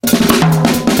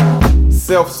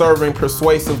self-serving,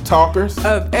 persuasive talkers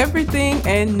of everything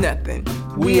and nothing.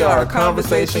 We are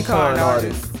Conversation Con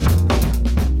Artists.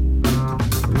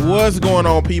 What's going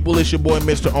on, people? It's your boy,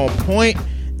 Mr. On Point,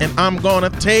 and I'm gonna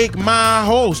take my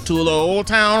horse to the old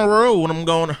town road. I'm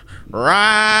gonna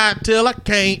ride till I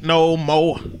can't no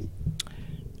more.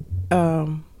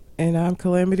 And I'm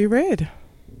Calamity Red.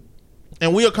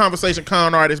 And we are Conversation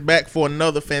Con Artists, back for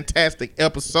another fantastic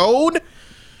episode.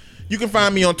 You can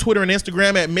find me on Twitter and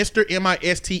Instagram at Mr.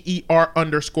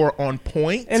 MISTER_on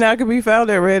point. And I can be found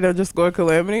at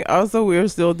Red_Calamity. Also, we are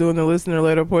still doing the listener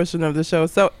letter portion of the show.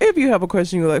 So if you have a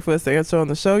question you would like for us to answer on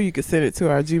the show, you can send it to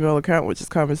our Gmail account, which is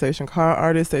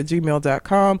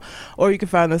conversationconartists@gmail.com. Or you can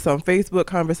find us on Facebook,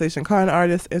 Conversation Con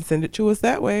Artists, and send it to us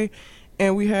that way.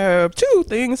 And we have two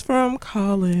things from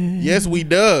Colin. Yes, we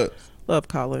does. Love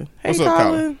Colin. Hey, What's up,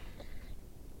 Colin?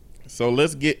 So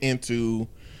let's get into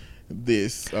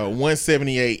this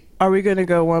 178. Are we going to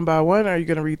go one by one, or are you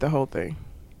going to read the whole thing?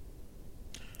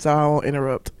 So I won't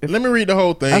interrupt. Let me read the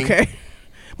whole thing. Okay.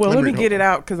 Well, let me get it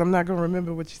out because I'm not going to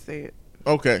remember what you said.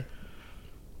 Okay.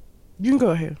 You can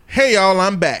go ahead. Hey, y'all,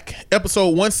 I'm back.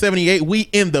 Episode 178. We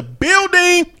in the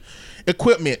building.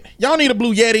 Equipment. Y'all need a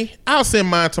Blue Yeti? I'll send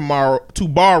mine tomorrow to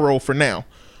borrow for now.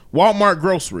 Walmart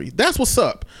grocery. That's what's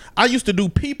up. I used to do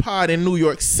Peapod in New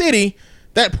York City.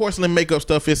 That porcelain makeup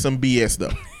stuff is some BS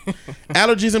though.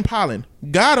 Allergies and pollen.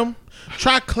 Got them.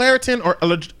 Try Claritin or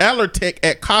Allertech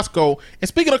at Costco. And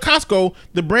speaking of Costco,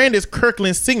 the brand is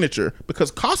Kirkland Signature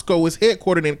because Costco is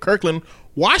headquartered in Kirkland,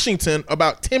 Washington,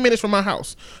 about 10 minutes from my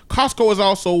house. Costco is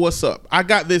also what's up. I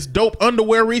got this dope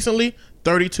underwear recently.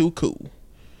 32 cool.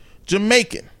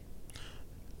 Jamaican.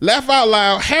 Laugh out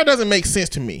loud. Hair doesn't make sense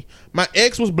to me. My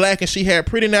ex was black and she had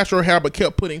pretty natural hair but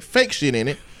kept putting fake shit in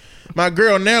it. My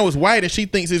girl now is white and she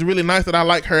thinks it's really nice that I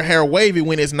like her hair wavy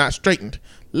when it's not straightened.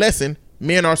 Lesson,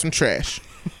 men are some trash.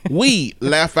 Weed,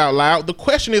 laugh out loud. The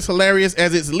question is hilarious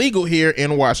as it's legal here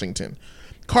in Washington.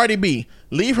 Cardi B,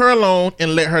 leave her alone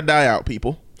and let her die out,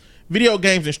 people. Video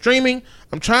games and streaming.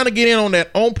 I'm trying to get in on that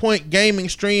On Point gaming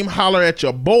stream. Holler at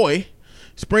your boy.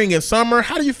 Spring and summer.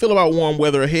 How do you feel about warm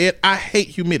weather ahead? I hate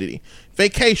humidity.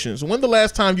 Vacations. When the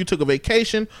last time you took a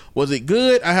vacation? Was it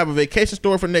good? I have a vacation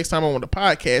story for next time I'm on the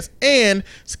podcast. And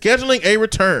scheduling a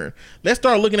return. Let's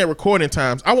start looking at recording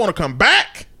times. I want to come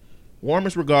back.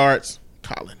 Warmest regards,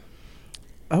 Colin.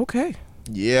 Okay.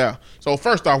 Yeah. So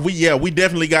first off, we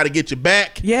definitely got to get you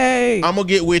back. Yay. I'm going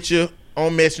to get with you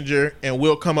on Messenger and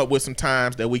we'll come up with some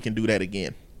times that we can do that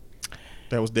again.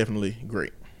 That was definitely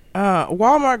great.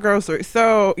 Walmart grocery.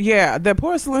 So yeah, the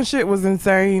porcelain shit was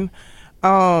insane.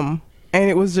 And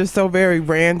it was just so very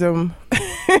random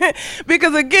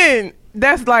because again,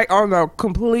 that's like on the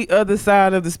complete other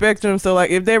side of the spectrum. So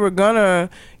like if they were gonna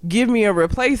give me a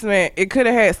replacement, it could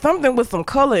have had something with some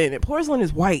color in it. Porcelain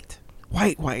is white,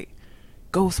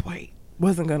 ghost white.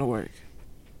 Wasn't gonna work.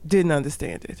 Didn't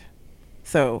understand it.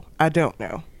 So I don't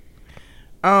know.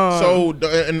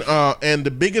 And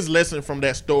the biggest lesson from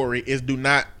that story is do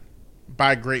not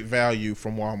buy Great Value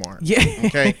from Walmart. Yeah.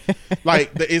 Okay.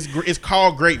 Like it's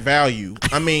called Great Value.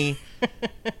 I mean,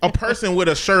 a person with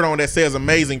a shirt on that says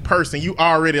amazing person, you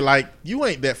already like, you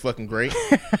ain't that fucking great.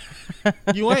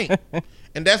 You ain't.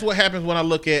 And that's what happens when I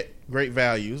look at Great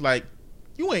Value. It's like,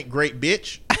 you ain't great,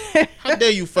 bitch. How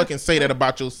dare you fucking say that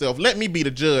about yourself? Let me be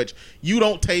the judge. You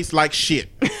don't taste like shit.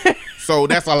 So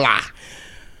that's a lie.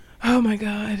 Oh my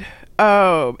God.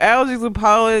 Allergies and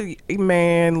pollen,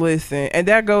 man, listen. And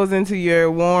that goes into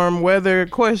your warm weather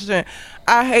question.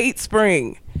 I hate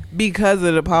spring because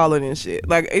of the pollen and shit.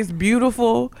 Like, it's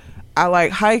beautiful. I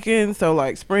like hiking, so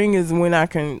like spring is when I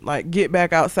can like get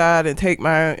back outside and take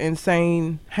my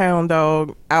insane hound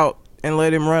dog out and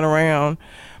let him run around.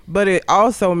 But it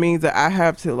also means that I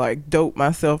have to like dope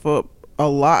myself up a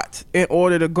lot in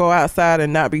order to go outside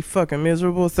and not be fucking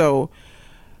miserable. So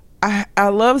I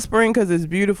love spring because it's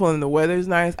beautiful and the weather's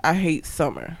nice. I hate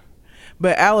summer.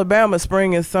 But Alabama,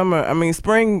 spring and summer, I mean,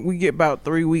 spring, we get about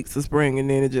 3 weeks of spring and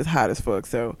then it's just hot as fuck.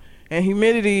 So, and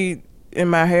humidity in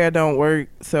my hair don't work.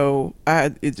 So,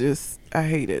 I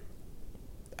hate it.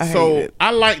 I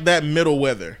like that middle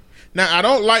weather. Now, I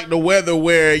don't like the weather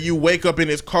where you wake up and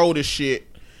it's cold as shit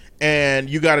and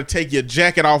you got to take your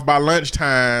jacket off by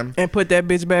lunchtime. And put that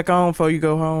bitch back on before you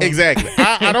go home. Exactly.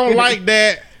 I don't like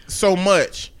that so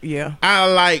much. Yeah.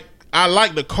 I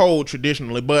like the cold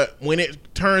traditionally, but when it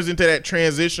turns into that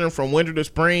transition from winter to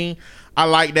spring, I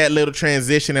like that little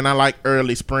transition and I like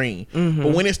early spring. Mm-hmm.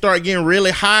 But when it starts getting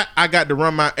really hot, I got to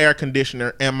run my air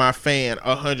conditioner and my fan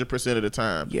 100% of the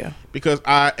time. Yeah. Because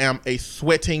I am a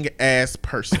sweating ass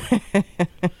person.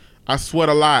 I sweat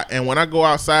a lot. And when I go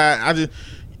outside,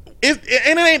 and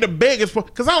it ain't the biggest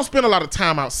because I don't spend a lot of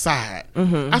time outside.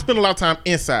 I spend a lot of time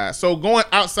inside. So going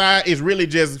outside is really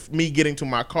just me getting to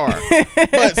my car.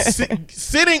 But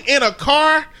sitting in a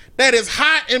car that is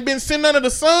hot and been sitting under the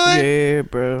sun, yeah,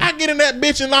 bro. I get in that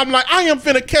bitch and I'm like, I am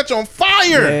finna catch on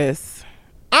fire. Yes.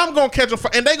 I'm gonna catch on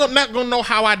fire, and they not gonna know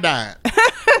how I died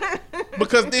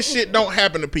because this shit don't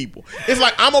happen to people. It's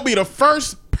like I'm gonna be the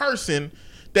first person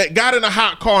that got in a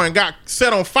hot car and got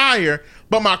set on fire,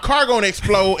 but my car gonna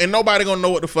explode and nobody gonna know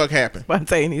what the fuck happened.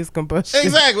 Spontaneous combustion.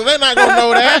 Exactly. They're not gonna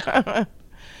know that.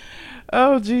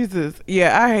 Oh, Jesus.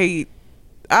 Yeah,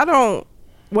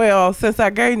 since I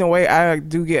gained the weight, I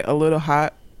do get a little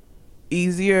hot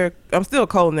easier. I'm still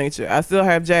cold nature. I still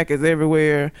have jackets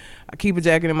everywhere. I keep a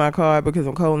jacket in my car because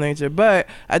I'm cold nature, but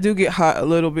I do get hot a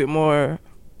little bit more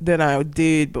than I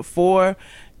did before.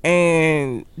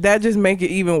 And that just make it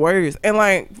even worse. And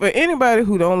like for anybody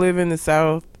who don't live in the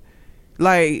South,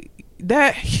 like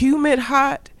that humid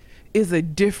hot is a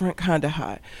different kind of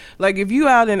hot. Like if you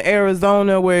out in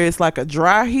Arizona where it's like a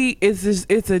dry heat,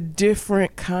 it's a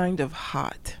different kind of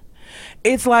hot.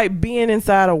 It's like being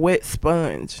inside a wet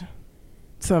sponge.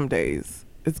 Some days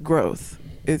it's gross.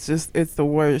 It's the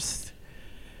worst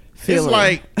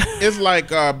feeling. It's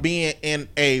like being in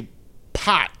a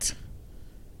pot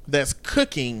that's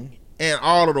cooking and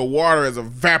all of the water is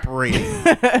evaporating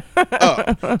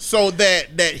up, so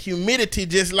that humidity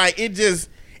just like it's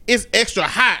extra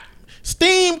hot.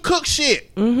 Steam cook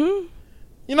shit. Mm-hmm.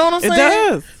 You know what I'm saying? It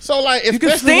does. So like,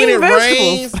 especially when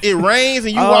it rains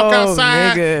and you walk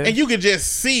outside and you can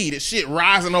just see the shit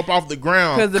rising up off the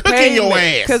ground, cooking your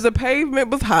ass. Because the pavement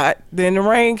was hot, then the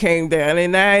rain came down,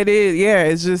 and now it is. Yeah,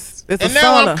 it's a and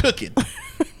now sauna. I'm cooking,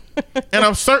 and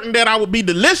I'm certain that I would be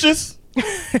delicious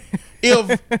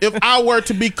if I were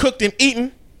to be cooked and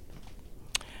eaten.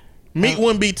 Meat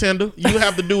wouldn't be tender. You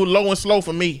have to do low and slow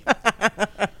for me.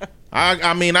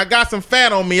 I mean, I got some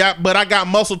fat on me, but I got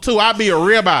muscle too. I'll be a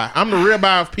ribeye. I'm the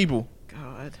ribeye of people.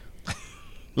 God.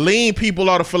 Lean people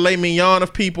are the filet mignon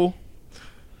of people.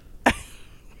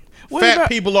 Fat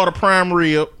people are the prime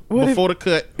rib before the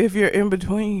cut. If you're in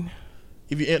between.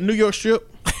 If you're in New York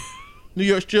strip, New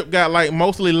York strip got like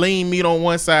mostly lean meat on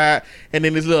one side and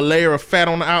then this little layer of fat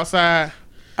on the outside.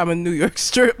 I'm a New York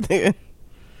strip then.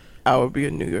 I would be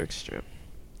a New York strip.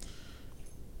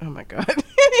 Oh my God.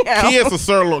 Kids is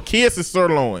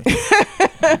sirloin.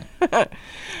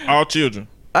 All children.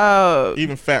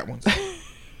 Even fat ones.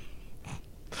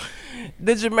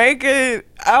 The Jamaican,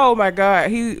 oh my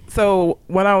God. So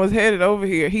when I was headed over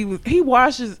here, he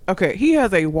washes, okay, he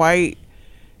has a white,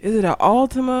 is it an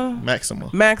Altima?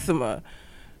 Maxima.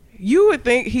 You would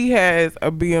think he has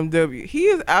a BMW. He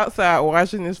is outside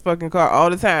washing this fucking car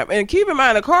all the time. And keep in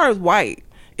mind, the car is white.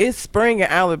 It's spring in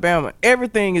Alabama.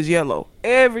 Everything is yellow.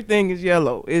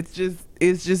 It's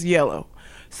just yellow.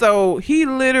 So he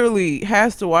literally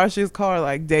has to wash his car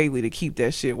like daily to keep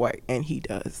that shit white, and he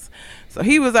does. So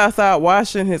he was outside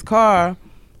washing his car.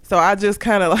 So I just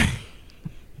kind of like,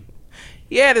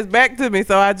 he had his back to me.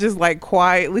 So I just like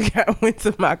quietly went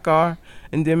to my car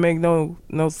and didn't make no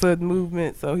sudden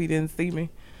movement, so he didn't see me.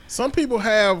 Some people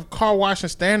have car washing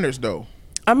standards though.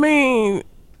 I mean,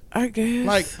 I guess.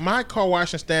 Like, my car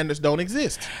washing standards don't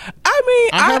exist. I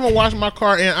mean, I haven't washed my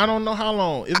car in I don't know how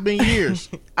long. It's been years.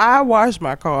 I wash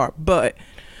my car, but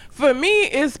for me,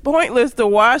 it's pointless to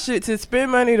wash it, to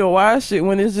spend money to wash it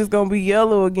when it's just going to be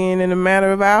yellow again in a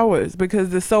matter of hours because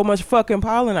there's so much fucking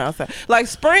pollen outside. Like,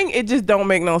 spring, it just don't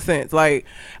make no sense. Like,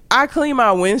 I clean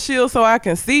my windshield so I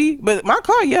can see, but my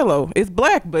car yellow. It's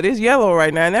black, but it's yellow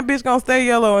right now, and that bitch going to stay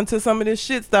yellow until some of this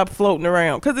shit stop floating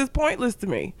around because it's pointless to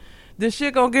me. This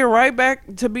shit gonna get right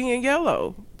back to being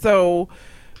yellow. So,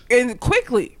 and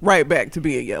quickly right back to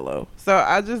being yellow. So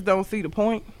I just don't see the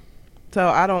point. So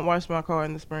I don't wash my car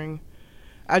in the spring.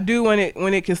 I do when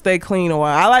it can stay clean a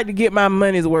while. I like to get my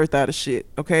money's worth out of shit.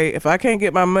 Okay, if I can't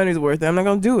get my money's worth, I'm not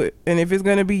gonna do it. And if it's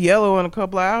gonna be yellow in a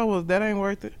couple of hours, that ain't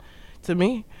worth it to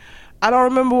me. I don't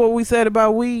remember what we said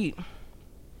about weed.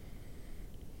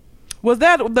 Was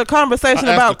that the conversation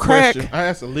about crack? I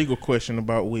asked a legal question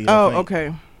about weed. Oh,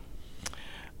 okay.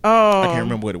 I can't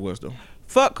remember what it was though.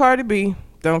 Fuck Cardi B.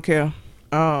 Don't care.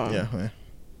 Yeah, man.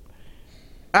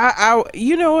 I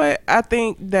you know what? I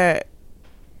think that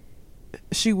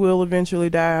she will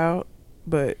eventually die out,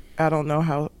 but I don't know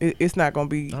how. It's not gonna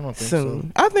be I don't think soon.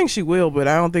 so. I think she will, but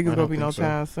I don't think it's gonna be no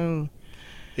time soon.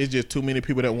 It's just too many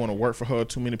people that want to work for her.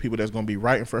 Too many people that's gonna be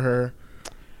writing for her.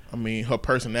 I mean, her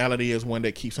personality is one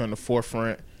that keeps her in the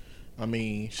forefront. I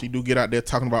mean, she do get out there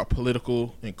talking about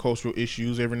political and cultural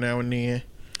issues every now and then.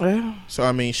 Yeah. So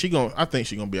I mean, I think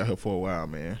she gonna be out here for a while,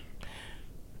 man.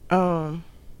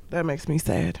 That makes me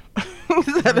sad.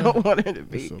 I don't want her to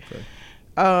be. It's okay.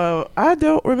 I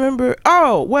don't remember.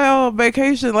 Oh, well,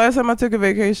 vacation. Last time I took a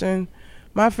vacation,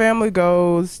 my family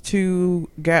goes to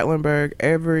Gatlinburg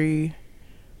every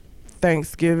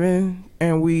Thanksgiving,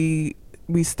 and we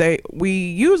stay. We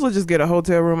usually just get a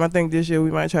hotel room. I think this year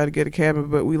we might try to get a cabin,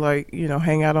 but we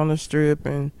hang out on the strip.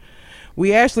 And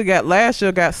we actually last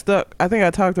year got stuck. I think I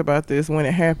talked about this when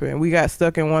it happened. We got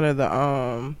stuck in one of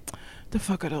the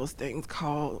fuck are those things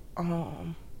called?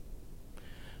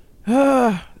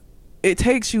 It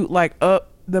takes you like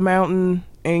up the mountain,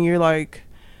 and you're like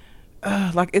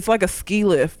it's like a ski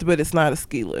lift, but it's not a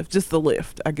ski lift, just a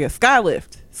lift, I guess. Sky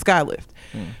lift.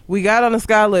 We got on the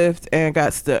sky lift and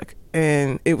got stuck,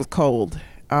 and it was cold.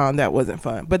 That wasn't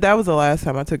fun, but that was the last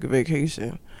time I took a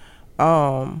vacation.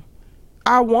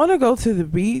 I want to go to the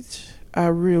beach. I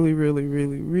really, really,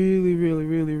 really, really, really,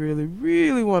 really, really,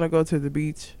 really want to go to the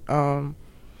beach.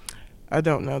 I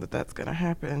don't know that that's gonna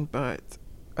happen, but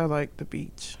I like the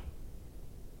beach.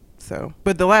 So,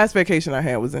 but the last vacation I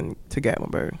had was to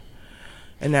Gatlinburg,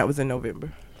 and that was in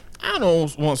November. I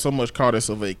don't want so much call this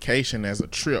a vacation as a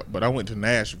trip, but I went to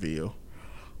Nashville.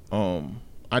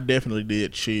 I definitely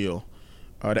did chill.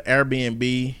 The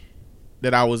Airbnb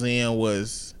that I was in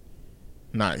was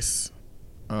nice.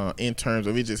 In terms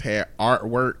of, it just had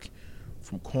artwork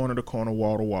from corner to corner,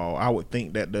 wall to wall. I would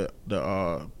think that the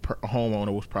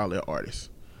homeowner was probably an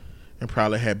artist and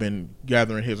probably had been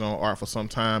gathering his own art for some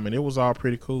time, and it was all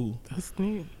pretty cool. That's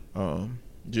neat.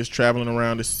 Just traveling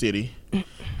around the city.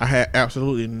 I had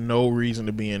absolutely no reason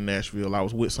to be in Nashville. I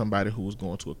was with somebody who was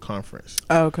going to a conference.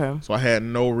 Oh, okay. So I had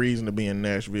no reason to be in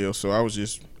Nashville. So I was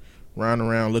just running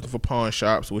around looking for pawn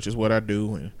shops, which is what I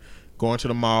do, and going to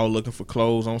the mall looking for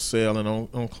clothes on sale and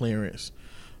on clearance.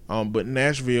 But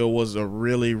Nashville was a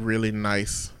really, really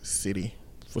nice city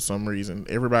for some reason.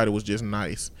 Everybody was just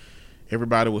nice.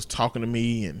 Everybody was talking to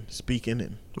me and speaking.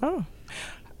 And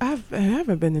I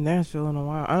haven't been to Nashville in a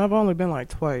while. I've only been like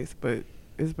twice, but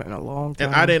it's been a long time.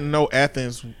 And I didn't know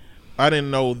Athens. I didn't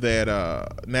know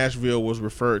that Nashville was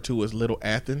referred to as Little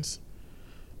Athens.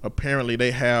 Apparently,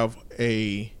 they have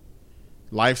a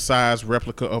life-size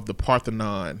replica of the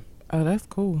Parthenon. Oh, that's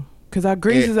cool. Because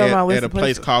Greece is on my list. At a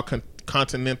place called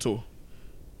Continental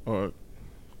or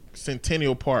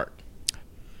Centennial Park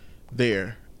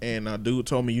there. And a dude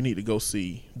told me you need to go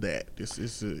see that. It's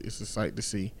a sight to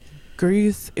see.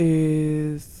 Greece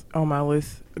is on my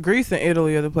list. Greece and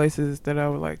Italy are the places that I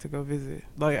would like to go visit.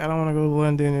 Like, I don't want to go to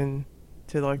London and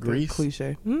to like Greece. The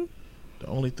cliche. The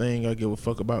only thing I give a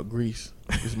fuck about Greece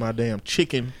is my damn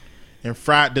chicken and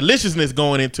fried deliciousness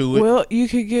going into it. Well, you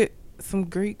could get some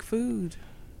Greek food.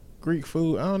 Greek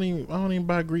food? I don't even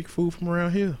buy Greek food from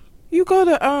around here. You go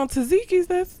to Tzatziki's.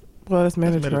 That's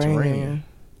Mediterranean.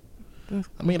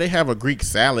 I mean, they have a Greek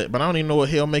salad, but I don't even know what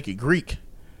hell make it Greek.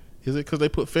 Is it because they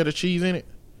put feta cheese in it?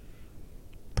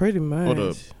 Pretty much.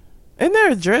 Isn't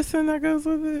there a dressing that goes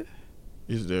with it?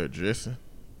 Is there a dressing?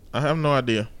 I have no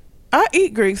idea. I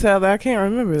eat Greek salad. I can't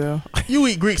remember, though. You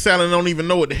eat Greek salad and don't even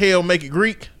know what the hell make it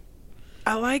Greek?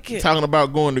 I like it. Talking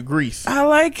about going to Greece. I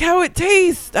like how it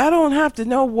tastes. I don't have to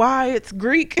know why it's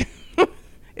Greek.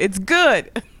 It's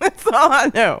good. That's all I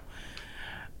know.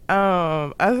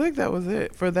 I think that was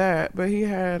it for that. But he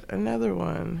had another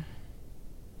one.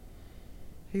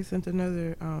 He sent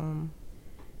another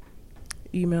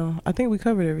email. I think we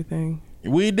covered everything.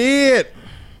 We did.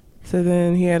 So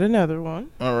then he had another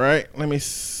one. All right. Let me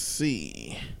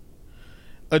see.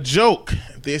 A joke.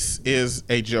 This is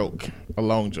a joke. A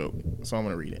long joke. So I'm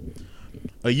going to read it.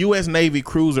 A U.S. Navy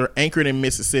cruiser anchored in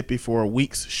Mississippi for a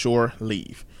week's shore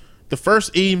leave. The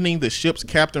first evening, the ship's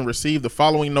captain received the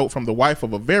following note from the wife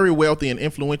of a very wealthy and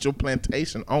influential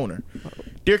plantation owner.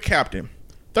 Dear Captain,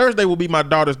 Thursday will be my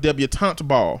daughter's debutante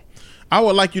ball. I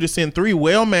would like you to send 3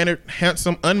 well-mannered,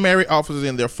 handsome, unmarried officers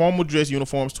in their formal dress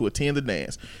uniforms to attend the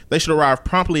dance. They should arrive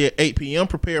promptly at 8 p.m.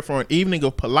 prepared for an evening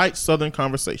of polite Southern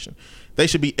conversation. They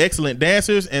should be excellent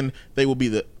dancers, and they will be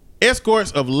the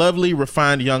escorts of lovely,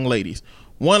 refined young ladies.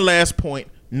 One last point,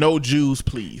 no Jews,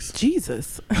 please.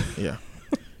 Jesus. Yeah.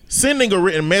 Sending a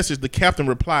written message, the captain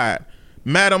replied,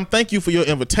 Madam, thank you for your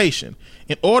invitation.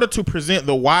 In order to present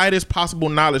the widest possible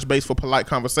knowledge base for polite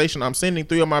conversation, I'm sending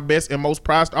 3 of my best and most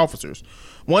prized officers.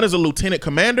 One is a lieutenant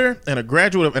commander and a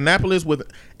graduate of Annapolis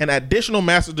with an additional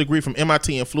master's degree from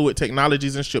MIT in fluid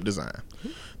technologies and ship design.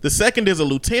 The second is a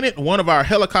lieutenant, one of our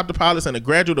helicopter pilots, and a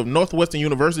graduate of Northwestern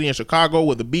University in Chicago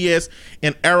with a BS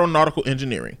in aeronautical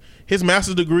engineering. His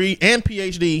master's degree and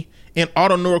PhD in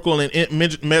autonautical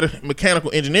and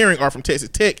mechanical engineering are from Texas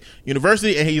Tech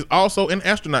University, and he's also an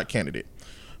astronaut candidate.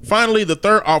 Finally, the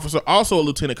third officer, also a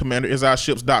lieutenant commander, is our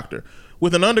ship's doctor.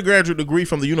 with an undergraduate degree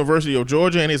from the University of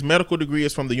Georgia, and his medical degree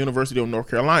is from the University of North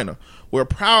Carolina. We're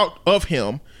proud of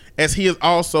him, as he is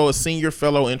also a senior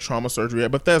fellow in trauma surgery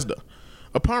at Bethesda.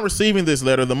 Upon receiving this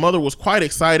letter, the mother was quite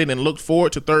excited and looked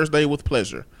forward to Thursday with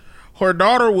pleasure. Her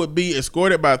daughter would be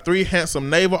escorted by 3 handsome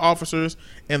naval officers,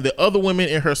 and the other women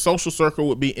in her social circle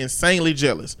would be insanely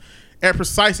jealous. At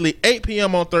precisely 8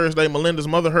 p.m. on Thursday, Melinda's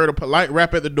mother heard a polite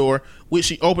rap at the door, which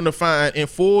she opened to find, in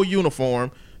full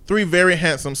uniform, 3 very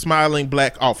handsome, smiling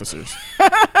black officers.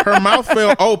 Her mouth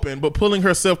fell open, but pulling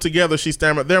herself together, she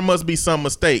stammered, "There must be some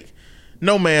mistake."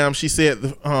 "No, ma'am," she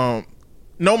said.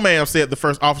 "No, ma'am," said the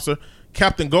first officer.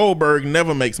 "Captain Goldberg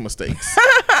never makes mistakes."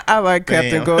 I like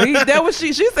Captain Gold. That was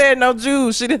she said no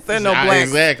Jews. She didn't say no blacks.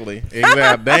 Exactly.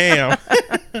 Damn.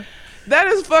 That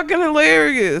is fucking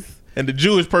hilarious. And the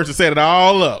Jewish person set it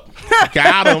all up.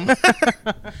 Got him.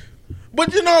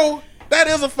 But you know, that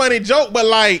is a funny joke, but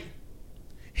like,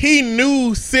 he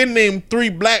knew sending 3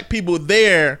 black people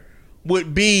there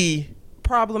would be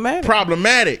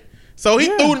problematic. So he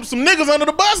threw some niggas under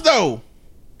the bus though.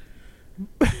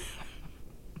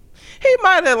 He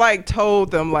might have like told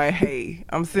them like, "Hey,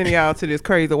 I'm sending y'all to this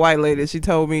crazy white lady. She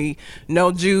told me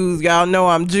no Jews. Y'all know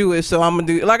I'm Jewish, so I'm gonna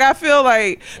do." Like, I feel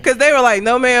like, because they were like,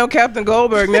 "No, ma'am, Captain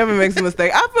Goldberg never makes a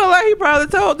mistake." I feel like he probably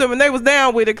told them, and they was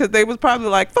down with it because they was probably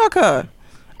like, "Fuck her."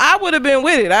 I would have been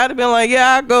with it. I'd have been like,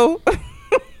 "Yeah, I'll go."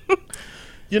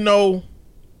 You know,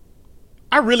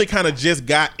 I really kind of just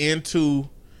got into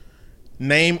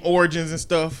name origins and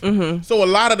stuff. Mm-hmm. So a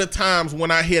lot of the times when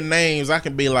I hear names, I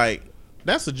can be like,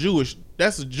 that's a Jewish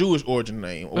origin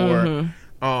name, or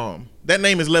that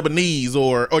name is Lebanese,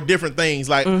 or different things.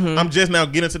 Like, I'm just now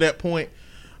getting to that point.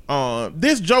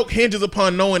 This joke hinges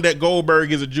upon knowing that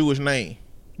Goldberg is a Jewish name.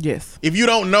 Yes. If you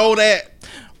don't know that,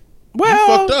 well,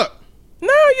 you fucked up. No,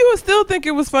 you would still think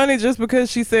it was funny just because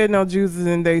she said no Jews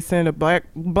and they sent a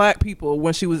black people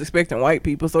when she was expecting white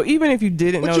people. So even if you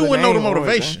didn't know, you wouldn't know the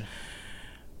motivation.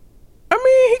 I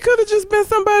mean, he could have just been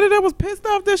somebody that was pissed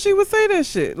off that she would say that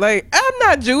shit. Like, I'm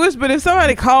not Jewish, but if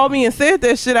somebody called me and said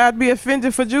that shit, I'd be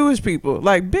offended for Jewish people.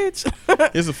 Like, bitch.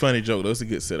 It's a funny joke, though. It's a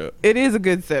good setup. It is a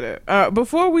good setup.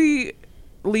 Before we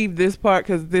leave this part,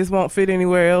 because this won't fit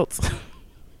anywhere else.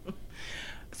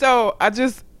 So,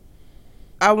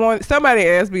 somebody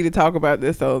asked me to talk about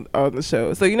this on the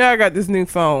show. So, you know, I got this new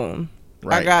phone.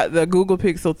 Right. I got the Google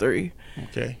Pixel 3.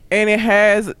 Okay. And it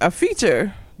has a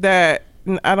feature that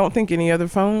I don't think any other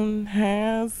phone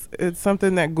has. It's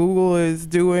something that Google is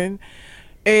doing.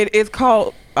 It's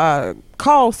called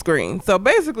call screen. So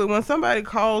basically, when somebody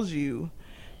calls you,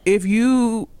 if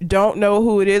you don't know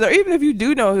who it is, or even if you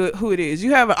do know who it is, you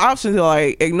have an option to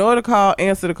like ignore the call,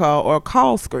 answer the call, or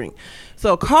call screen.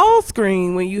 So call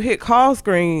screen, when you hit call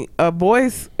screen, a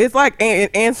voice, it's like an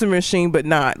answer machine, but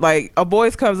not. Like, a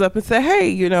voice comes up and say, "Hey,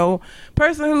 you know,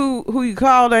 person who you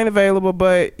called ain't available,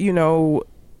 but, you know,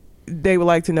 they would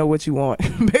like to know what you want,"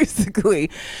 basically.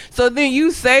 So then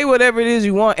you say whatever it is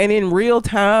you want, and in real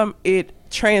time it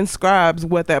transcribes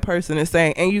what that person is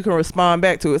saying, and you can respond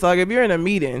back to it. So like, if you're in a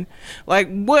meeting, like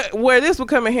where this would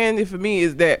come in handy for me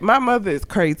is that my mother is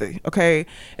crazy, okay?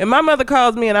 And my mother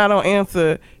calls me and I don't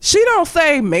answer. She don't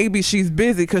say maybe she's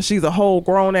busy because she's a whole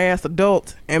grown ass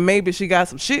adult and maybe she got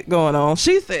some shit going on.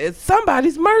 She says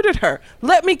somebody's murdered her.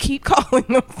 Let me keep calling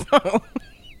the phone.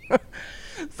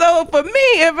 So for me,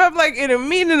 if I'm like in a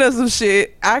meeting or some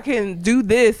shit, I can do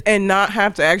this and not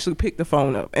have to actually pick the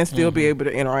phone up and still be able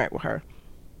to interact with her.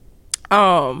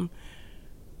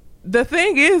 The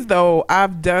thing is though,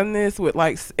 I've done this with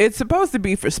like, it's supposed to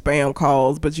be for spam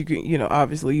calls, but you can, you know,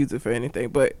 obviously use it for anything,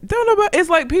 but don't know about, it's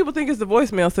like people think it's the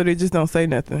voicemail, so they just don't say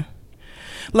nothing.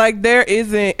 Like,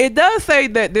 it does say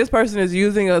that this person is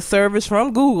using a service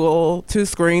from Google to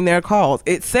screen their calls.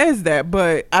 It says that,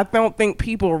 but I don't think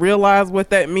people realize what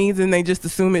that means, and they just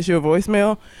assume it's your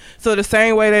voicemail. So the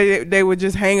same way they would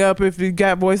just hang up if you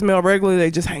got voicemail regularly,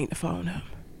 they just hang the phone up.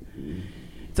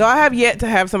 So I have yet to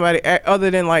have somebody other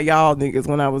than like y'all niggas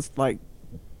when I was like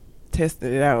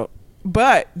testing it out.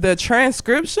 But the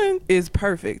transcription is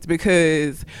perfect,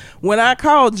 because when I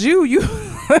called you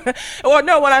or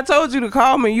no, when I told you to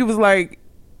call me, you was like,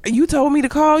 "You told me to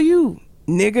call you,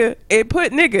 nigga." It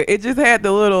put nigga. It just had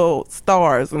the little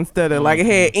stars instead of like, it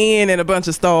had N and a bunch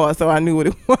of stars, so I knew what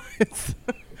it was.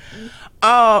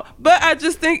 But I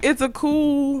just think it's a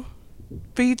cool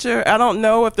feature. I don't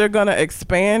know if they're gonna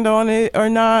expand on it or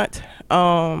not.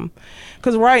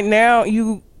 Because right now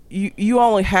you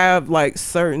only have like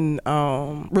certain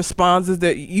responses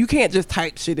that you can't just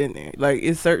type shit in there. Like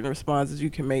it's certain responses you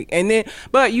can make, and then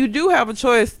but you do have a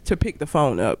choice to pick the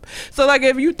phone up. So like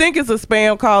if you think it's a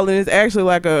spam call and it's actually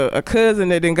like a cousin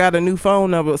that then got a new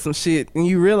phone number or some shit, and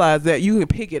you realize that you can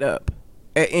pick it up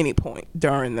at any point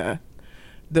during the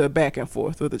back and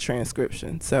forth with the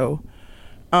transcription. So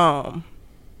I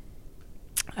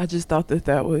just thought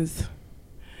that was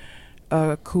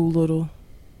a cool little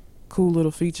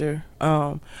feature.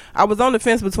 I was on the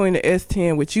fence between the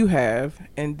S10, which you have,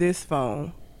 and this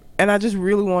phone, and I just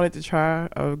really wanted to try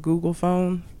a Google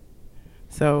phone.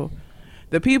 So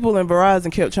the people in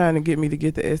Verizon kept trying to get me to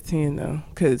get the S10 though,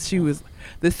 because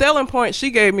the selling point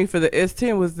she gave me for the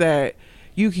S10 was that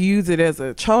you can use it as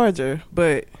a charger,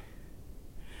 but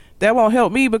that won't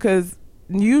help me because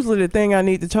usually the thing I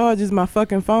need to charge is my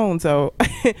fucking phone. So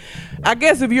I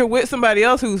guess if you're with somebody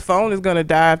else whose phone is going to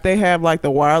die, if they have like the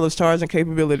wireless charging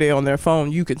capability on their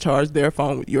phone, you can charge their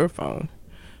phone with your phone.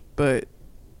 But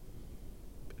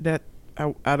that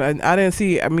I didn't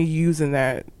see me using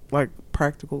that like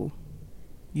practical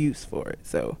use for it.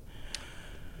 So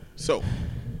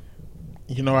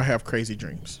I have crazy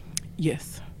dreams.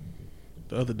 Yes.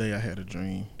 The other day I had a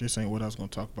dream. This ain't what I was going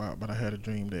to talk about, but I had a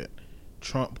dream that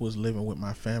Trump was living with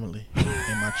my family in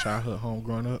my childhood home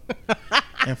growing up.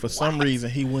 And for some reason,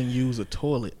 he wouldn't use a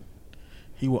toilet.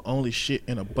 He would only shit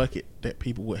in a bucket that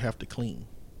people would have to clean.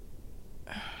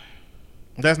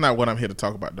 That's not what I'm here to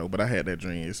talk about, though, but I had that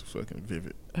dream. It's fucking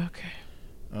vivid. Okay.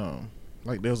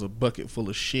 Like there was a bucket full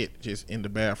of shit just in the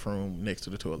bathroom next to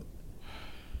the toilet.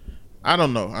 I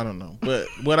don't know. But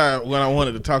what I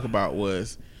wanted to talk about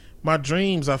was my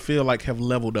dreams, I feel like, have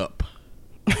leveled up.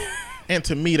 And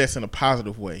to me, that's in a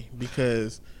positive way,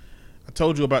 because I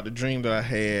told you about the dream that I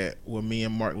had where me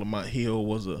and Mark Lamont Hill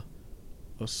was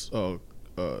a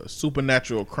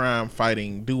supernatural crime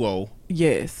fighting duo.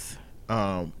 Yes.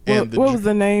 And what was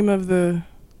the name of the?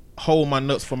 Hold My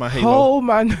Nuts for My Halo. Hold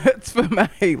My Nuts for My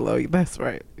Halo. That's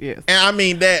right. Yes. And I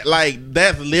mean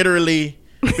that's literally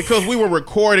because we were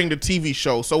recording the TV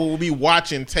show, so we'll be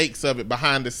watching takes of it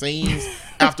behind the scenes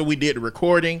after we did the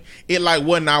recording. It like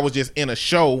wasn't I was just in a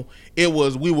show. It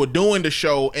was we were doing the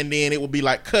show, and then it would be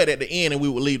like cut at the end, and we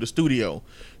would leave the studio.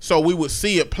 So we would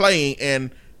see it playing,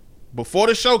 and before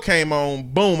the show came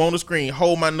on, boom, on the screen,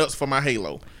 Hold My Nuts for My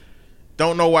Halo.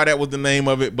 Don't know why that was the name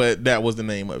of it, but that was the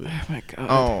name of it. Oh my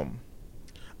God.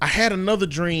 I had another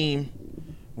dream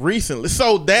recently.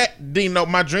 So that,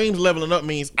 my dreams leveling up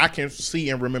means I can see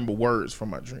and remember words from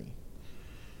my dream.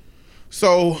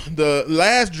 So the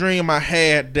last dream I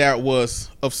had that was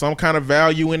of some kind of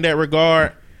value in that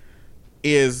regard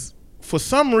is, for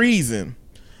some reason,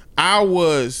 I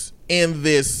was in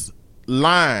this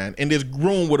line, in this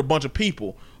room with a bunch of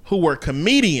people who were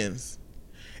comedians,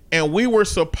 and we were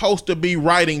supposed to be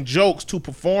writing jokes to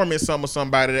perform in some of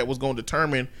somebody that was going to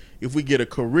determine if we get a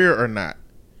career or not.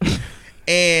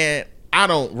 And I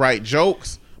don't write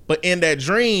jokes, but in that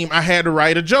dream, I had to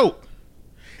write a joke.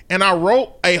 And I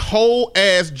wrote a whole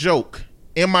ass joke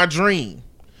in my dream.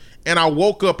 And I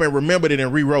woke up and remembered it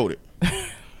and rewrote it.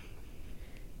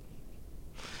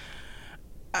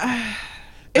 Now,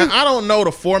 I don't know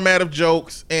the format of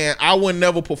jokes, and I would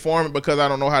never perform it because I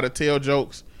don't know how to tell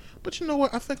jokes. But you know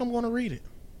what? I think I'm going to read it.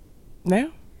 Now?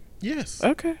 Yes.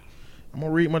 Okay. I'm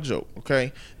going to read my joke,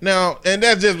 okay? Now, and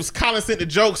that just was Colin sent the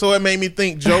joke, so it made me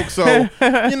think joke. So,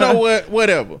 you know what?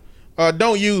 Whatever.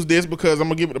 Don't use this because I'm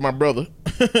going to give it to my brother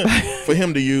for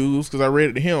him to use because I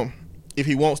read it to him if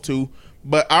he wants to.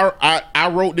 But I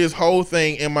wrote this whole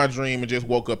thing in my dream and just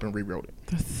woke up and rewrote it.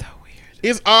 That's so weird.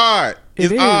 It's odd.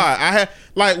 It's It is. odd. I had,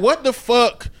 like, what the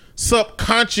fuck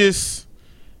subconscious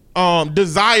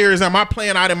desires am I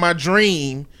playing out in my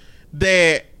dream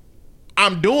that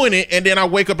I'm doing it and then I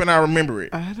wake up and I remember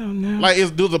it? I don't know. Like,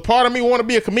 does a part of me want to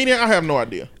be a comedian? I have no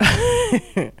idea.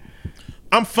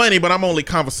 I'm funny, but I'm only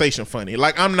conversation funny.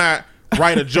 Like, I'm not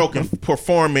write a joke and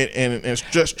perform it and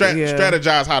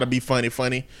strategize how to be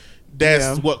funny.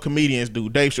 That's what comedians do.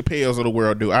 Dave Chappelle's of the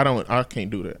world do. I can't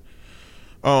do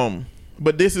that.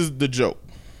 But this is the joke.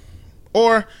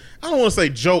 Or I don't want to say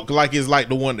joke like it's like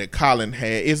the one that Colin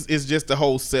had. It's just the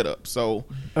whole setup. So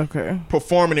okay,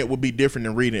 performing it would be different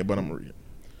than reading it, but I'm gonna read it.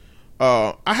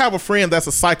 I have a friend that's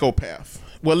a psychopath.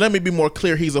 Well, let me be more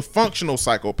clear. He's a functional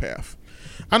psychopath.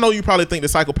 I know you probably think the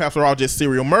psychopaths are all just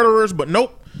serial murderers, but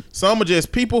nope. Some are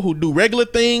just people who do regular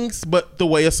things, but the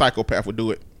way a psychopath would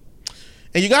do it.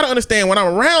 And you got to understand, when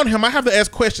I'm around him, I have to ask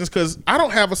questions because I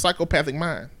don't have a psychopathic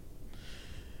mind.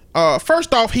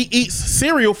 First off, he eats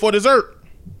cereal for dessert.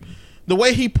 The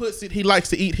way he puts it, he likes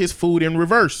to eat his food in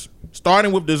reverse,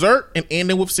 starting with dessert and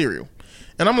ending with cereal.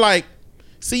 And I'm like,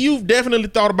 See, you've definitely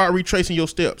thought about retracing your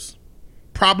steps,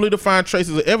 probably to find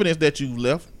traces of evidence that you've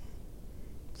left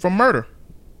from murder.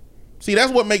 See,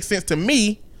 that's what makes sense to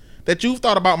me, that you've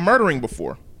thought about murdering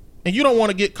before, and you don't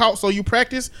want to get caught, so you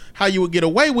practice how you would get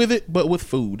away with it, but with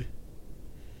food.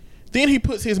 Then he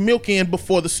puts his milk in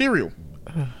before the cereal.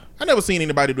 I never seen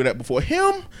anybody do that before.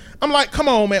 Him, I'm like, come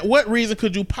on, man. What reason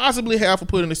could you possibly have for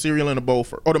putting the cereal in the bowl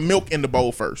first, or the milk in the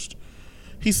bowl first?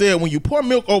 He said, when you pour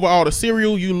milk over all the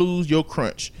cereal, you lose your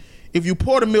crunch. If you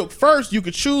pour the milk first, you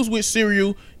could choose which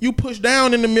cereal you push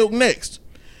down in the milk next.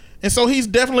 And so he's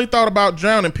definitely thought about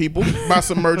drowning people by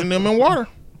submerging them in water.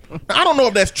 Now, I don't know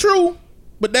if that's true,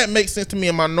 but that makes sense to me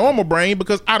in my normal brain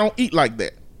because I don't eat like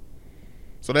that.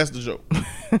 So that's the joke.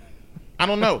 I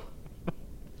don't know.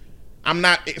 I'm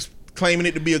not claiming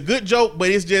it to be a good joke,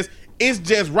 but it's just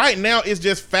right now, it's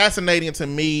just fascinating to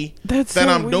me that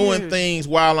I'm doing things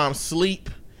while I'm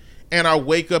asleep, and I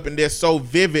wake up and they're so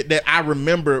vivid that I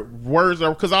remember words,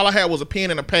 because all I had was a pen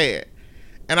and a pad,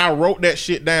 and I wrote that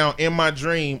shit down in my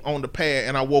dream on the pad,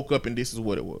 and I woke up and this is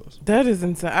what it was. That is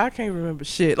insane. I can't remember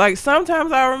shit. Like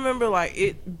sometimes I remember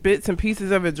like bits and pieces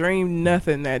of a dream,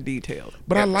 nothing that detailed.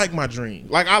 But I like my dream.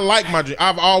 Like I like my dream.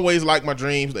 I've always liked my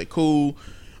dreams. They cool.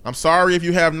 I'm sorry if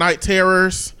you have night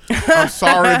terrors. I'm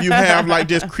sorry if you have like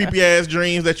just creepy ass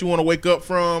dreams that you want to wake up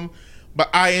from.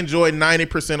 But I enjoy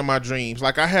 90% of my dreams.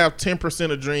 Like I have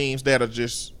 10% of dreams that are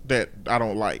just that I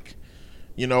don't like,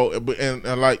 you know, and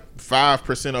like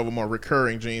 5% of them are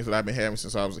recurring dreams that I've been having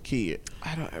since I was a kid.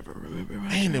 I don't ever remember my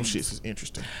Man, them dreams. shits is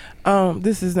interesting.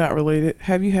 This is not related.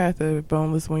 Have you had the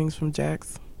boneless wings from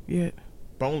Jack's yet?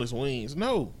 Boneless wings?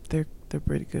 No, They're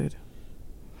pretty good.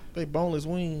 they boneless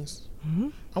wings. Mm-hmm.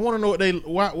 I want to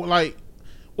know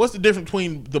what's the difference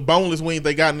between the boneless wings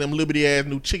they got and them Liberty ass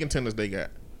new chicken tenders they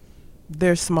got?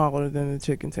 They're smaller than the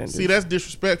chicken tenders. See, that's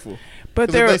disrespectful. But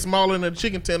Because if they smaller than the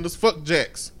chicken tenders, fuck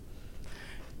Jack's.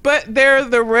 But they're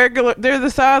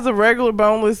the size of regular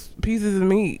boneless pieces of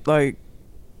meat. Like,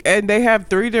 and they have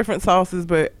 3 different sauces,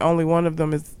 but only one of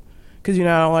them is, because I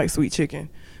don't like sweet chicken.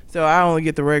 So I only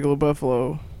get the regular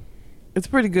buffalo. It's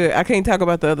pretty good. I can't talk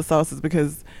about the other sauces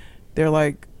because they're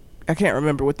like, I can't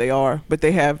remember what they are, but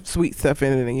they have sweet stuff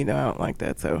in it, and I don't like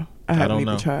that. So I haven't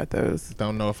even tried those.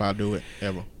 Don't know if I do it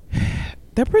ever.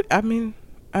 They're pretty, the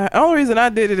only reason I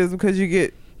did it is because you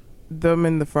get them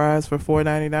in the fries for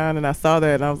 $4.99, and I saw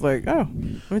that and I was like, oh,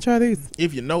 let me try these.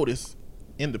 If you notice,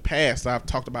 in the past I've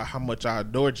talked about how much I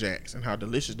adore Jack's and how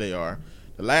delicious they are.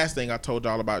 The last thing I told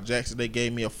y'all about Jack's is they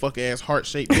gave me a fuck ass heart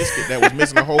shaped biscuit that was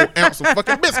missing a whole ounce of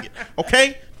fucking biscuit.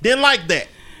 Okay, didn't like that.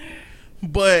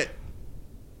 But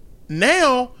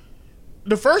now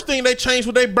the first thing they changed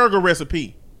was their burger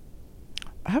recipe.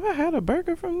 Have I had a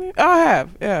burger from there? Oh, I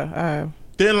have. Yeah, I have.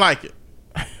 Didn't like it.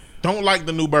 Don't like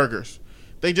the new burgers.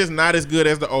 They just not as good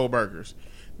as the old burgers.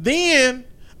 Then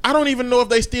I don't even know if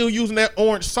they still using that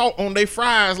orange salt on their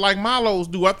fries like Milo's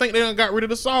do. I think they done got rid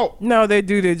of the salt. No, they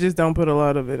do. They just don't put a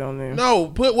lot of it on there. No,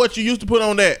 put what you used to put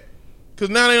on that, because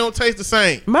now they don't taste the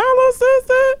same. Milo says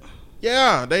that?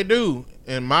 Yeah, they do.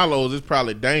 And Milo's is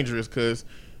probably dangerous, because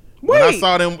when I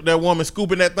saw that woman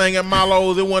scooping that thing at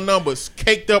Milo's, it wasn't nothing but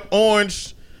caked up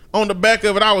orange on the back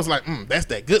of it. I was like, that's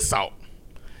that good salt.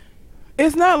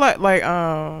 It's not like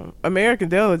American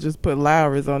Deli just put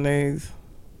Lowry's on theirs.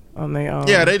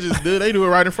 Yeah, they just do. They do it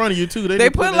right in front of you too.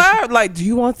 They put Lowry. Like, do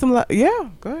you want some? Yeah,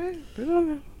 go ahead, put it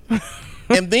on there.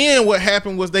 And then what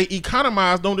happened was they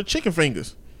economized on the chicken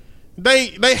fingers.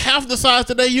 They half the size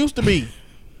that they used to be,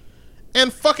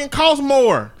 and fucking cost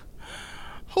more.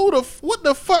 What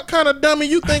the fuck kind of dummy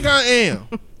you think I am?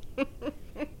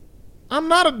 I'm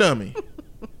not a dummy.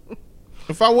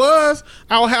 If I was,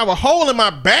 I would have a hole in my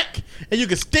back, and you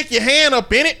could stick your hand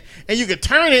up in it, and you could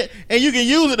turn it, and you can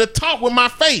use it to talk with my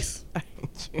face.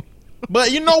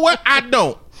 But you know what? I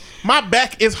don't. My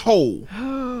back is whole.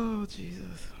 Oh, Jesus.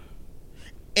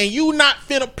 And you not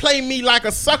finna play me like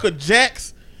a sucker,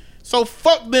 Jax. So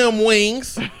fuck them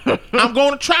wings. I'm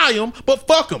gonna try them, but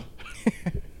fuck them.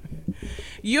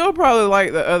 You'll probably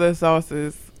like the other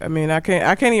sauces. I mean, I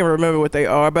can't even remember what they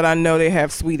are, but I know they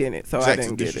have sweet in it, so Jax I didn't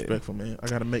is get it. disrespectful, man. I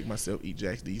gotta make myself eat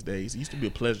Jax these days. It used to be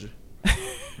a pleasure.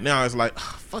 Now it's like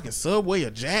fucking Subway or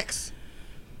Jax.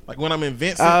 Like when I'm in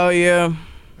Vincent. Oh yeah.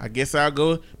 I guess I'll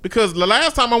go, because the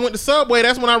last time I went to Subway,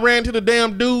 that's when I ran into the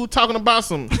damn dude talking about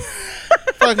some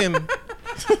fucking.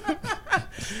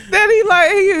 That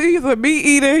he's a meat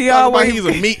eater. He's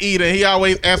a meat eater. He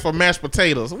always asks for mashed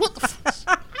potatoes. What the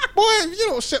fuck? Boy, you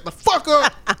don't shut the fuck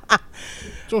up.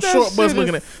 Your short bus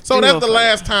looking at. So that's the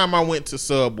last time I went to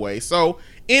Subway. So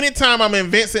anytime I'm in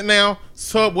Vincent now,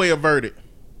 Subway averted.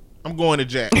 I'm going to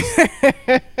Jack's.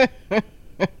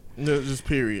 No, just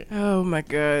period. Oh my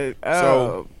god.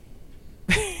 So,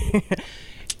 if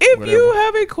whatever. you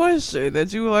have a question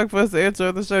that you would like for us to answer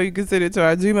on the show, you can send it to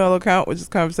our Gmail account, which is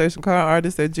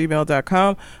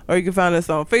conversationconartist@gmail.com, or you can find us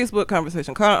on Facebook,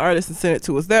 Conversation Con Artist, and send it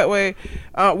to us that way.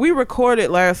 We recorded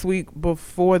last week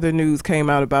before the news came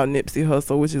out about Nipsey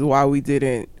Hussle, which is why we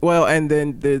didn't. Well, and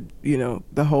then the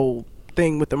whole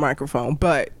thing with the microphone,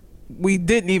 but we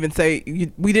didn't say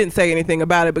anything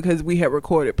about it because we had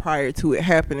recorded prior to it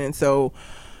happening. So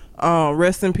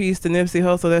rest in peace to Nipsey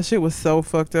Hussle. That shit was so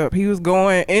fucked up. He was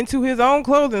going into his own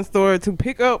clothing store to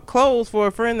pick up clothes for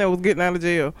a friend that was getting out of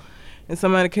jail, and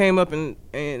somebody came up and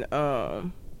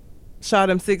shot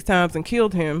him 6 times and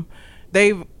killed him.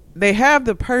 They have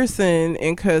the person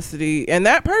in custody, and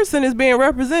that person is being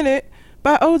represented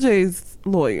by OJ's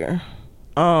lawyer.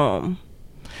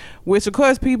 Which of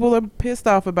course people are pissed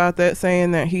off about that,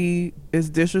 saying that he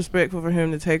is disrespectful for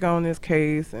him to take on this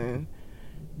case, and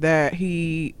that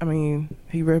he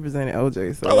represented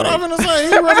OJ. So what I'm gonna say,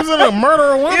 he represented a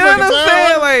murderer one you know what fucking I'm time.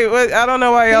 saying? Like, I don't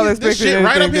know why y'all expect this shit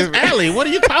right up his alley. What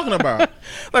are you talking about?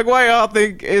 Like, why y'all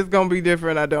think it's gonna be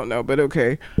different? I don't know, but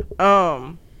okay.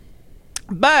 But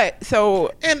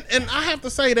so and I have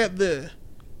to say that the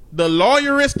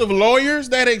lawyerist of lawyers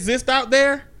that exist out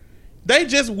there, they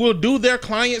just will do their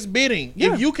client's bidding.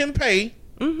 Yeah. If you can pay,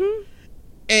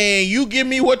 and you give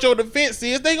me what your defense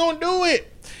is, they gonna do it.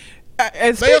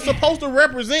 They are supposed to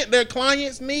represent their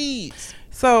client's needs.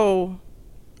 So,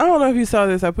 I don't know if you saw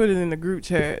this. I put it in the group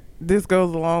chat. This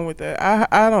goes along with that.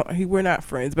 We're not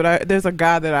friends, but there's a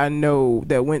guy that I know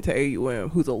that went to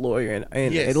AUM who's a lawyer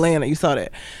in Yes. Atlanta. You saw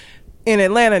that. In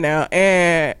Atlanta now.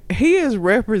 And he is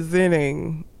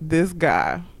representing this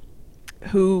guy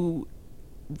who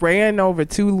ran over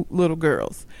 2 little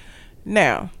girls.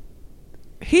 Now,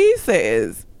 he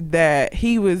says that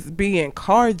he was being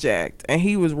carjacked and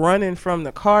he was running from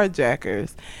the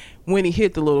carjackers when he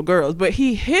hit the little girls, but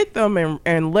he hit them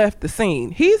and left the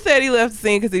scene. He said he left the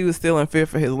scene because he was still in fear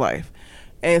for his life,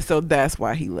 and so that's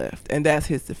why he left, and that's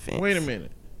his defense. Wait a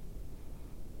minute.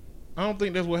 I don't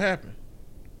think that's what happened.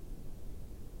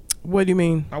 What do you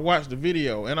mean? I watched the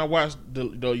video and I watched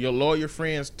your lawyer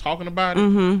friends talking about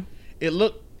it. It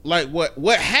looked like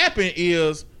what happened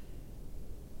is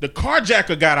the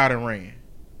carjacker got out and ran,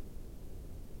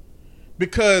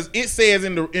 because it says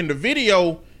in the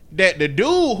video that the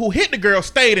dude who hit the girl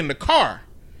stayed in the car,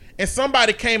 and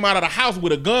somebody came out of the house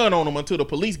with a gun on him until the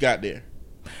police got there.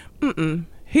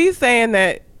 He's saying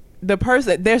that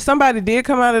somebody did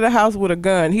come out of the house with a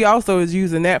gun. He also is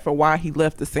using that for why he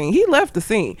left the scene. He left the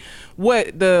scene.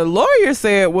 What the lawyer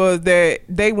said was that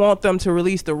they want them to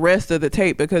release the rest of the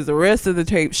tape, because the rest of the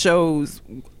tape shows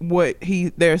what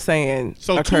they're saying.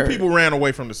 So occurred. 2 people ran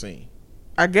away from the scene.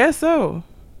 I guess so.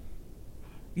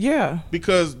 Yeah.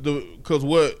 Because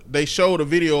what they showed a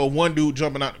video of one dude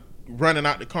running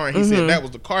out the car, and he said that was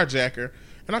the carjacker.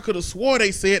 And I could have swore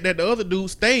they said that the other dude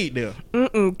stayed there.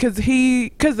 Because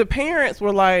the parents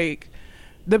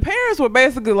were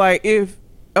basically like,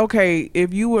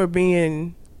 if you were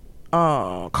being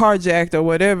carjacked or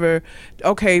whatever,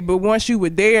 okay, but once you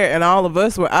were there and all of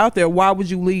us were out there, why would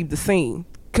you leave the scene?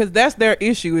 Because that's their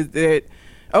issue, is that,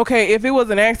 okay, if it was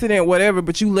an accident, whatever,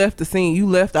 but you left the scene, you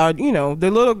left out,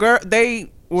 the little girl,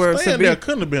 they were Staying there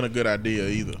couldn't have been a good idea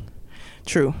either.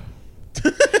 True.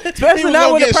 Especially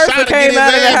not when the person came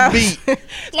out of the house.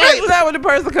 Especially not when the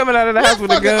person coming out of the house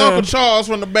with a gun. Uncle Charles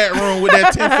from the back room with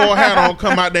that 10-4 hat on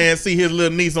come out there and see his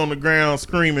little niece on the ground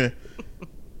screaming.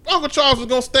 Uncle Charles was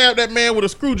gonna stab that man with a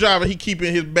screwdriver he keep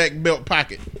in his back belt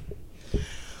pocket.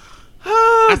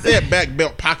 I said back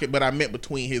belt pocket, but I meant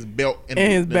between his belt and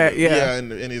his back. Yeah,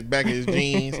 and his back of his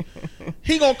jeans.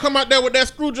 He gonna come out there with that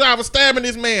screwdriver stabbing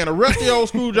this man, a rusty old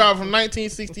screwdriver from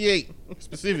 1968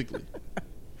 specifically.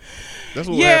 That's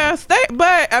what happened.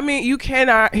 But I mean, you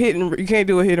can't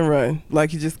do a hit and run.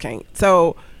 Like, you just can't.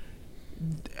 So,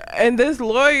 and this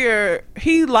lawyer,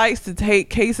 he likes to take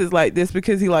cases like this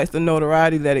because he likes the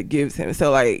notoriety that it gives him. So,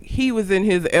 like, he was in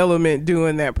his element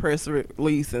doing that press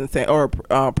release and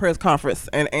press conference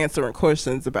and answering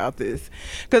questions about this.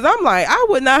 Because I'm like, I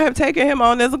would not have taken him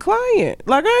on as a client.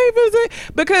 Like, I ain't even say,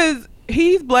 because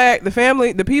he's black,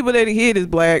 the people that he hit is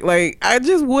black. Like, I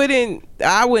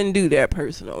wouldn't do that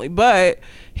personally. But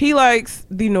he likes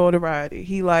the notoriety.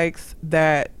 He likes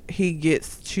that he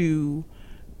gets to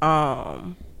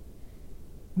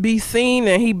be seen,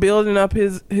 and he building up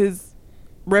his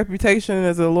reputation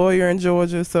as a lawyer in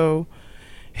Georgia. So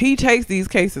he takes these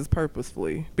cases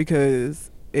purposefully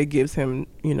because it gives him,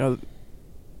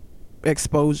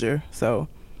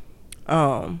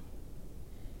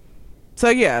 So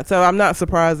yeah, so I'm not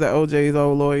surprised that OJ's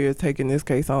old lawyer is taking this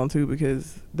case on too,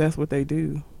 because that's what they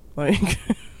do. Like,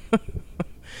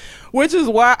 which is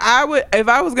why I would, if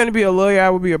I was gonna be a lawyer, I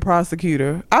would be a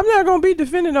prosecutor. I'm not gonna be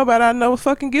defending nobody I know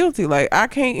fucking guilty. Like, I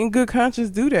can't in good conscience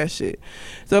do that shit.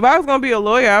 So if I was gonna be a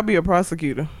lawyer, I'd be a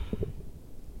prosecutor.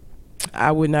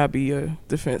 I would not be a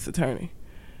defense attorney,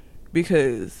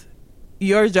 because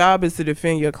your job is to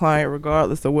defend your client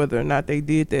regardless of whether or not they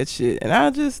did that shit. And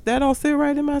that don't sit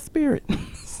right in my spirit.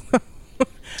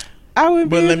 I wouldn't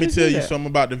But be let able me to tell do you that. something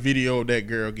about the video of that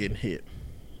girl getting hit.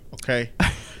 Okay?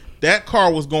 That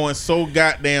car was going so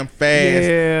goddamn fast.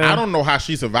 Yeah. I don't know how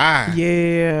she survived.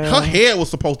 Yeah. Her head was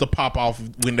supposed to pop off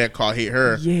when that car hit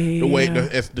her. Yeah. The way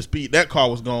the speed that car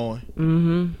was going.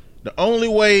 Mm-hmm. The only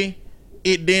way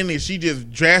it didn't is she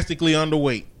just drastically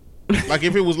underweight. Like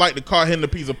if it was like the car hitting a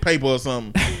piece of paper or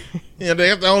something. Yeah,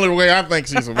 that's the only way I think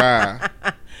she survived.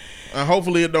 And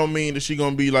hopefully it don't mean that she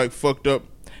gonna be like fucked up.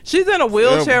 She's in a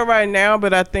wheelchair right now,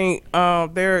 but I think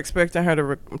they're expecting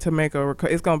her to make a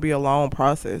it's going to be a long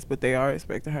process, but they are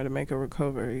expecting her to make a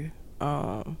recovery.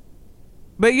 But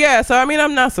yeah, so I mean,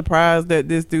 I'm not surprised that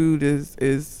this dude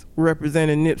is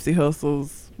representing Nipsey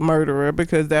Hussle's murderer,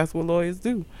 because that's what lawyers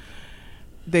do.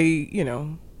 They, you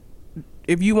know,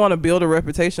 if you want to build a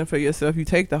reputation for yourself, you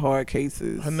take the hard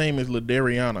cases. Her name is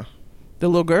LaDariana. The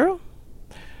little girl?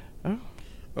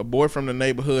 A boy from the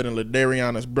neighborhood and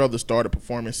LaDariana's brother started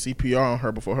performing CPR on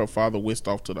her before her father whisked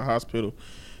off to the hospital.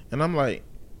 And I'm like,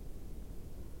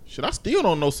 shit, I still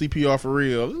don't know CPR for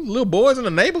real. Little boys in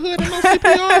the neighborhood that know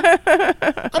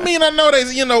CPR? I mean, I know they,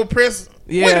 you know, press.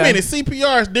 Yeah. Wait a minute,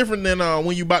 CPR is different than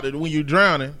when you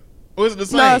drowning. Or is it the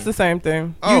same? No, it's the same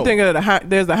thing. Oh. You think of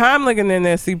there's a Heimlich and then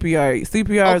there's CPR.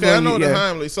 CPR is Okay, I when know you, the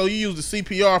Heimlich. So you use the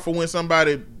CPR for when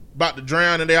somebody about to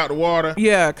drown and they out the water.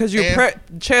 Yeah, because your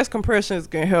And- chest compressions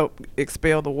can help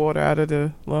expel the water out of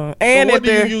the lung. So And what if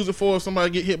do you they're use it for if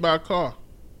somebody get hit by a car?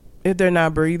 if they're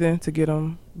not breathing, to get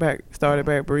them started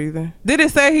back breathing. Did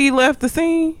it say he left the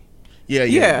scene?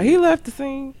 Yeah, he left the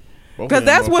scene. Both of Because them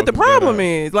that's what the motherfuckers got problem out.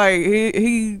 is. Like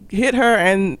he hit her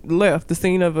and left the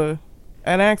scene of an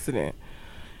accident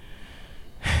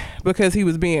because he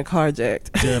was being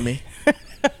carjacked. Dummy.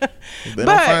 If they But-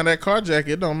 don't find that carjack,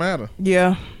 it don't matter.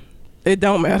 Yeah, it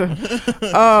don't matter.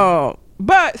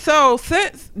 But so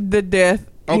since the death,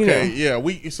 you Okay, know,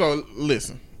 yeah. So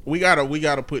listen, we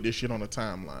gotta put this shit on the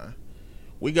timeline.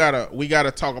 We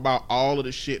gotta talk about all of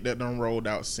the shit that done rolled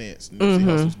out since Nipsey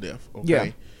Hussle's death. Okay.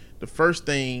 Yeah. The first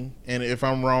thing, and if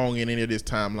I'm wrong in any of this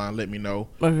timeline, let me know.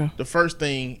 Okay. The first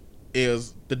thing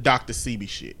is the Dr. Sebi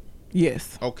shit.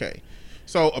 Yes. Okay.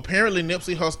 So apparently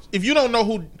Nipsey Hussle, if you don't know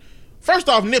who, first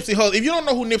off, Nipsey Hussle, if you don't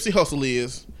know who Nipsey Hussle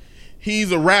is,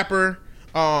 he's a rapper,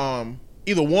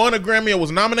 either won a Grammy or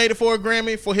was nominated for a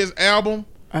Grammy for his album,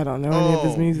 I don't know any of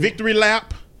his music. Victory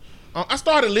Lap. I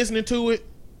started listening to it.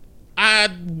 I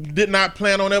did not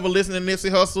plan on ever listening to Nipsey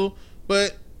Hussle,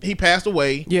 but he passed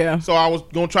away. Yeah. So I was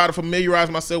going to try to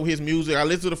familiarize myself with his music. I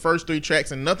listened to the first 3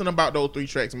 tracks, and nothing about those 3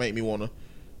 tracks made me want to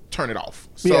turn it off.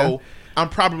 So Yeah. I'm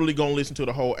probably going to listen to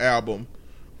the whole album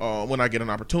when I get an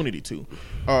opportunity to.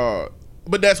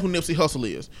 But that's who Nipsey Hussle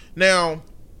is. Now,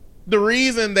 the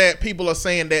reason that people are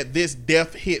saying that this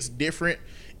death hits different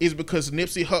is because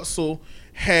Nipsey Hussle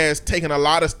has taken a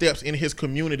lot of steps in his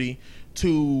community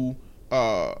to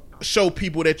show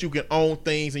people that you can own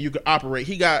things and you can operate.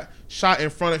 He got shot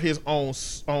in front of his own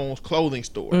clothing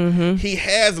store. He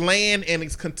has land and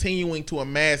is continuing to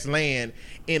amass land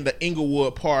in the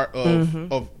Inglewood part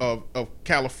of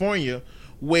California,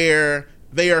 where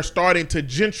they are starting to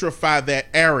gentrify that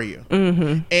area.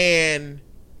 And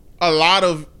a lot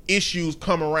of issues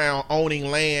come around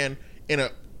owning land in a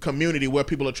community where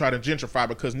people are trying to gentrify,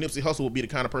 because Nipsey Hussle would be the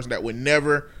kind of person that would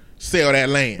never sell that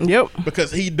land. Yep.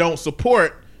 Because he don't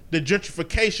support the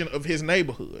gentrification of his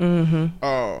neighborhood.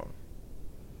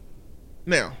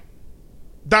 Now,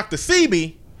 Dr.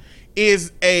 Sebi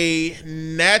is a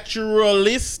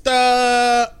naturalist,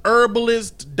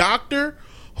 herbalist doctor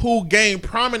who gained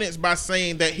prominence by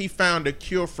saying that he found a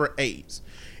cure for AIDS.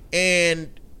 And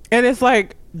it's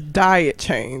like diet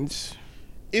change.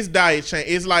 it's diet change.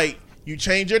 It's like you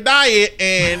change your diet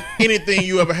and anything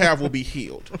you ever have will be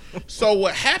healed. So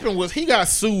what happened was he got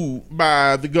sued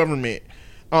by the government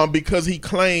because he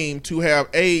claimed to have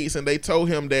AIDS, and they told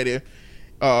him that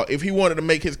if he wanted to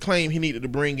make his claim, he needed to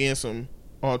bring in some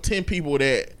 10 people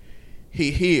that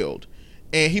he healed,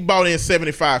 and he brought in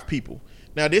 75 people.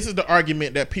 Now this is the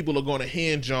argument that people are going to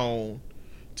hinge on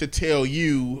to tell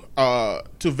you to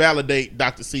validate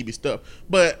Dr. Sebi stuff,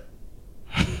 but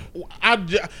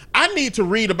I need to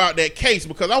read about that case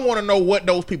because I want to know what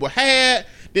those people had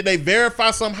Did they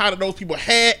verify somehow that those people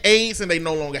had AIDS and they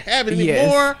no longer have it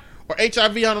anymore? Yes. Or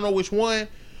HIV, I don't know which one.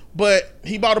 But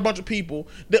he bought a bunch of people.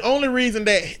 The only reason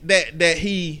that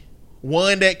he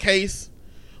won that case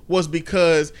was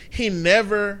because he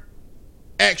never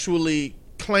actually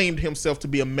claimed himself to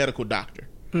be a medical doctor.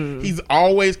 He's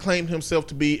always claimed himself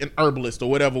to be an herbalist or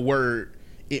whatever word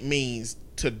it means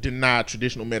to deny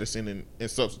traditional medicine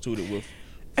and substitute it with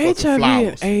HIV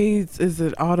flowers. and AIDS is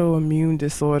an autoimmune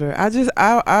disorder.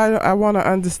 I want to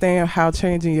understand how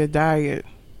changing your diet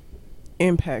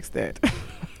impacts that.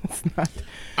 It's not.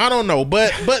 I don't know,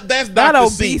 but that's Not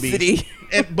Dr. obesity.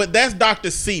 Sebi. But that's Dr.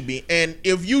 Sebi. And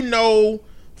if you know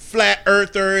flat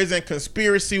earthers and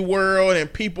conspiracy world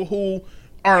and people who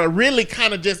are really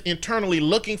kind of just internally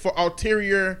looking for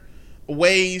ulterior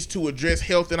ways to address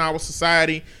health in our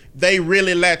society, they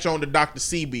really latch on to Dr.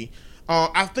 Sebi.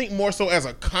 I think more so as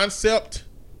a concept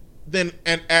than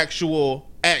an actual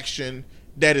action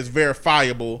that is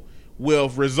verifiable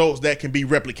with results that can be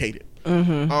replicated.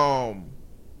 And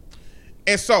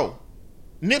so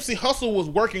Nipsey Hussle was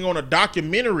working on a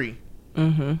documentary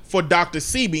for Dr.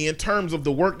 Sebi in terms of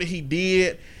the work that he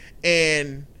did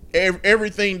and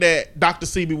everything that Dr.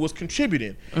 Sebi was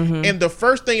contributing. And the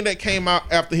first thing that came out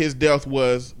after his death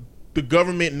was the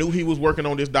government knew he was working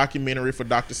on this documentary for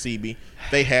Dr. Sebi.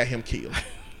 They had him killed.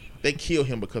 They killed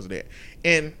him because of that.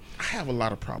 And I have a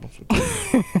lot of problems with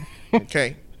that.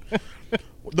 Okay.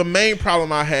 The main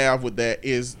problem I have with that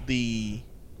is the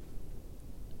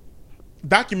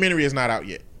documentary is not out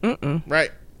yet.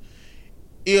 Right?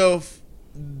 If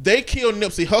they killed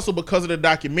Nipsey Hussle because of the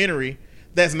documentary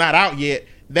that's not out yet,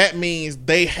 that means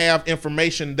they have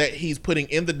information that he's putting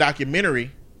in the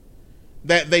documentary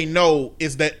that they know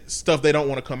is that stuff they don't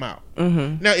want to come out.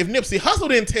 Now, if Nipsey Hussle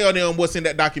didn't tell them what's in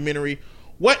that documentary,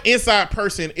 what inside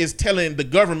person is telling the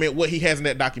government what he has in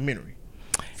that documentary?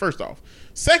 First off.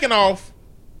 Second off,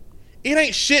 it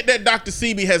ain't shit that Dr.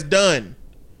 Sebi has done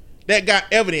that got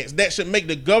evidence that should make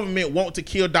the government want to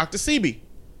kill Dr. Sebi.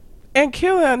 And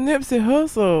killing Nipsey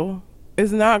Hussle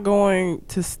is not going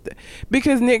to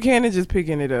because Nick Cannon just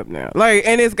picking it up now. Like,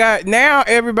 and it's got now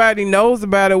everybody knows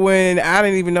about it when I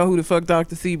didn't even know who the fuck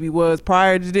Dr. Sebi was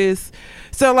prior to this.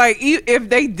 So like, if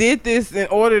they did this in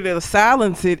order to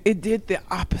silence it, it did the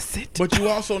opposite. But you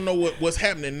also know what's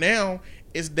happening now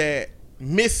is that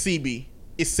Miss Sebi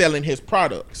is selling his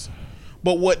products.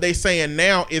 But what they saying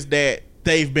now is that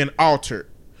they've been altered.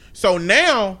 So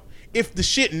now, if the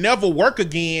shit never work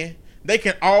again, they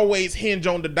can always hinge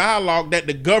on the dialogue that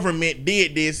the government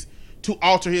did this to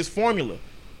alter his formula.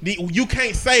 You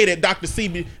can't say that Dr.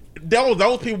 Sebi,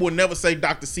 those people will never say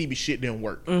Dr. Sebi shit didn't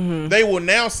work. They will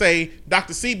now say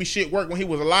Dr. Sebi shit worked when he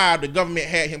was alive, the government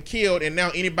had him killed, and now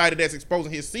anybody that's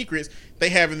exposing his secrets, they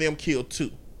having them killed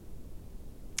too.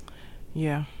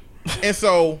 Yeah. And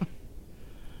so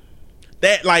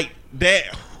that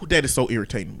is so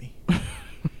irritating to me.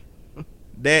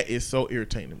 That is so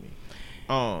irritating to me.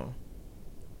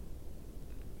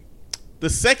 The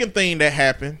second thing that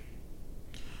happened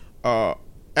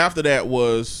after that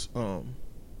was the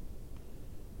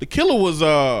killer was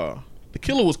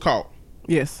caught.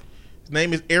 Yes. His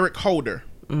name is Eric Holder.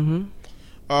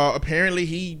 Apparently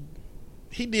he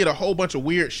did a whole bunch of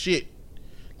weird shit.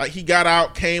 Like, he got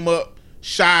out, came up,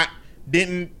 shot,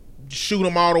 didn't shoot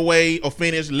him all the way or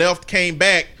finish, left, came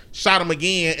back, shot him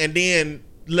again, and then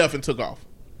left and took off.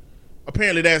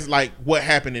 Apparently that's like what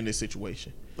happened in this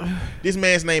situation. This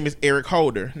man's name is Eric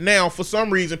Holder. Now, for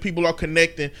some reason, people are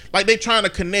connecting, like they trying to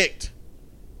connect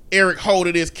Eric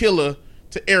Holder, this killer,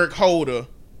 to Eric Holder,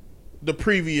 the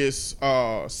previous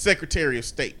Secretary of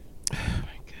State. Oh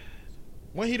my God.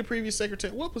 Wasn't he the previous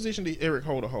secretary? What position did Eric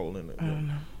Holder hold in it? I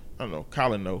don't know.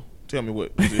 Colin, no. Tell me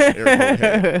what position Eric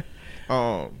Holder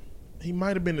had. He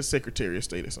might have been the Secretary of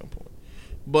State at some point.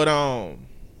 But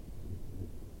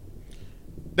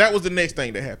that was the next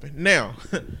thing that happened. Now,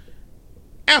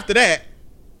 after that,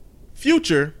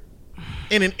 Future,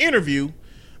 in an interview,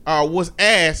 was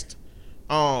asked,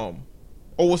 or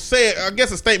was said, I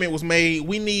guess a statement was made,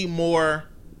 we need more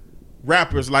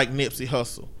rappers like Nipsey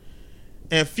Hussle.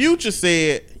 And Future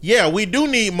said, yeah, we do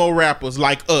need more rappers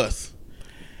like us.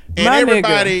 And My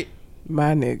everybody,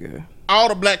 my nigga, all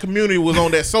the black community was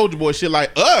on that Soulja Boy shit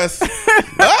like, us?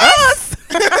 Us?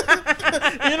 You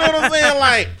know what I'm saying?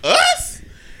 Like, us?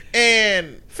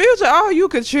 And Future, all you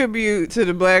contribute to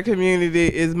the black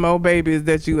community is more babies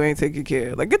that you ain't taking care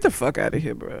of. Like, get the fuck out of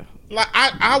here, bro. like,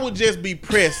 I would just be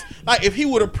pressed. Like, if he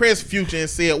would have pressed Future and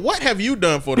said, what have you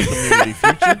done for the community,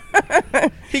 Future?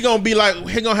 He gonna be like,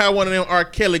 he gonna have one of them R.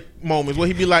 Kelly moments where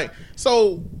he be like,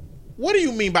 so What do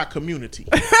you mean by community?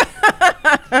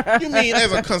 You mean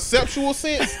as a conceptual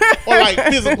sense, or like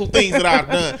physical things that I've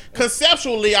done?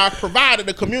 Conceptually, I've provided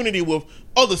the community with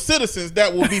other citizens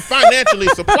that will be financially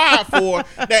supplied for,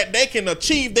 that they can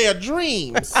achieve their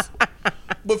dreams.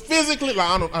 But physically, like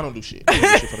I don't do shit.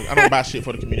 I don't buy shit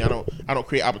for the community. I don't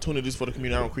create opportunities for the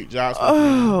community. I don't create jobs for the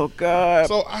community. Oh God.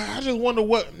 So I just wonder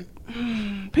what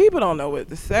people don't know what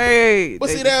to say.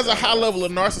 But see, there's a high level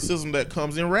of narcissism that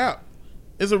comes in rap.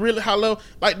 It's a really high level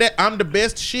like that. I'm the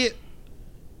best shit.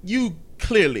 You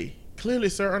clearly,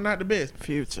 sir, are not the best.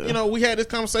 Future. You know, we had this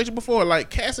conversation before.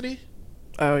 Like Cassidy.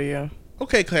 Oh yeah.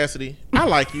 Okay, Cassidy, I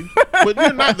like you, but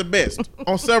you're not the best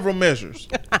on several measures.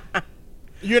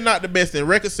 You're not the best in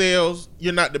record sales.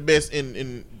 You're not the best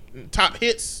in top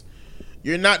hits.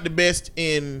 You're not the best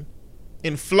in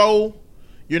flow.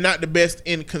 You're not the best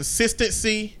in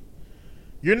consistency.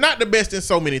 You're not the best in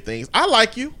so many things. I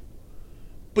like you,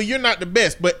 but you're not the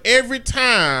best. But every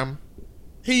time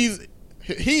he's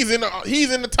in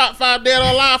the top 5 dead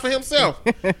or alive for himself.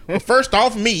 Well, first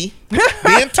off, me,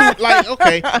 then two, like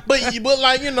okay, but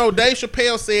like you know, Dave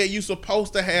Chappelle said you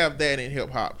supposed to have that in hip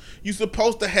hop. You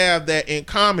supposed to have that in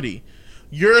comedy.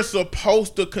 You're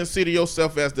supposed to consider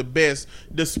yourself as the best,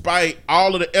 despite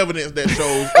all of the evidence that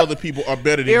shows other people are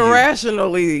better than you.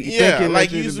 Irrationally, thinking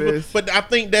like you're the best. But I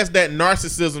think that's that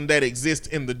narcissism that exists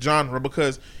in the genre,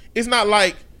 because it's not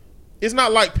like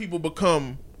people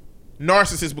become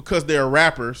narcissists because they're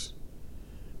rappers.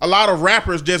 A lot of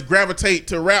rappers just gravitate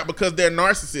to rap because they're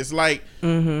narcissists. Like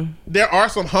there are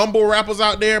some humble rappers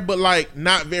out there, but like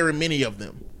not very many of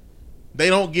them. They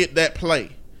don't get that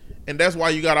play. And that's why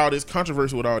you got all this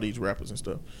controversy with all these rappers and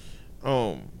stuff.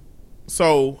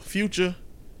 So Future,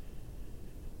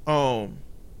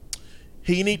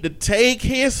 he need to take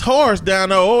his horse down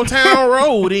the Old Town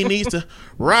Road. He needs to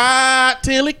ride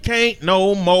till he can't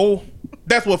no more.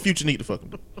 That's what Future need to fucking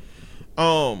do.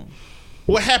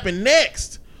 What happened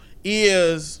next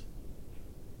is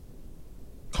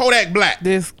Kodak Black.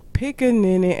 This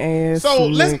pickaninny ass. So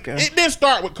nigga. it didn't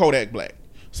start with Kodak Black.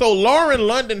 So Lauren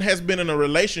London has been in a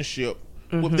relationship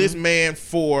with this man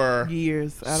for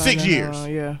years. 6 years.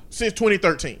 Yeah. Since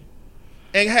 2013.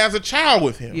 And has a child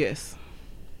with him. Yes.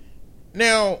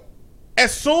 Now,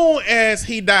 as soon as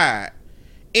he died,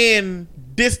 in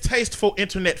distasteful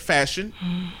internet fashion,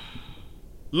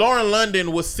 Lauren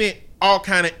London was sent all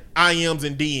kind of IMs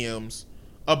and DMs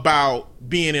about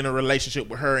being in a relationship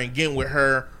with her and getting with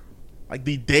her like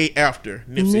the day after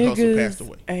Nipsey Hussle passed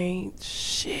away. Ain't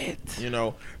shit. You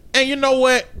know, and you know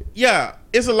what? Yeah,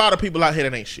 it's a lot of people out here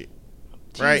that ain't shit,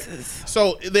 right? Jesus.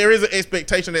 So there is an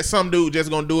expectation that some dude just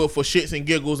gonna do it for shits and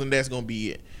giggles, and that's gonna be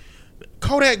it.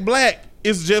 Kodak Black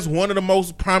is just one of the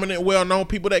most prominent, well-known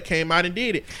people that came out and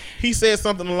did it. He said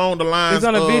something along the lines. It's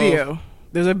on a video.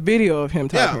 There's a video of him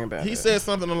talking about it. He said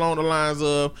something along the lines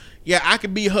of, "Yeah, I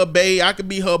could be her bae, I could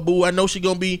be her boo. I know she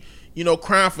gonna be, you know,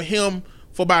 crying for him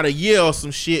for about a year or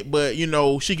some shit, but you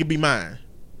know, she could be mine."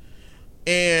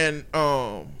 And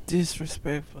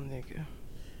disrespectful nigga.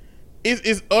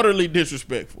 It's utterly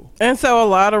disrespectful. And so a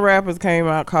lot of rappers came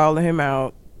out calling him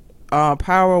out.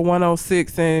 Power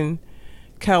 106 in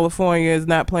California is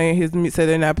not playing his said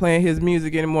they're not playing his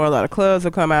music anymore. A lot of clubs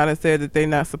have come out and said that they're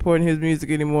not supporting his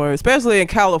music anymore, especially in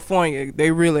California.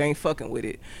 They really ain't fucking with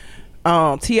it.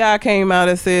 T.I. came out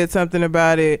and said something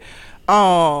about it.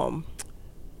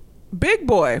 Big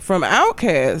Boy from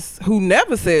Outkast, who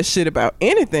never said shit about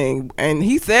anything, and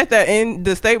he said that in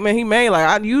the statement he made, like,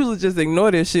 I usually just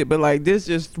ignore this shit, but like this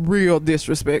just real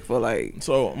disrespectful. Like,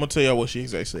 so I'm gonna tell y'all what she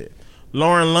exactly said.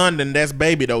 Lauren London, that's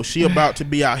baby though. She about to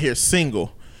be out here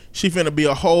single. She finna be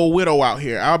a whole widow out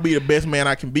here. I'll be the best man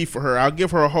I can be for her. I'll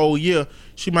give her a whole year.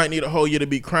 She might need a whole year to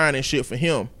be crying and shit for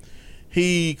him.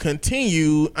 He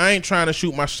continued, I ain't trying to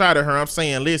shoot my shot at her. I'm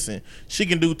saying, listen, she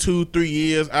can do 2-3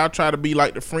 years. I'll try to be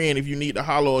like the friend. If you need to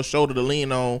holler or a shoulder to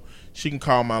lean on, she can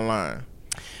call my line.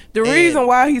 The reason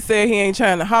why he said he ain't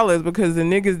trying to holler is because the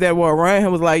niggas that were around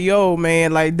him was like, yo,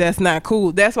 man, like, that's not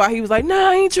cool. That's why he was like, nah,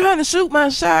 I ain't trying to shoot my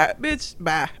shot, bitch.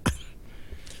 Bye.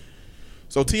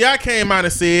 So T.I. came out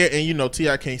and said, and you know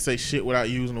T.I. can't say shit without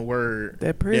using a word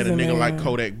that prison, that a nigga man. like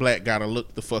Kodak Black gotta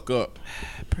look the fuck up.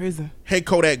 Prison. Hey,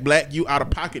 Kodak Black, you out of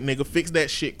pocket, nigga. Fix that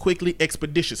shit quickly,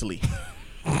 expeditiously.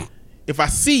 If I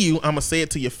see you, I'ma say it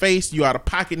to your face. You out of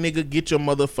pocket, nigga. Get your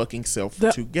motherfucking self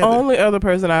together. The only other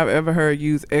person I've ever heard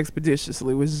use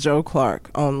expeditiously was Joe Clark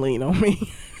on Lean on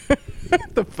Me.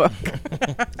 The fuck?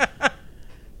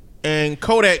 And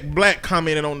Kodak Black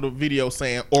commented on the video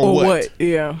saying, or what?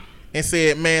 Yeah. And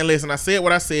said, man, listen, I said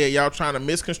what I said. Y'all trying to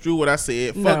misconstrue what I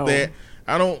said. Fuck No. that.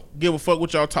 I don't give a fuck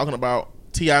what y'all talking about.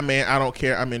 T.I., man, I don't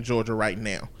care. I'm in Georgia right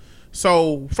now.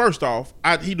 So first off,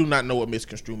 he do not know what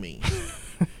misconstrue means.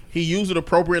 He used it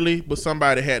appropriately, but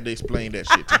somebody had to explain that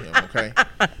shit to him. Okay.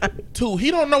 2,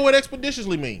 he don't know what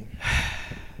expeditiously mean.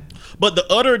 But the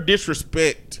utter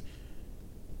disrespect.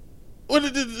 Well,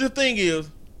 the thing is,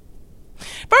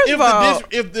 First of all,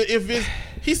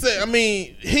 he said, I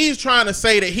mean, he's trying to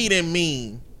say that he didn't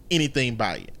mean anything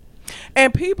by it.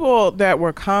 and people that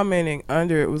were commenting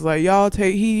under it was like, y'all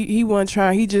take he wasn't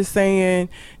trying, he just saying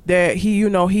that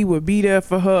he would be there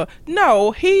for her.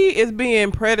 No, he is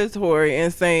being predatory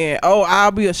and saying, oh,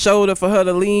 I'll be a shoulder for her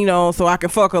to lean on so I can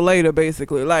fuck her later,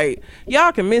 basically. Like,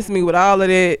 y'all can miss me with all of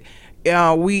that.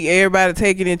 Everybody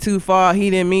taking it too far. He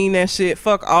didn't mean that shit.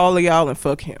 Fuck all of y'all and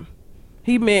fuck him.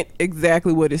 He meant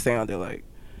exactly what it sounded like.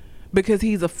 Because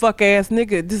he's a fuck ass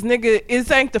nigga. This nigga,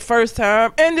 it ain't the first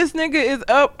time, and this nigga is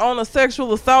up on a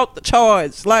sexual assault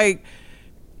charge. Like,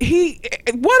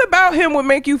 what about him would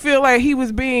make you feel like he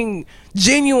was being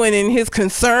genuine in his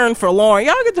concern for Lauren?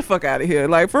 Y'all get the fuck out of here.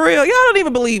 Like, for real, y'all don't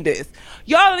even believe this.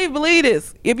 Y'all don't even believe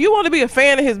this. If you want to be a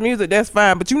fan of his music, that's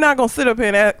fine, but you're not gonna sit up here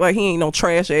and act like he ain't no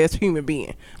trash ass human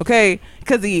being, okay?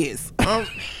 Because he is.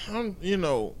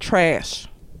 Trash.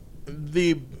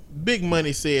 The Big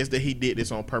Money says that he did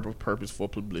this on purpose for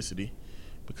publicity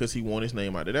because he want his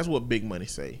name out there. That's what Big Money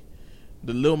say.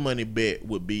 The Lil Money bet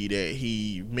would be that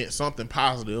he meant something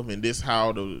positive and this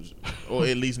how or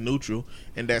at least neutral,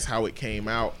 and that's how it came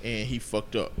out, and he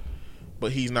fucked up.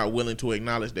 But he's not willing to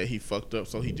acknowledge that he fucked up,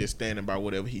 so he just standing by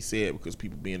whatever he said because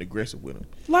people being aggressive with him.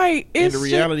 Like, and the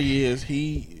reality is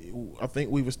I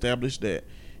think we've established that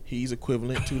he's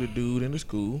equivalent to the dude in the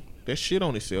school that shit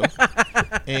on himself.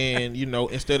 And,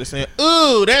 instead of saying,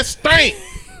 ooh, that stink,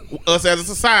 us as a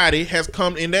society has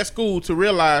come in that school to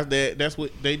realize that that's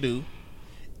what they do.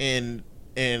 And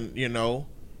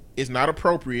it's not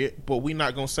appropriate, but we're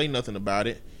not going to say nothing about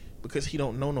it because he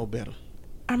don't know no better.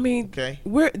 I mean, okay.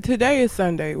 Today is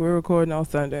Sunday. We're recording on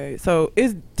Sunday. So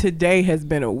today has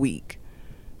been a week.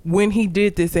 When he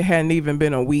did this, it hadn't even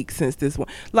been a week since this one.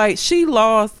 Like, she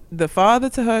lost the father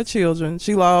to her children.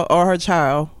 Or her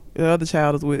child. The other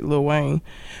child is with Lil Wayne.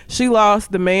 She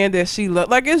lost the man that she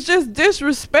loved. Like, it's just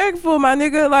disrespectful, my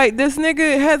nigga. Like, this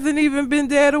nigga hasn't even been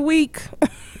dead a week.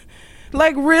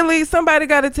 Like, really? Somebody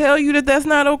got to tell you that that's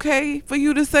not okay for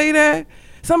you to say that?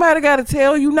 Somebody got to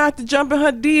tell you not to jump in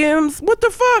her DMs? What the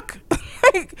fuck?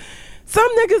 Like, some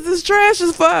niggas is trash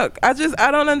as fuck. I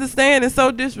don't understand. It's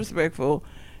so disrespectful.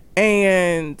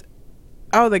 And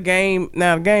the game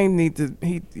needs to,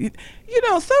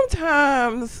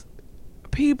 sometimes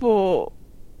people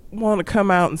want to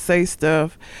come out and say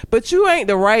stuff, but you ain't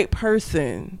the right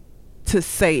person to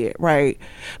say it, right?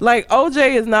 Like,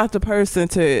 OJ is not the person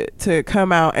to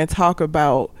come out and talk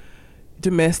about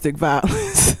domestic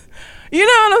violence. You know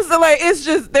what I'm saying? Like, it's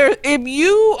just there. If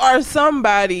you are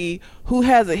somebody who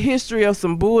has a history of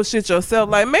some bullshit yourself,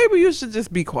 like, maybe you should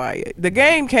just be quiet. The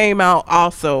Game came out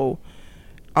also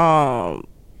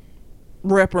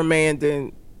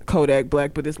reprimanding Kodak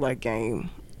Black, but it's like, Game,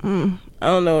 I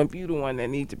don't know if you the one that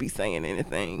need to be saying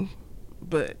anything,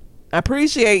 but I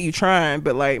appreciate you trying,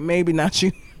 but like, maybe not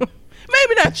you.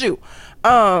 Maybe not you.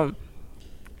 But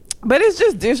it's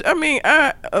just I mean,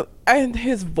 and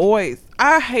his voice.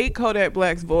 I hate Kodak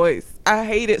Black's voice. I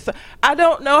hate it. So I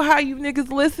don't know how you niggas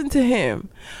listen to him.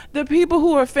 The people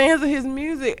who are fans of his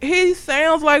music, he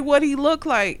sounds like what he looked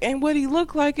like, and what he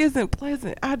looked like isn't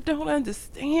pleasant. I don't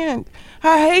understand.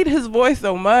 I hate his voice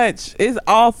so much. It's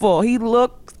awful. He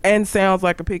looks and sounds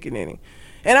like a pickaninny.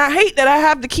 And I hate that I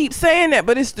have to keep saying that,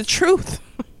 but it's the truth.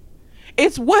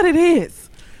 It's what it is.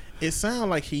 It sounds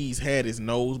like he's had his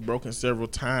nose broken several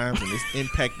times and it's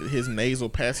impacted his nasal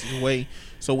passageway.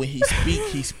 So when he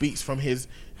speaks from his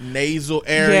nasal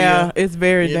area. Yeah, it's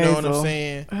very nasal. You know what I'm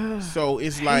saying? So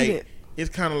it's like, it's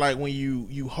kind of like when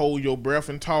you hold your breath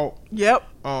and talk. Yep.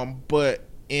 But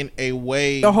in a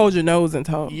way. Don't hold your nose and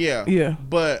talk. Yeah. Yeah.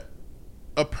 But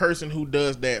a person who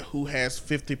does that, who has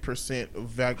 50%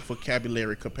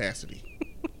 vocabulary capacity.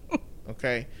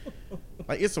 Okay?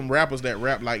 Like, it's some rappers that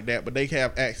rap like that, but they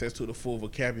have access to the full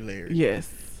vocabulary.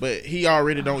 Yes. But he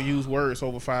already don't use words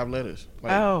over 5 letters.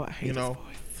 Like, I hate his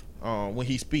voice. When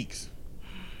he speaks.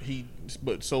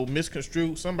 So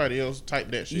misconstrued, somebody else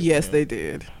typed that shit. Yes, they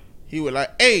did. He was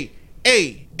like, hey,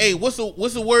 what's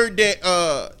the word that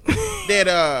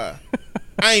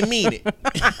I ain't mean it.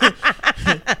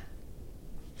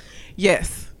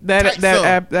 Yes.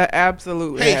 That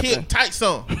absolutely happened. Hey, tight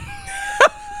song.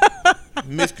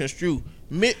 Misconstrued.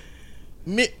 That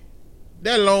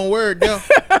long word there.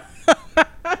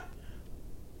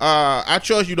 I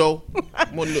trust you though.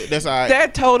 That's all right.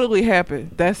 That totally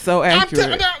happened. That's so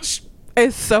accurate.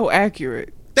 It's so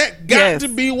accurate. That That got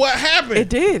to be what happened. It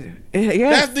did.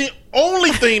 Yes. That's the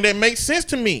only thing that makes sense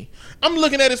to me. I'm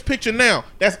looking at his picture now.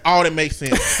 That's all that makes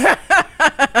sense.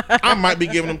 I might be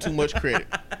giving him too much credit.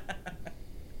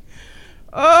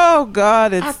 Oh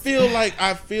God! I feel like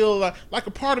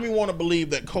a part of me want to believe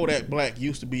that Kodak Black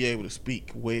used to be able to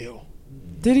speak well.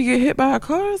 Did he get hit by a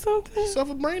car or something? He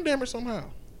suffered brain damage somehow.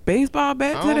 Baseball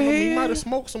bat I to don't the know. head. He might have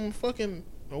smoked some fucking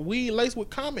weed laced with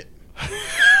Comet.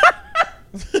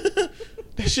 That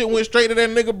shit went straight to that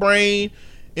nigga brain,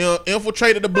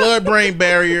 infiltrated the blood-brain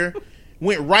barrier,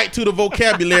 went right to the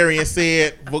vocabulary and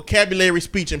said, vocabulary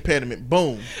speech impediment.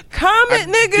 Boom. Comet,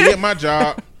 nigga. Did my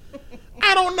job.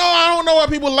 I don't know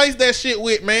what people lace that shit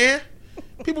with, man.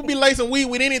 People be lacing weed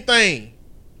with anything.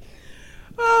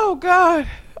 Oh God.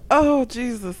 Oh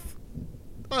Jesus.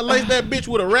 I lace that bitch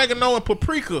with oregano and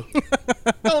paprika.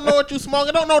 Don't know what you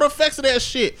smoking. Don't know the effects of that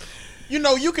shit. You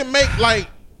know, you can make like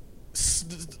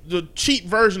the cheap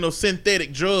version of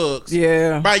synthetic drugs.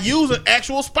 Yeah. By using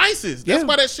actual spices. That's Yeah.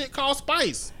 why that shit called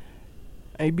spice.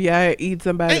 Maybe I eat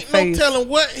somebody's Ain't face. no telling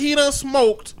what he done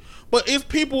smoked. But it's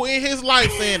people in his life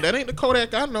saying that ain't the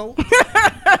Kodak I know.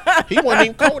 He wasn't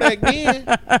even Kodak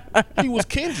then. He was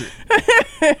Kendrick.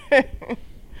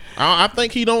 I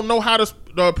think he don't know how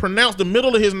to pronounce the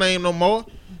middle of his name no more.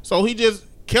 So he just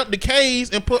kept the K's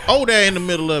and put Odak in the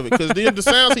middle of it. Because the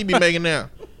sounds he be making now.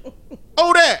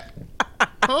 Odak.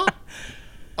 Huh?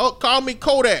 Oh, call me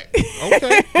Kodak.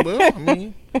 Okay. Well, I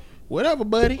mean, whatever,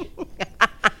 buddy.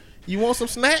 You want some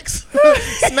snacks?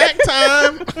 Snack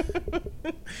time.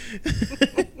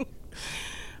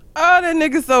 Oh, that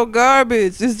nigga so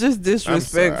garbage. It's just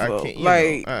disrespectful.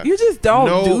 You just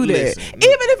don't do that. listen. Even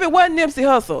if it wasn't Nipsey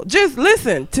Hussle, just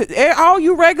listen to all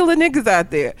you regular niggas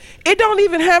out there. It don't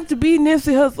even have to be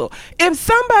Nipsey Hussle. If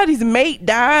somebody's mate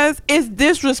dies, it's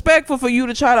disrespectful for you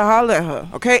to try to holler at her.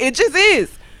 Okay, it just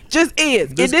is. Just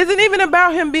is. It isn't even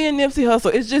about him being Nipsey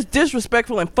Hussle. It's just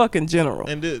disrespectful in fucking general.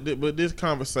 And but this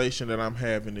conversation that I'm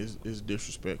having is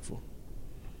disrespectful.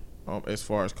 As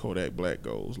far as Kodak Black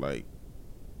goes, like,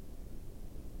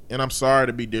 and I'm sorry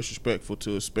to be disrespectful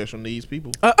to special needs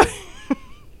people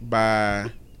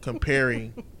by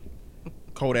comparing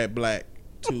Kodak Black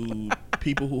to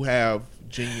people who have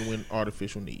genuine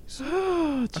artificial needs.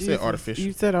 Oh, I said artificial.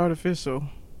 You said artificial.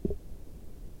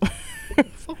 What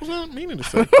the fuck was I meaning to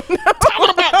say? Talking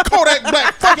about Kodak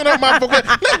Black fucking up my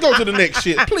vocabulary. Let's go to the next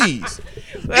shit, please.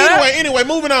 Anyway,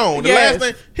 moving on. The last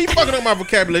thing, he fucking up my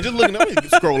vocabulary. Just looking at me,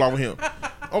 scroll over him.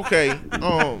 Okay.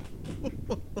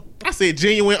 I said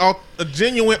genuine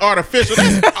artificial.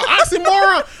 That's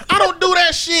oxymoron. I don't do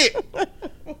that shit.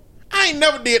 I ain't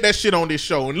never did that shit on this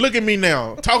show. And look at me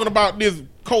now, talking about this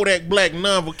Kodak Black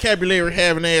non-vocabulary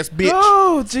having ass bitch.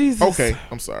 Oh Jesus. Okay,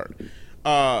 I'm sorry.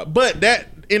 But that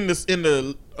in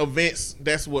the events,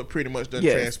 that's what pretty much done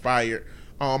transpired.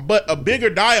 But a bigger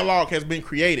dialogue has been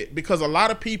created because a lot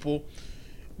of people,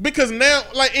 because now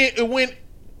like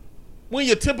when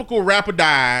your typical rapper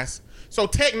dies, so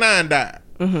Tech Nine died,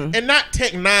 and not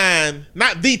Tech Nine,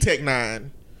 not the Tech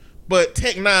Nine, but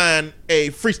Tech Nine, a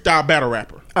freestyle battle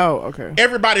rapper. Oh, okay.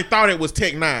 Everybody thought it was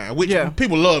Tech Nine, which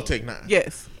people love Tech Nine.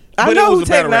 Yes. I know who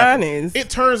Tech Nine rapper. is. It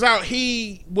turns out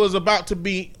he was about to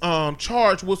be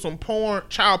charged with some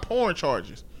child porn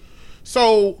charges.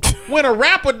 So when a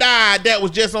rapper died that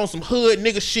was just on some hood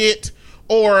nigga shit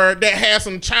or that had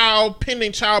some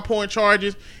pending child porn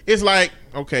charges, it's like,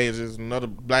 okay, it's just another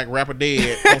black rapper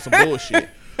dead on some bullshit.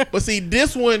 But see,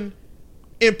 this one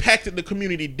impacted the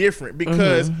community different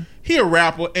because he a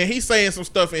rapper and he's saying some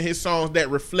stuff in his songs that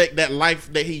reflect that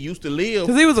life that he used to live.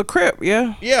 Because he was a Crip,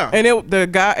 yeah. Yeah. And the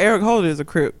guy, Eric Holder, is a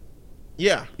Crip.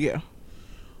 Yeah. Yeah.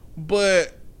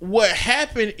 But what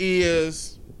happened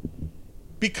is,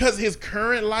 because his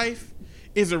current life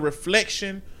is a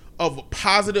reflection of a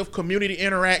positive community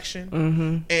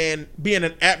interaction and being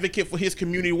an advocate for his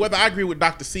community, whether I agree with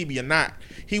Dr. Sebi or not,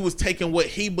 he was taking what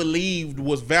he believed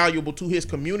was valuable to his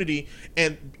community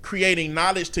and creating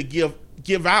knowledge to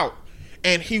give out.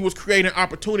 And he was creating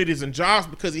opportunities and jobs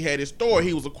because he had his store.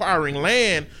 He was acquiring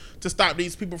land to stop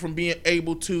these people from being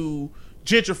able to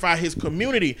gentrify his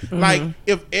community. Like,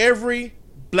 if every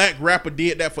black rapper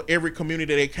did that for every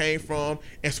community they came from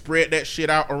and spread that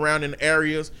shit out around in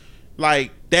areas,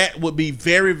 like, that would be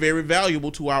very, very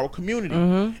valuable to our community.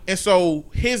 And so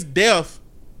his death,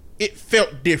 it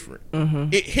felt different.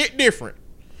 It hit different.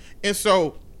 And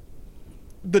so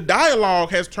the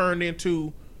dialogue has turned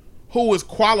into who is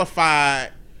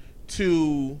qualified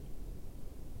to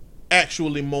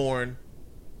actually mourn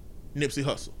Nipsey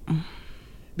Hussle.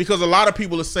 Because a lot of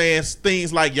people are saying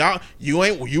things like, y'all, you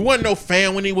wasn't no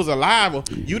fan when he was alive, or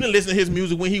you didn't listen to his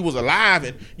music when he was alive,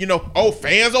 and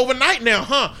fans overnight now,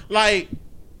 huh? Like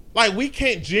we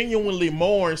can't genuinely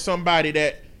mourn somebody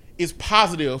that is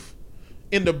positive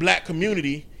in the black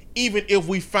community, even if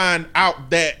we find out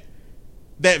that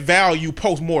value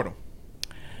post-mortem.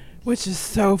 Which is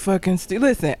so fucking stupid.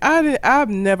 Listen, I've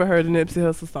never heard a Nipsey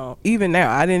Hussle song. Even now,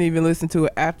 I didn't even listen to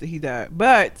it after he died.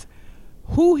 But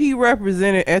who he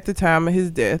represented at the time of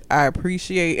his death, I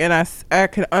appreciate, and I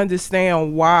can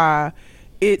understand why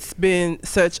it's been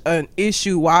such an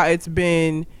issue, why it's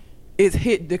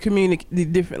hit the community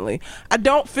differently. I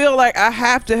don't feel like I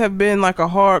have to have been like a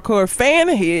hardcore fan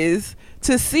of his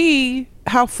to see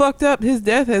how fucked up his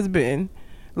death has been.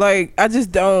 Like, I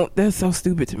just don't. That's so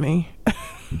stupid to me.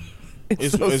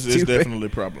 It's definitely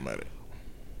problematic.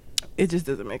 It just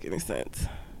doesn't make any sense.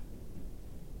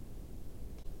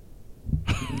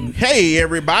 Hey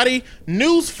everybody,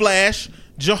 newsflash,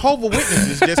 Jehovah's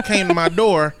Witnesses just came to my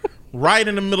door right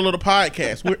in the middle of the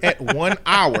podcast. We're at 1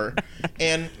 hour,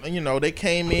 and they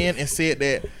came in and said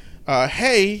that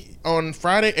hey, on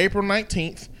Friday, April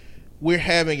 19th, we're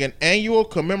having an annual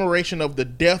commemoration of the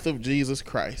death of Jesus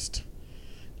Christ.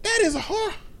 That is a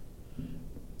horror.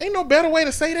 Ain't no better way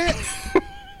to say that.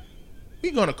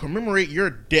 We're gonna commemorate your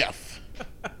death,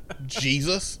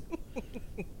 Jesus.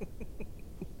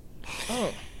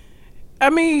 Oh. I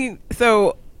mean,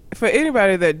 so for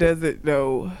anybody that doesn't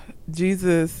know,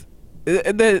 Jesus,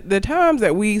 the times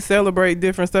that we celebrate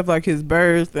different stuff like his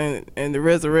birth and the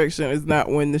resurrection is not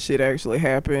when the shit actually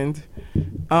happened.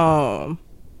 But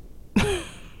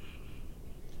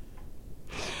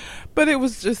it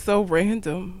was just so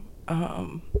random.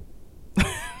 Because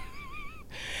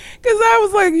I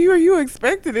was like, you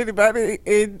expected anybody?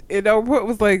 And Oprah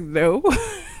was like, no.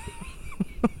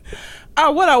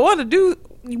 What I want to do,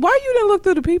 why you didn't look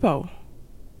through the peephole?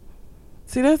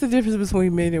 See, that's the difference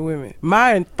between men and women.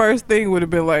 My first thing would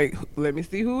have been like, let me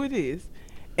see who it is.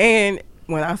 And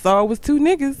when I saw it was two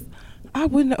niggas, I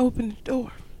wouldn't have opened the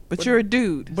door. But you're a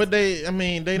dude. But they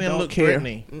didn't look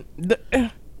threatening. And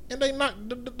they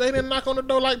didn't knock on the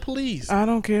door like police. I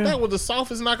don't care. That was the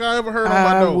softest knock I ever heard on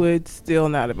my door. I would still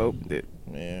not have opened it.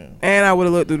 Yeah. And I would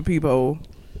have looked through the peephole.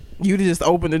 You'd have just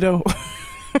opened the door.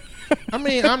 I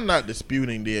mean, I'm not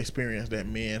disputing the experience that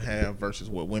men have versus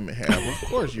what women have. Of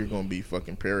course, you're going to be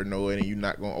fucking paranoid and you're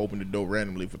not going to open the door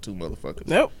randomly for two motherfuckers.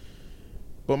 Nope.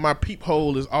 But my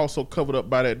peephole is also covered up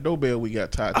by that doorbell we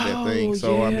got tied to that thing.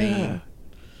 So, yeah. I mean.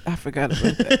 I forgot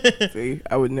about that. See,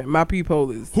 I wouldn't. My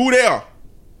peephole is. Who there?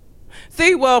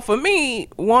 See, well, for me,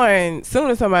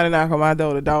 soon as somebody knock on my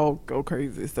door, the dog go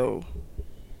crazy. So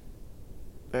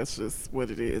that's just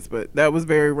what it is. But that was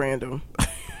very random.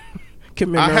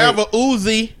 I have a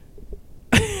Uzi.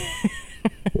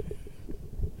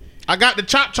 I got the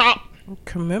chop.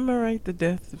 Commemorate the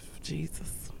death of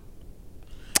Jesus.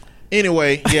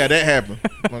 Anyway, yeah, that happened.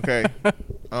 Okay.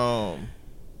 All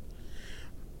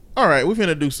right, we're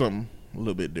finna do something a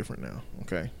little bit different now.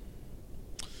 Okay.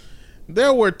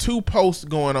 There were two posts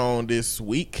going on this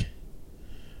week.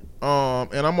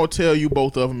 And I'm gonna tell you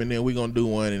both of them, and then we're gonna do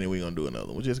one, and then we're gonna do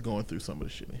another. We're just going through some of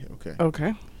the shit in here, okay?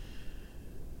 Okay.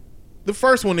 The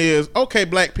first one is, okay,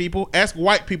 black people, ask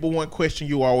white people one question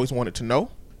you always wanted to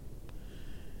know.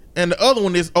 And the other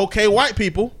one is, okay, white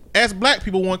people, ask black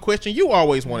people one question you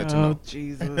always wanted to know. Oh,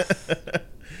 Jesus.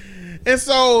 And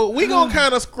so we gonna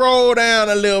kind of scroll down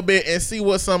a little bit and see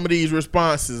what some of these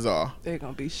responses are. They're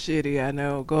gonna be shitty, I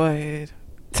know. Go ahead.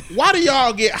 Why do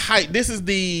y'all get hyped? This is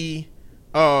the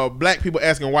black people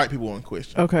asking white people one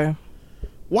question. Okay.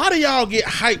 Why do y'all get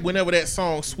hyped whenever that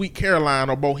song Sweet Caroline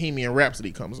or Bohemian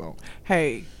Rhapsody comes on?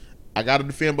 Hey, I gotta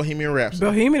defend Bohemian Rhapsody.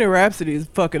 Bohemian Rhapsody is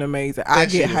fucking amazing. I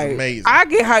get hyped. Amazing. I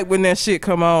get hyped when that shit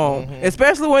come on,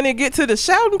 especially when it get to the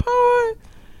shouting part.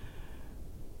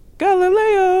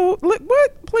 Galileo, look,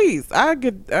 what? Please, that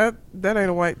ain't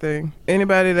a white thing.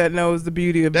 Anybody that knows the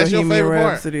beauty of Bohemian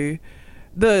Rhapsody,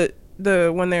 part?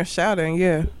 the when they're shouting,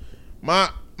 yeah. My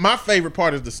favorite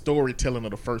part is the storytelling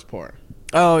of the first part.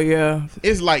 Oh yeah,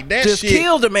 it's like that just shit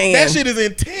killed a man. That shit is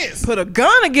intense. Put a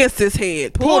gun against his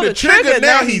head. Pull the trigger.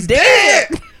 Now he's dead.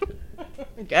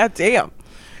 God damn.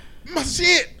 My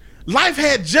shit. Life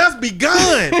had just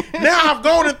begun. Now I've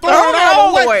gone and thrown it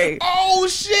all away. Oh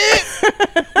shit.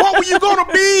 What were you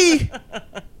gonna be?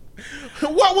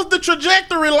 What was the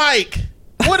trajectory like?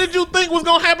 What did you think was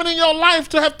gonna happen in your life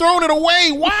to have thrown it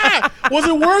away? Why? Was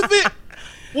it worth it?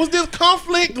 Was this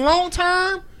conflict long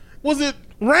term? Was it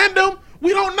random?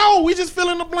 We don't know. We just fill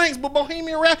in the blanks. But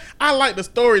Bohemian Rhapsody, I like the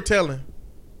storytelling.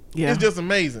 Yeah. It's just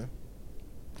amazing.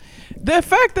 The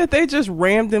fact that they just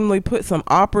randomly put some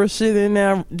opera shit in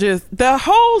there, just the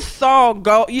whole song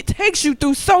it takes you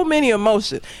through so many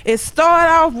emotions. It start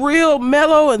off real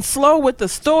mellow and slow with the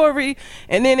story,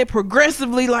 and then it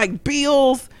progressively like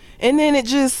builds, and then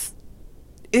it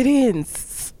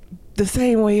ends the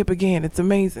same way it began. It's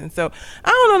amazing. So I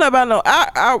don't know about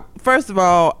I first of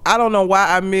all, I don't know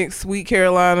why I mixed Sweet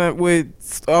Carolina with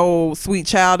Sweet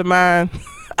Child of Mine.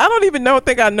 I don't even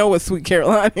think I know what Sweet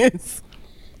Carolina is.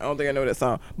 I don't think I know that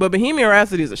song. But Bohemian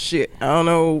Rhapsody is a shit. I don't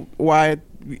know why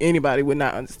anybody would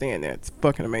not understand that. It's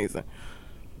fucking amazing.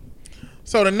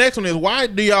 So the next one is, why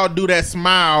do y'all do that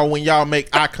smile when y'all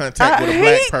make eye contact with a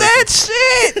black person? I hate that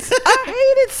shit. I hate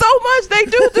it so much. They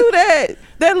do that.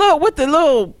 That little with the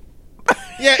little.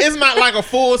 Yeah, it's not like a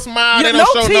full smile. They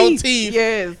don't show no teeth.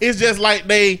 Yes. It's just like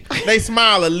they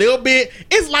smile a little bit.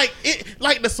 It's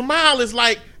like the smile is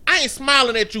like, I ain't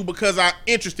smiling at you because I'm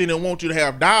interested and want you to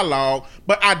have dialogue,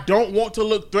 but I don't want to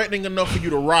look threatening enough for you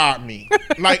to rob me.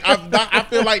 Like I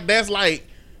feel like that's like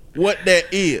what that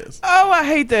is. Oh, I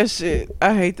hate that shit.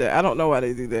 I hate that. I don't know why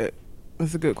they do that.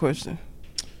 That's a good question.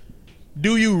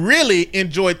 Do you really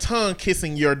enjoy tongue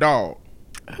kissing your dog?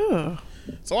 Ugh.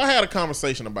 So I had a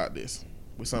conversation about this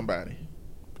with somebody.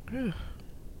 Ugh.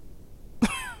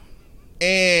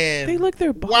 And they lick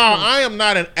their balls. While I am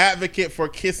not an advocate for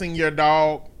kissing your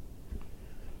dog,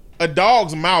 a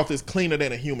dog's mouth is cleaner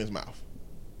than a human's mouth.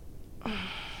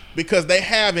 Because they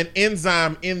have an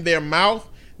enzyme in their mouth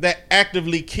that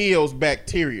actively kills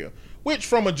bacteria, which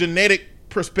from a genetic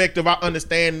perspective, I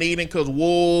understand needing, because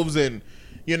wolves and,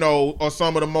 are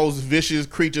some of the most vicious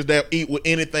creatures that eat with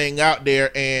anything out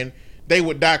there, and they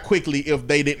would die quickly if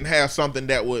they didn't have something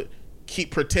that would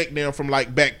protect them from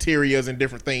like bacterias and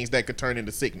different things that could turn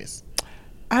into sickness.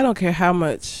 I don't care how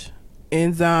much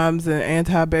enzymes and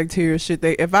antibacterial shit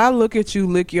if I look at you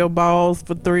lick your balls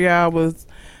for 3 hours,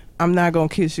 I'm not gonna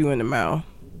kiss you in the mouth.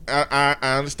 I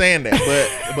understand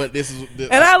that, but this is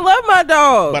and I love my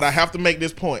dog. But I have to make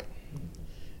this point.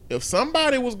 If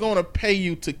somebody was gonna pay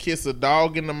you to kiss a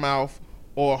dog in the mouth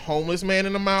or a homeless man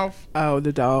in the mouth,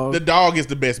 the dog is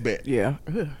the best bet. Yeah.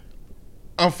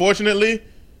 Unfortunately,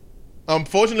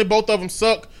 both of them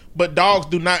suck, but dogs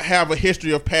do not have a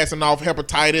history of passing off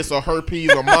hepatitis or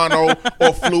herpes or mono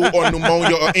or flu or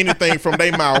pneumonia or anything from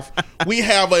their mouth. We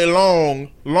have a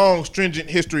long, stringent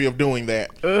history of doing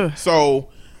that. So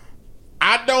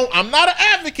I'm not an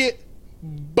advocate,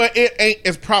 but it ain't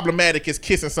as problematic as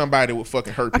kissing somebody with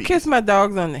fucking herpes. I kiss my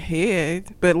dogs on the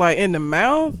head, but like in the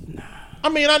mouth, nah. I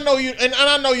mean, I know you, and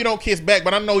I know you don't kiss back,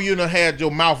 but I know you done had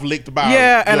your mouth licked by your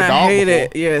and dog I hate before.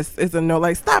 it. Yes, it's a no.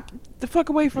 Like, stop the fuck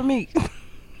away from me.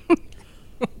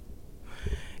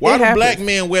 Why do black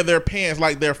men wear their pants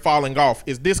like they're falling off?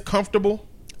 Is this comfortable?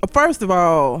 First of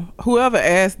all, whoever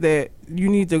asked that, you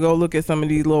need to go look at some of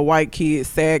these little white kids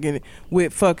sagging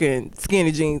with fucking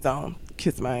skinny jeans on.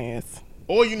 Kiss my ass.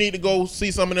 Or you need to go see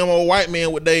some of them old white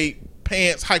men with their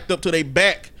pants hiked up to their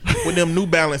back with them New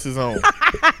Balances on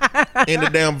in the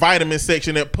damn vitamin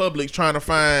section at Publix trying to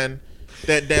find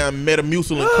that damn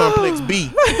Metamucil Complex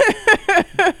B.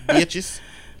 Bitches.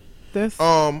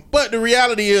 But the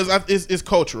reality is it's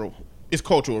cultural. It's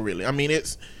cultural, really. I mean,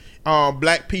 it's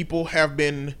black people have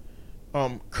been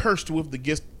cursed with the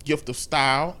gift of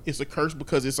style. It's a curse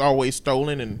because it's always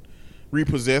stolen and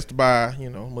repossessed by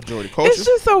majority culture. It's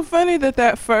just so funny that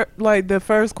the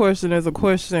first question is a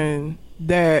question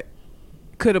that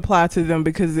could apply to them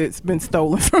because it's been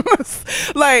stolen from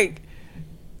us. Like,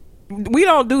 we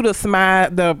don't do the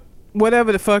smile, the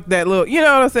whatever the fuck that look. You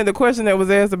know what I'm saying? The question that was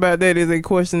asked about that is a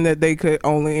question that they could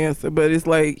only answer. But it's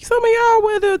like, some of y'all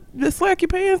wear the slack your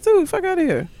pants too. Fuck out of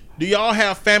here. Do y'all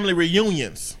have family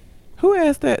reunions? Who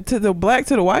asked that? To the black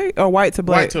to the white or white to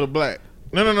black? White to the black.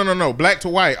 No. Black to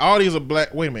white. All these are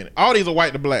black. Wait a minute. All these are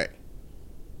white to black.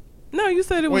 No, you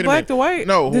said it was black to white.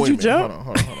 No, did you jump?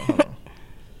 Hold on.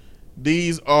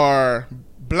 These are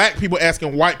black people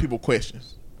asking white people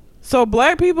questions. So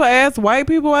black people ask white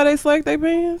people why they slack their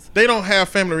pants? They don't have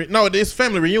family. No, it's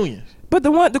family reunions. But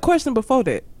the question before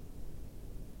that,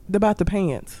 about the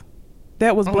pants,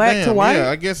 that was black to white.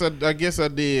 Yeah, I guess I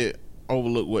did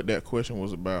overlook what that question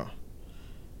was about.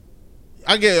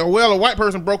 A white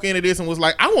person broke into this and was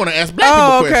like, I want to ask black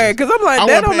people questions. Okay, because I'm like,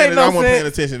 that don't make no sense. I wasn't paying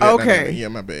attention to that. Okay. Yeah,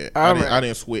 my bad. I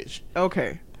didn't switch.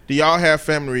 Okay. Do y'all have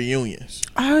family reunions?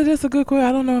 That's a good question.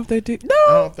 I don't know if they do.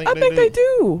 No, I think they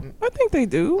do. I think they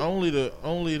do.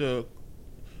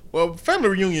 Well, family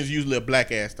reunion is usually a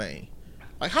black ass thing.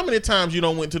 Like, how many times you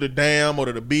don't went to the dam or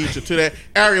to the beach or to that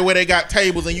area where they got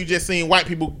tables and you just seen white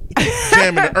people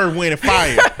jamming the Earth, Wind, and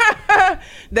Fire?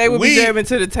 They would be jamming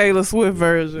to the Taylor Swift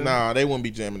version. Nah, they wouldn't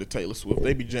be jamming to Taylor Swift.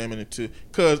 They be jamming it to,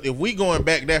 cause if we going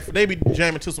back that, they be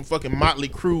jamming to some fucking Motley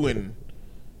Crue and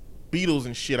Beatles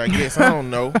and shit. I guess I don't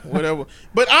know, whatever.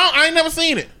 But I ain't never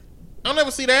seen it. I'll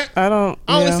never see that. I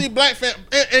only see black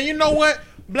and you know what?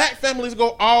 Black families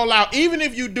go all out. Even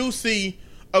if you do see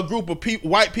a group of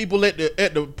white people at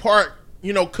the park,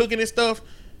 you know, cooking and stuff,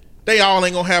 they all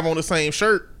ain't gonna have on the same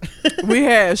shirt. We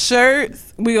have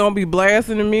shirts. We gonna be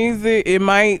blasting the music. We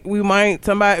might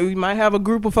have a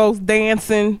group of folks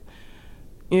dancing.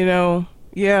 You know,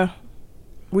 yeah.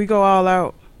 We go all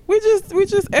out. We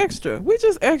just extra. We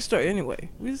just extra anyway.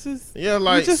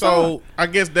 So I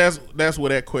guess that's where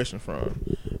that question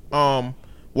from.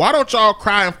 Why don't y'all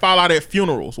cry and fall out at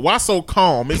funerals? Why so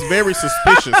calm? It's very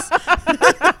suspicious.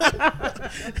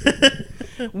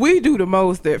 We do the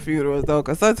most at funerals though,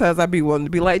 cause sometimes I be wanting to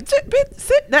be like,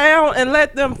 sit down and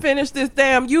let them finish this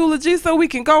damn eulogy so we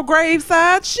can go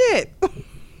graveside. Shit,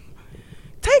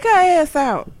 take our ass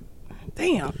out.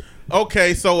 Damn.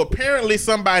 Okay, so apparently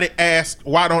somebody asked,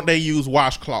 why don't they use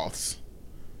washcloths?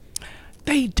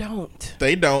 They don't.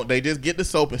 They don't. They just get the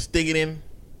soap and stick it in.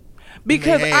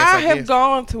 Because I have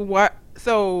gone to what?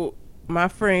 So my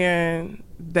friend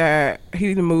that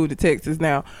he moved to Texas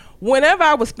now. Whenever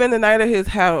I would spend the night at his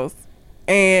house,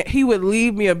 and he would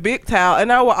leave me a big towel,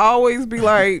 and I would always be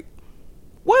like,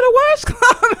 "What a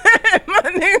washcloth, man!" My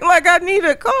nigga, like I need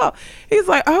a call. He's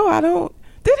like, "Oh, I don't.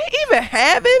 Did he even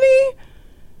have any?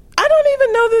 I don't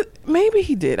even know that. Maybe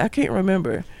he did. I can't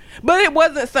remember." But it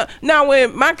wasn't so. Now,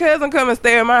 when my cousin come and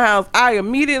stay at my house, I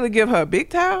immediately give her a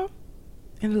big towel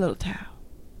and a little towel,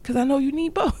 because I know you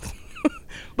need both.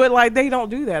 But like they don't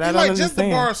do that. I don't understand. Just the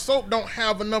bar of soap don't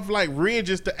have enough like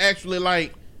ridges to actually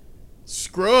like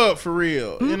scrub for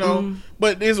real, you know.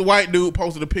 But this white dude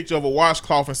posted a picture of a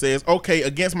washcloth and says, "Okay,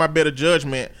 against my better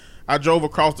judgment, I drove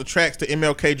across the tracks to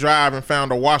MLK Drive and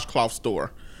found a washcloth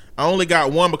store. I only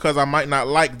got one because I might not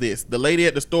like this. The lady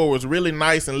at the store was really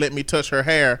nice and let me touch her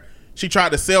hair. She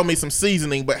tried to sell me some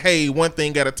seasoning, but hey, one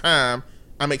thing at a time.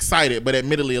 I'm excited, but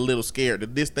admittedly a little scared.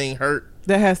 Did this thing hurt?"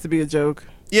 That has to be a joke.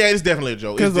 Yeah, it's definitely a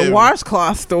joke. Because the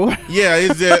washcloth store. Yeah,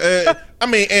 it's I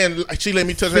mean, and she let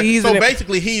me touch her. So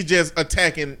basically, he's just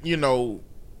attacking, you know,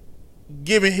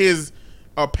 giving his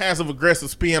passive aggressive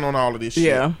spin on all of this shit.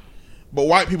 Yeah. But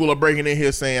white people are breaking in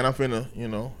here saying, "I'm finna, you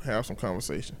know, have some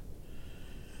conversation."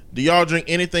 Do y'all drink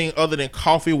anything other than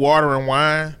coffee, water, and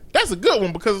wine? That's a good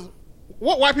one, because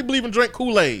what white people even drink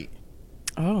Kool-Aid?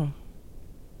 Oh.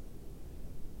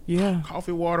 Yeah.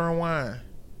 Coffee, water, and wine.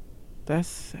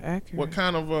 That's accurate. What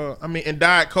kind of and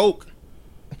Diet Coke?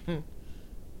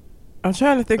 I'm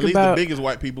trying to think at least about the biggest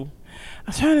white people.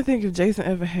 I'm trying to think if Jason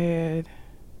ever had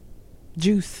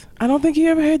juice. I don't think he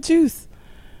ever had juice.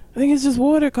 I think it's just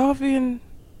water, coffee, and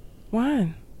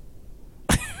wine.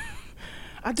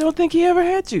 I don't think he ever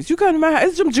had juice. You come to my house,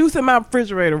 it's some juice in my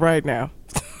refrigerator right now.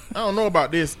 I don't know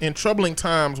about this. In troubling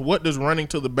times, what does running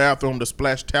to the bathroom to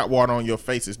splash tap water on your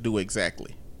faces do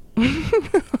exactly?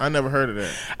 I never heard of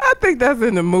that. I think that's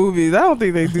in the movies. I don't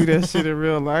think they do that shit in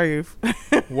real life.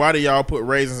 Why do y'all put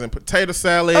raisins in potato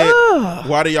salad?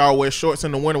 Why do y'all wear shorts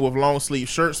in the winter with long sleeve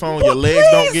shirts on? Your legs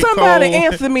don't get somebody cold.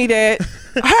 Answer me that.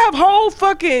 Have whole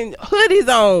fucking hoodies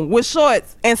on with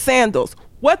shorts and sandals.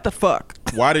 What the fuck?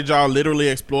 Why did y'all literally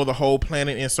explore the whole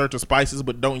planet in search of spices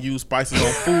but don't use spices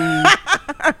on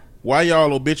food? Why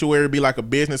y'all obituary be like a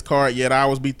business card yet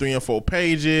ours be 3 and 4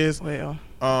 pages? Well,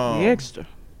 the extra.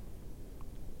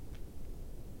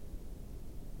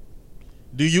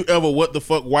 Do you ever what the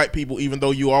fuck white people even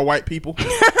though you are white people?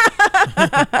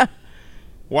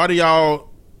 Why do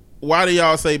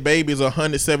y'all say babies are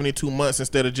 172 months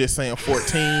instead of just saying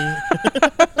 14?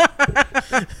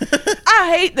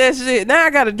 I hate that shit. Now I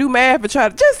gotta do math and try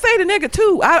to just say the nigga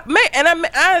too.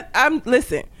 I'm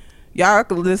listen. Y'all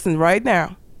can listen right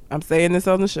now. I'm saying this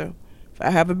on the show. If I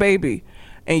have a baby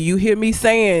and you hear me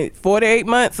saying 48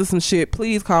 months or some shit,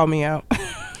 please call me out.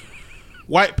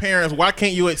 White parents, why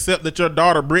can't you accept that your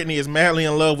daughter Brittany is madly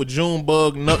in love with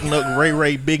Junebug, Nuck, Ray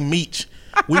Ray, Big Meech?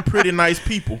 We pretty nice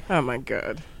people. Oh my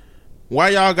God. Why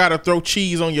y'all gotta throw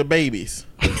cheese on your babies?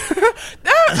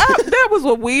 That was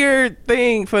a weird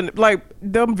thing for like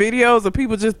them videos of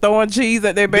people just throwing cheese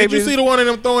at their babies. Did you see the one of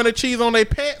them throwing the cheese on their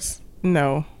pets?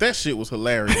 No. That shit was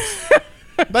hilarious.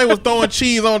 They was throwing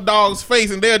cheese on dog's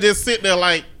face and they'll just sit there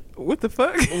like, what the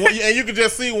fuck? And you could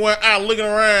just see one eye looking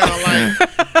around like,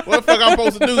 what the fuck I'm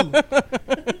supposed to do?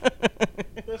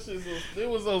 That shit it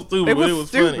was so stupid, but it was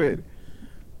stupid.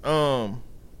 Funny.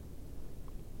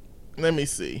 Let me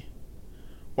see.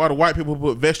 Why do white people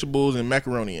put vegetables in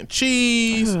macaroni and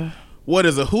cheese? What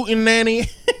is a hootin' nanny?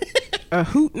 A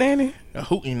hoot nanny? A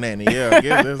hooting nanny. Yeah, I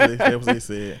guess that's what they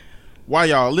said. Why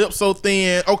y'all lips so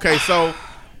thin? Okay, so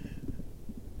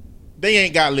they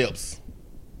ain't got lips.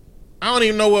 I don't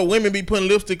even know what women be putting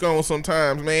lipstick on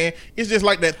sometimes, man. It's just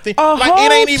like that thing. A Like whole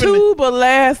it ain't even. tube will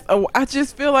last. I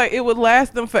just feel like it would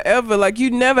last them forever. Like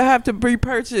you never have to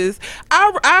repurchase.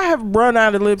 I have run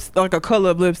out of lips, like a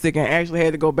color of lipstick, and actually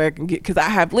had to go back and get because I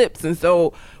have lips, and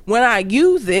so when I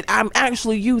use it, I'm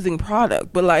actually using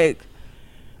product. But like,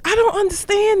 I don't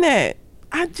understand that.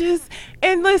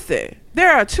 And listen,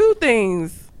 there are two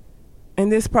things,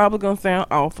 and this probably gonna sound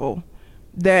awful,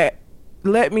 that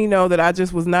let me know that I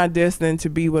just was not destined to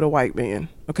be with a white man.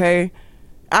 Okay,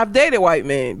 I've dated white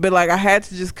men, but like I had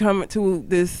to just come to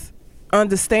this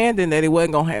understanding that it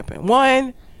wasn't gonna happen.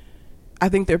 One, I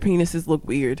think their penises look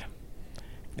weird.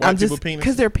 White people penises?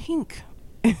 Because they're pink.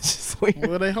 It's just weird.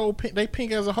 Well, they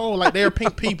pink as a whole. Like they're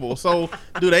pink people. So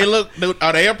are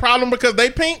they a problem because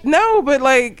they pink? No, but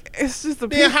like it's just a.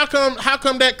 Then how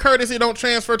come that courtesy don't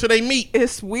transfer to they meat?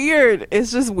 It's weird.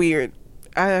 It's just weird.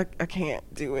 I can't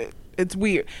do it. It's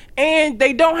weird. And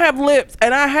they don't have lips,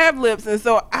 and I have lips, and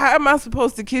so how am I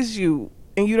supposed to kiss you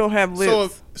and you don't have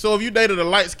lips? So if you dated a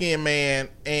light skinned man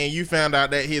and you found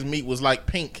out that his meat was like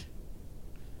pink,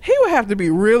 he would have to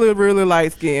be really, really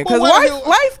light skinned. Because Well,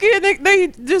 light skinned, they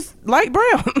just light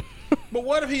brown. but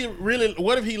what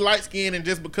if he light skinned and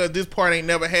just because this part ain't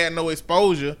never had no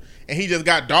exposure and he just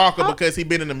got darker because he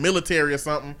been in the military or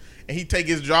something and he take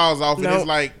his jaws off and it's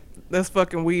like. That's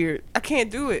fucking weird. I can't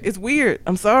do it. It's weird.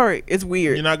 I'm sorry. It's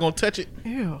weird. You're not gonna touch it?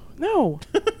 Ew. No.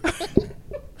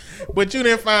 But you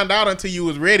didn't find out until you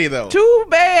was ready though. Too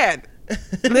bad.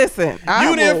 Listen,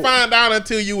 you didn't find out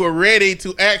until you were ready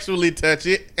to actually touch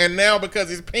it, and now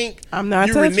because it's pink, I'm not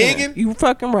you touching reneging? it. You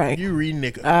fucking right. You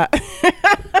re-nigga.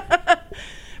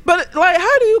 But like,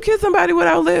 how do you kiss somebody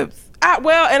without lips?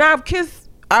 I've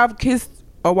kissed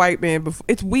a white man before.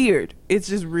 It's weird. It's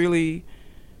just really,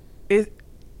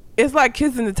 it's like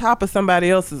kissing the top of somebody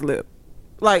else's lip.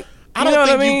 Like, I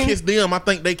don't think you kiss them. I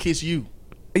think they kiss you.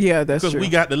 Yeah, that's true. Because we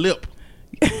got the lip.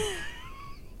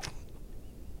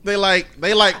 They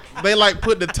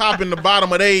put the top and the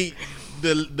bottom of the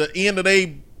end of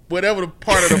whatever the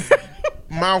part of the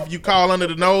mouth you call under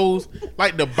the nose,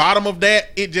 like the bottom of that,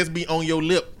 it just be on your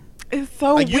lip. It's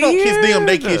so like you weird. don't kiss them,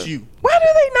 they kiss you. Why do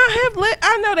they not have lip?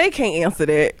 I know they can't answer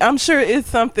that. I'm sure it's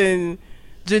something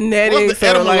genetic. What's the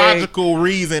etymological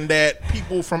reason that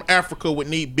people from Africa would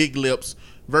need big lips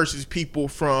versus people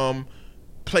from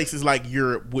places like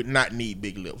Europe would not need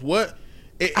big lips? What?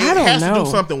 It has to do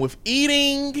something with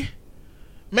eating.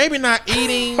 Maybe not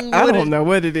eating. I don't know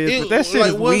what it is, but that shit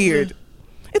is weird.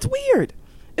 It's weird.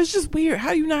 It's just weird.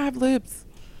 How do you not have lips?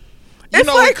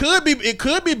 It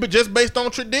could be, but just based on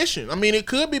tradition. I mean, it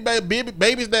could be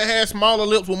babies that had smaller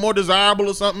lips were more desirable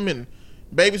or something, and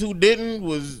babies who didn't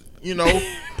was,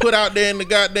 put out there in the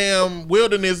goddamn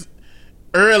wilderness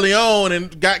early on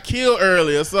and got killed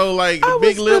earlier. So like the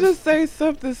big lips. I was gonna say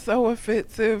something so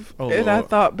offensive, and Lord. I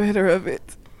thought better of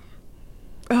it.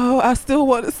 Oh, I still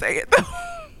want to say it though,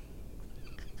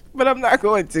 but I'm not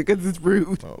going to because it's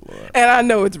rude. Oh, Lord. And I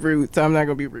know it's rude, so I'm not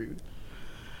gonna be rude.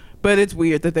 But it's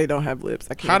weird that they don't have lips.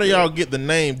 I can't. How do y'all get the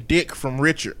name Dick from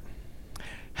Richard?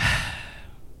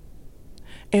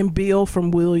 And Bill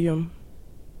from William?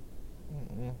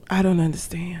 I don't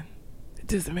understand. It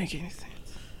doesn't make any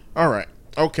sense. All right.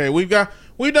 Okay, we've done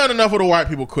enough of the white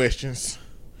people questions.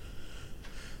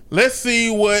 Let's see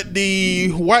what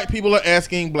the white people are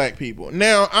asking black people.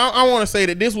 Now, I want to say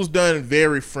that this was done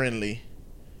very friendly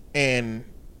and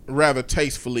rather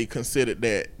tastefully considered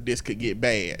that this could get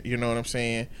bad. You know what I'm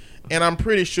saying? And I'm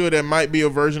pretty sure there might be a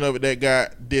version of it that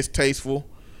got distasteful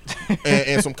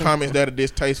and some comments that are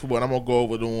distasteful, but I'm going to go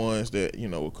over the ones that,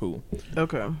 were cool.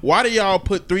 Okay. Why do y'all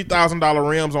put $3,000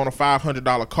 rims on a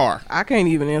 $500 car? I can't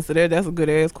even answer that. That's a good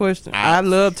ass question. I'd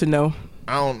love to know.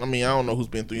 I don't know who's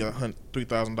been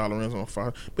 $3,000 rims on a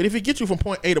 $500. But if it gets you from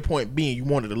point A to point B and you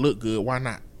wanted to look good, why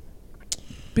not?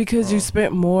 Because you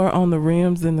spent more on the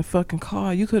rims than the fucking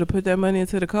car. You could have put that money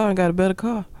into the car and got a better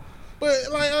car. But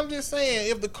like I'm just saying,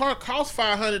 if the car costs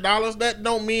 $500, that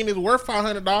don't mean it's worth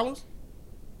 $500.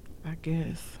 I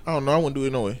guess. I don't know. I wouldn't do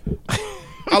it no way.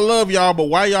 I love y'all, but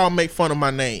why y'all make fun of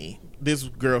my name? This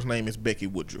girl's name is Becky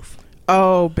Woodruff.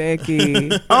 Oh,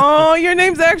 Becky. Oh, your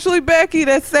name's actually Becky.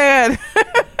 That's sad.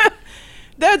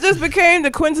 That just became the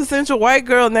quintessential white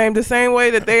girl name, the same way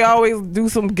that they always do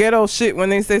some ghetto shit when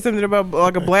they say something about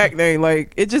like a black name.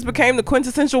 Like, it just became the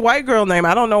quintessential white girl name.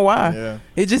 I don't know why. Yeah.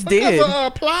 It just did. Because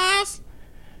of applause?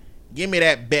 Give me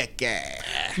that Becky.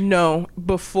 No,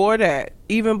 before that,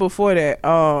 even before that,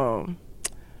 I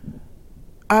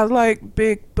like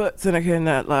big butts and I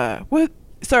cannot lie. What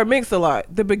Sir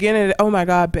Mix-a-Lot, the beginning, oh my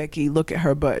God, Becky, look at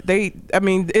her butt.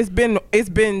 It's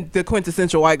been the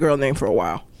quintessential white girl name for a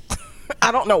while.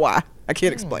 I don't know why. I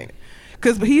can't explain it.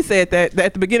 Because he said that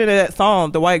at the beginning of that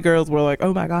song, the white girls were like,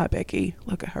 oh my God, Becky,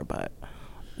 look at her butt.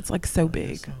 It's like so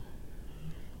big.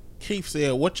 Keith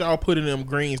said, what y'all put in them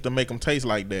greens to make them taste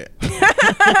like that?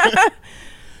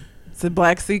 It's a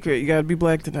black secret. You gotta be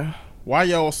black to know. Why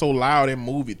y'all so loud in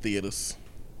movie theaters?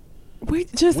 We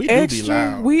just We do extra. be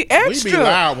loud. We extra. We be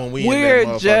loud when we We're in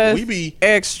that motherfucker. just We be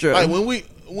extra. like when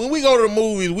we go to the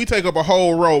movies, we take up a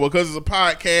whole row because it's a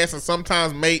podcast, and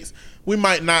sometimes mates we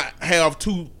might not have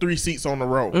 2-3 seats on the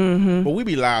row, but we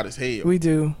be loud as hell. We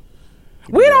do.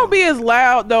 We don't be as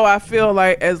loud though. I feel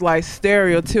like as like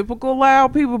stereotypical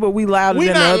loud people, but we louder We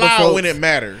than not other loud folks. when it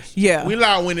matters. Yeah. We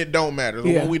loud when it don't matter.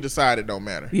 Yeah. When we decide it don't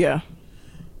matter. Yeah.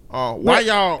 Why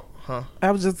y'all? Huh?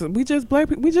 We just black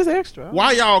people. We just extra.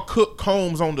 Why y'all cook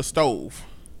combs on the stove?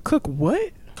 Cook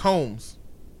what? Combs.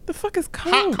 The fuck is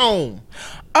comb? Hot comb.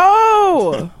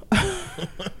 Oh.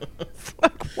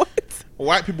 Fuck what?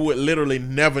 White people would literally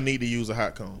never need to use a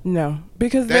hot comb. No,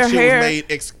 because That their shit hair. was made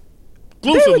They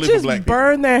exclusively would for just black people.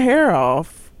 burn their hair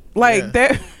off like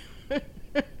that.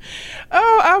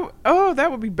 That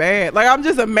would be bad. Like I'm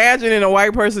just imagining a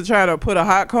white person trying to put a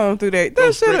hot comb through that. Go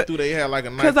That straight shit. through their hair like a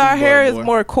knife. Because through our hair butter, is boy.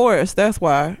 more coarse. That's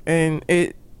why, and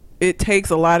it takes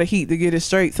a lot of heat to get it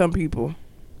straight. Some people,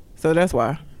 so that's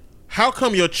why. How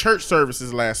come your church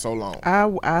services last so long? I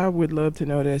would love to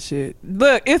know that shit.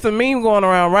 Look, it's a meme going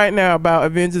around right now about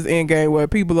Avengers Endgame where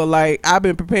people are like, I've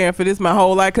been preparing for this my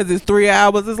whole life because it's 3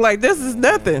 hours. It's like, this is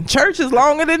nothing. Church is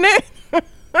longer than that.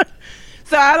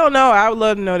 So I don't know. I would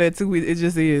love to know that too. It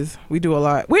just is. We do a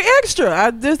lot. We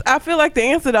extra. I feel like the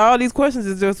answer to all these questions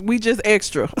is just, we just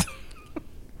extra.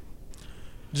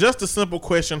 Just a simple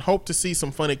question. Hope to see some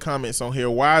funny comments on here.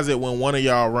 Why is it when one of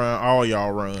y'all run, all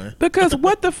y'all run? Because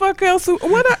what the fuck else? I'm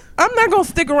not going to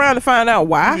stick around to find out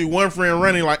why. See one friend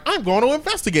running like, I'm going to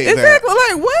investigate Exactly.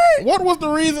 that. Like, what? What was the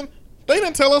reason? They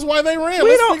didn't tell us why they ran. We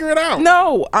Let's don't- figure it out.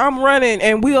 No, I'm running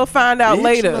and we'll find out Bitch,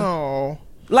 later. No.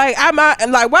 Like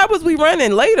why was we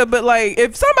running later? But like,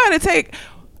 if somebody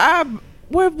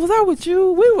where was I with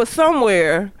you? We were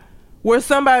somewhere where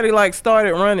somebody like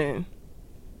started running,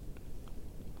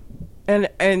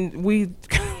 and we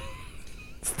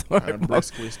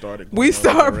briskly started. we going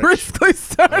started another direction. briskly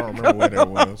started. I don't remember where that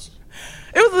was.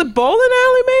 It was a bowling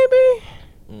alley,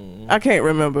 maybe. I can't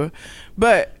remember.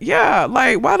 But yeah,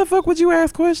 like, why the fuck would you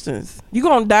ask questions? You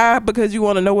gonna die because you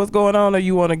want to know what's going on, or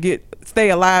you want to stay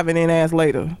alive and then ask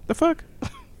later? The fuck?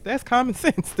 That's common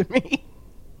sense to me.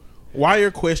 Why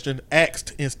your question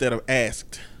asked instead of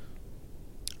asked?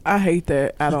 I hate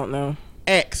that. I don't know.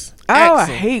 Ask. Oh, I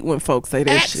Ask 'em. hate when folks say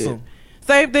that Ask shit. 'em.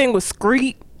 Same thing with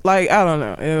screet. Like, I don't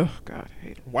know. Oh, God, I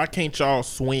hate it. Why can't y'all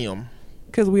swim?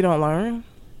 Because we don't learn.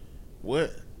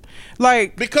 What?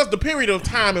 Like, Because the period of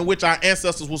time in which our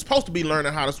ancestors were supposed to be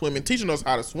learning how to swim and teaching us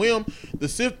how to swim, the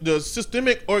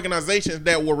systemic organizations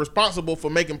that were responsible for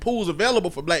making pools available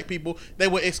for black people, they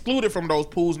were excluded from those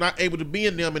pools, not able to be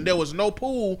in them, and there was no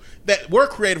pool that were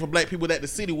created for black people that the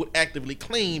city would actively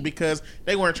clean because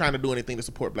they weren't trying to do anything to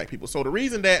support black people. So the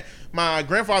reason that my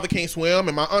grandfather can't swim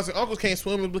and my aunts and uncles can't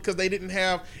swim is because they didn't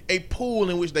have a pool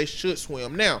in which they should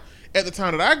swim. Now, at the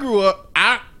time that I grew up,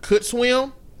 I could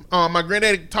swim. My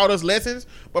granddaddy taught us lessons,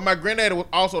 but my granddaddy was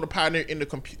also the pioneer in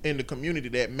the community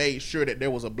that made sure that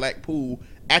there was a black pool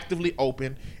actively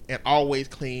open and always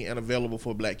clean and available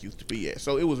for black youth to be at.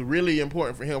 So it was really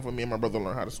important for him, for me and my brother to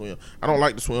learn how to swim. I don't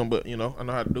like to swim, but I know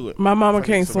how to do it. my mama If I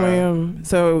can can't survive. swim,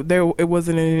 so it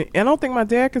wasn't any. I don't think my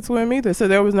dad could swim either, so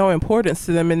there was no importance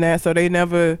to them in that. So they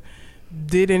never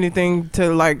did anything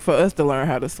to like for us to learn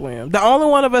how to swim. The only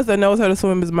one of us that knows how to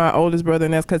swim is my oldest brother,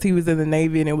 and that's because he was in the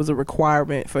Navy and it was a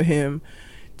requirement for him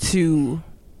to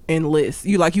enlist.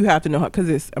 You have to know how, because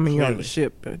you're on Clearly. the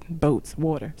ship, boats,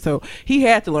 water. So he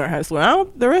had to learn how to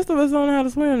swim. The rest of us don't know how to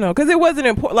swim though, because it wasn't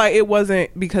important. Like, it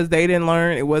wasn't because they didn't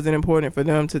learn. It wasn't important for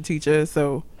them to teach us.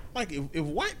 So Like if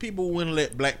white people wouldn't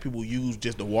let black people use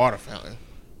just the water fountain,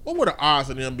 what were the odds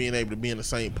of them being able to be in the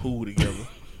same pool together?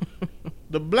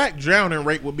 The black drowning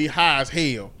rate would be high as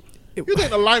hell. You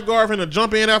think the lifeguard finna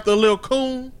jump in after a little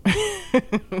coon?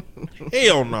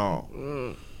 Hell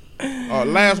no.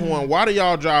 Last one. Why do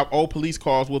y'all drive old police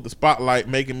cars with the spotlight,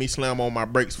 making me slam on my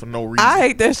brakes for no reason? I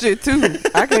hate that shit too.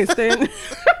 I can't stand it.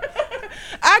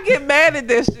 I get mad at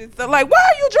that shit. So like, why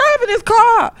are you driving this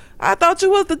car? I thought you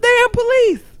was the damn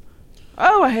police.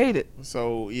 Oh, I hate it.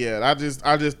 So yeah, I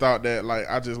just thought that, like,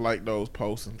 I just like those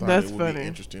posts and thought That's it would funny. be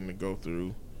interesting to go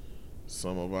through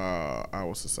some of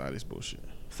our society's bullshit.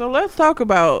 So let's talk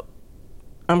about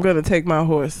I'm gonna take my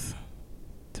horse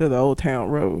to to the Old Town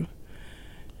Road.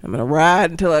 I'm gonna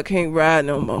ride until I can't ride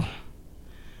no more.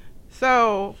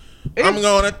 So I'm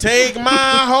gonna take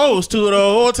my horse to the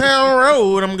Old Town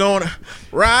Road. I'm gonna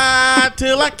ride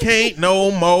till I can't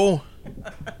no more.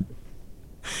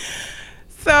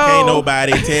 So Can't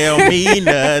nobody tell me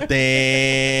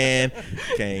nothing.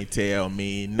 Can't tell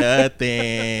me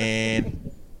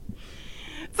nothing.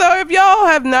 So if y'all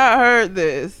have not heard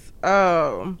this,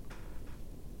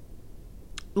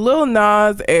 Lil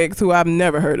Nas X, who I've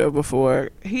never heard of before,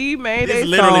 he made This a is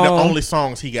literally song. the only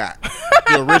songs he got.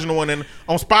 The original one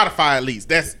on Spotify at least.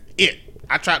 That's it.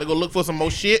 I tried to go look for some more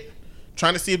shit,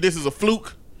 trying to see if this is a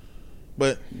fluke,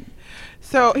 but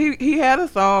So he had a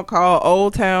song called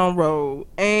Old Town Road,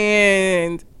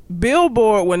 and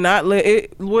Billboard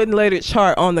wouldn't let it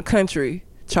chart on the country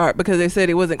chart because they said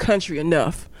it wasn't country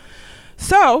enough.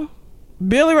 So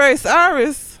Billy Ray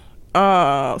Cyrus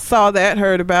saw that,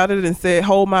 heard about it, and said,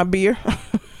 "Hold my beer."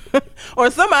 Or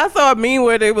I saw a meme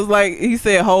where they was like, he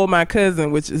said, "Hold my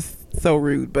cousin," which is so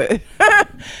rude, but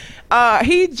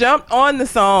he jumped on the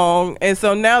song, and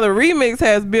so now the remix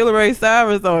has Billy Ray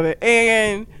Cyrus on it,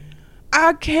 and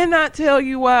I cannot tell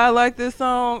you why I like this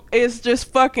song. It's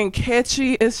just fucking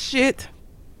catchy as shit.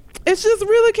 It's just a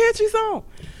really catchy song.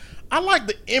 I like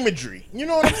the imagery. You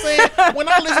know what I'm saying? When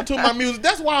I listen to my music,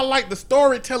 that's why I like the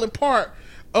storytelling part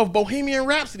of Bohemian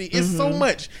Rhapsody. It's so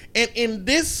much. And in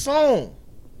this song,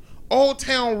 Old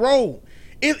Town Road,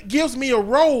 it gives me a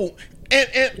road, and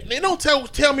they don't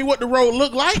tell me what the road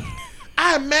look like.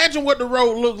 I imagine what the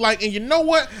road looked like, and you know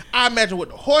what? I imagine what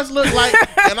the horse looked like,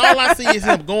 and all I see is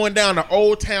him going down the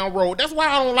Old Town Road. That's why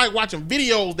I don't like watching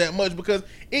videos that much, because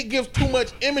it gives too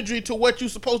much imagery to what you're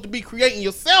supposed to be creating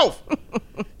yourself.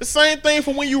 The same thing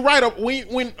for when you write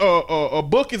when a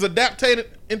book is adapted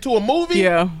into a movie.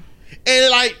 Yeah.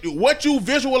 And like what you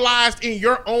visualized in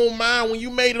your own mind when you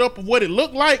made it up of what it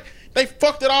looked like, they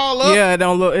fucked it all up. Yeah, it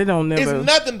don't never. It's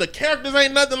nothing. The characters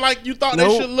ain't nothing like you thought Nope.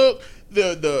 they should look.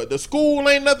 The school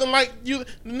ain't nothing like you.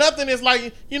 Nothing is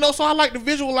like, you know. So I like to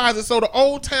visualize it. So the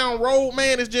Old Town Road,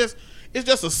 man, is just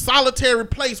a solitary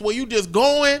place where you just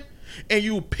going and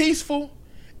you peaceful,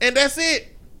 and that's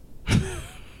it.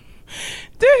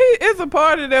 It's a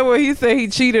part of that where he said he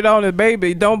cheated on his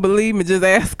baby. Don't believe me, just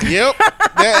ask. Yep,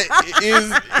 that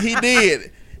is, he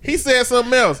did. He said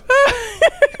something else.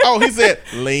 Oh, he said,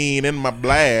 "Lean in my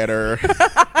bladder."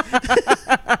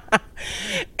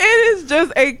 It is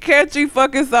just a catchy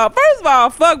fucking song. First of all,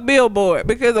 fuck Billboard,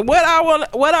 because what I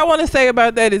want to say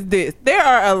about that is this: there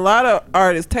are a lot of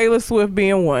artists, Taylor Swift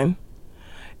being one,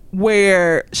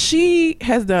 where she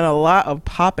has done a lot of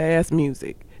pop ass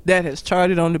music that has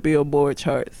charted on the Billboard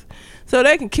charts. So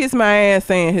they can kiss my ass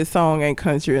saying his song ain't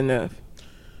country enough.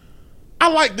 I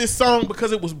like this song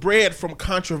because it was bred from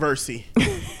controversy.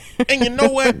 And you know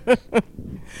what?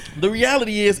 The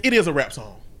reality is, it is a rap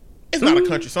song. It's not a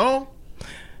country song.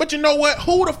 But you know what?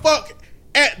 Who the fuck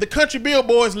at the country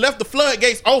billboards left the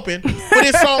floodgates open for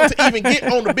this song to even get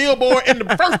on the billboard in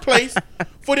the first place,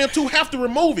 for them to have to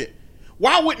remove it?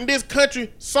 Why wouldn't this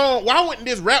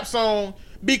rap song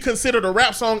be considered a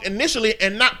rap song initially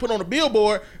and not put on the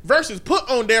billboard versus put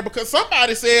on there because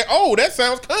somebody said, "Oh, that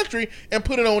sounds country," and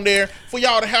put it on there for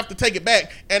y'all to have to take it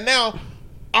back? And now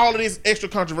all of this extra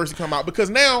controversy come out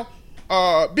because now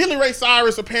Billy Ray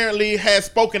Cyrus apparently has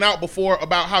spoken out before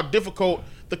about how difficult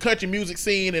the country music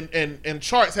scene and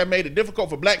charts have made it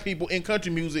difficult for black people in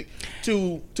country music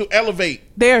to elevate.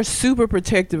 They're super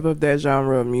protective of that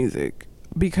genre of music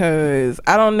because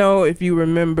I don't know if you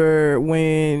remember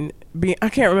when I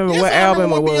can't remember what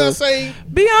album it was.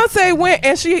 Beyonce went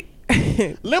and she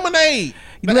Lemonade.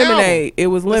 Lemonade. It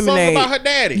was Lemonade. The song about her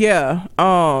daddy. Yeah.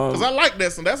 Because I like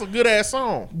that song. That's a good ass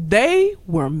song. They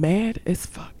were mad as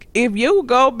fuck. If you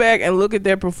go back and look at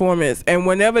their performance, and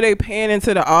whenever they pan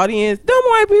into the audience, them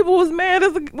white people was mad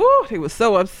as they was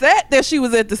so upset that she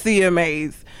was at the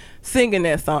CMAs singing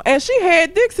that song, and she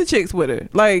had Dixie Chicks with her.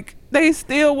 Like, they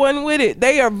still wasn't with it.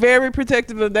 They are very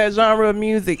protective of that genre of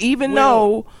music, even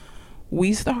though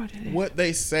we started it. What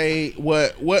they say,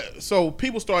 so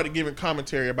people started giving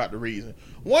commentary about the reason.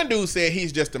 One dude said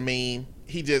he's just a meme.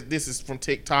 This is from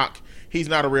TikTok. He's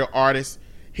not a real artist.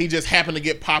 He just happened to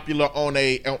get popular on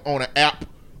an app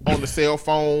on the cell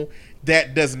phone.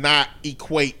 That does not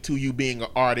equate to you being an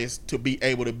artist to be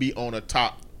able to be on a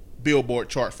top Billboard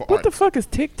chart for What artists. the fuck is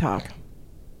TikTok?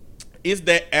 It's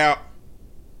that app.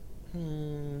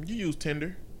 You use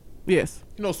Tinder. Yes.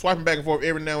 You know, swiping back and forth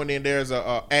every now and then. There's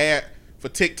a ad for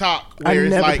TikTok I where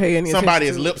it's never like pay any somebody attention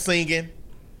is to it. lip singing,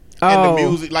 Oh. and the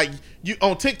music. Like you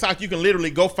on TikTok, you can literally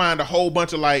go find a whole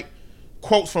bunch of like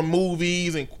quotes from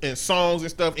movies and songs and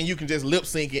stuff, and you can just lip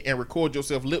sync it and record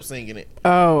yourself lip syncing it.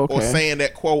 Oh, okay. Or saying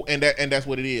that quote, and that's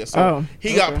what it is. So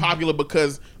he got popular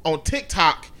because on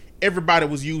TikTok, everybody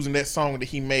was using that song that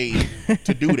he made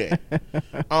to do that.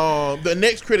 The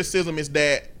next criticism is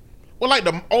that,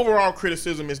 the overall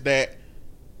criticism is that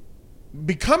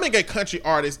becoming a country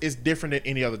artist is different than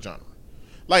any other genre.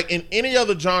 Like in any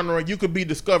other genre, you could be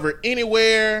discovered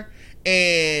anywhere,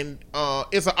 and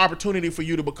it's an opportunity for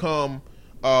you to become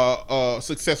a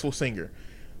successful singer.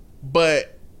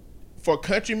 But for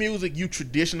country music, you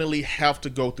traditionally have to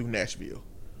go through Nashville.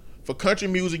 For country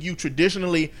music, you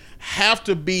traditionally have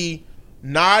to be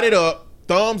nodded up,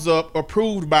 thumbs up,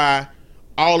 approved by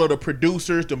all of the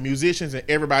producers, the musicians, and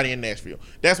everybody in Nashville.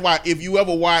 That's why if you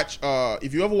ever watch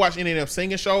any of them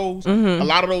singing shows, a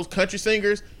lot of those country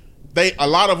singers, a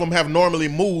lot of them have normally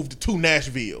moved to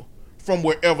Nashville from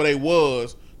wherever they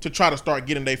was to try to start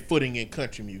getting their footing in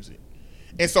country music.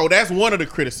 And so that's one of the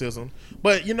criticisms.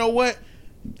 But you know what?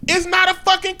 It's not a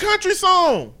fucking country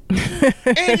song.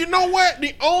 And you know what?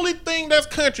 The only thing that's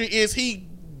country is he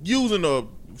using a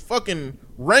fucking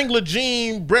Wrangler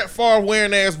jean, Brett Favre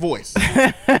wearing ass voice.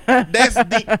 That's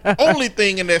the only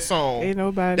thing in that song. Ain't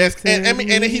nobody.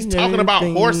 And he's talking about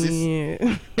horses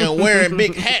and wearing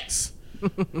big hats.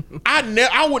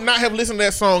 I would not have listened to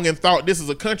that song and thought this is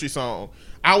a country song.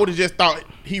 I would have just thought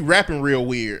he rapping real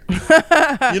weird.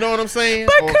 You know what I'm saying?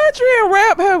 But country and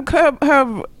rap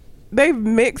have they've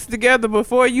mixed together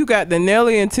before. You got the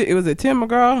Nelly and it was a Tim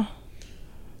McGraw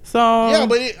song. Yeah,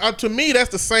 but to me, that's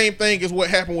the same thing as what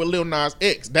happened with Lil Nas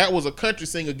X. That was a country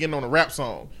singer getting on a rap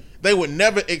song. They would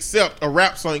never accept a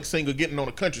rap singer getting on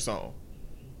a country song.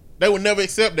 They would never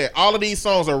accept that. All of these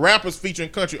songs are rappers featuring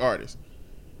country artists.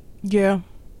 Yeah.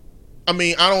 I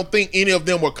mean, I don't think any of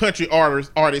them were country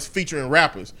artists featuring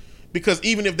rappers. Because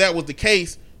even if that was the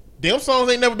case, them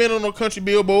songs ain't never been on no country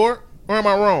billboard. Or am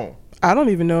I wrong? I don't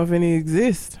even know if any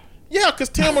exist. Yeah, because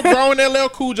Tim McGraw and LL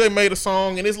Cool J made a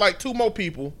song, and it's like two more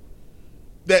people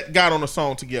that got on the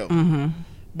song together. Mm-hmm.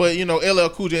 But, LL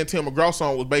Cool J and Tim McGraw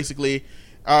song was basically,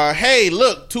 hey,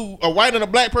 look, a white and a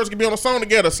black person can be on a song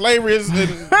together. Slavery and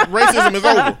racism is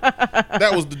over.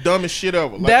 That was the dumbest shit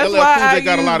ever. Like, that's LL why Cool J I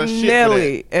got a lot of shit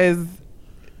Nelly for that. as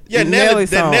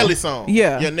Nelly song.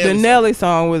 Yeah, Nelly the song. Nelly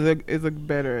song is a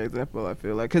better example, I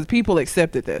feel like, because people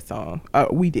accepted that song.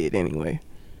 We did anyway.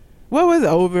 What was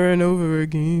Over and Over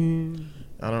Again?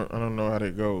 I don't know how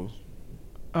that goes.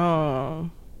 And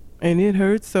it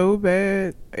hurts so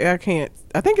bad. I can't.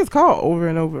 I think it's called Over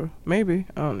and Over. Maybe.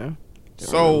 I don't know.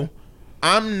 So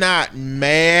I'm not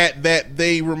mad that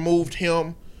they removed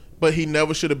him, but he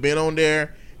never should have been on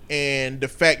there. And the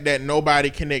fact that nobody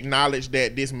can acknowledge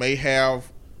that this may have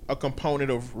a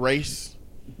component of race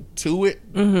to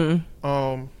it.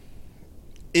 Mm-hmm.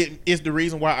 It is the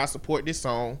reason why I support this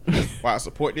song, why I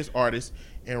support this artist,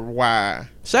 and why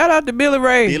shout out to Billy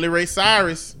Ray. Billy Ray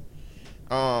Cyrus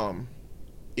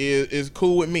is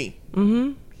cool with me.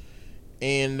 Mm-hmm.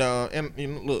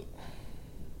 And look,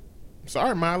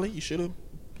 sorry Miley, you should have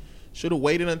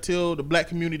waited until the black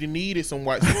community needed some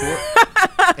white support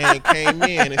and came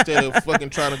in instead of fucking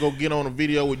trying to go get on a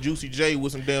video with Juicy J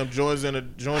with some damn joints and a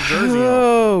joint jersey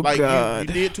on. Like God.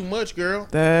 You did too much, girl.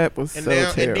 That was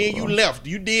terrible. And then you left.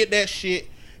 You did that shit,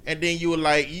 and then you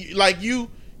were you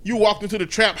walked into the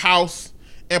trap house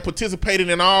and participated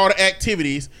in all the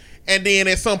activities, and then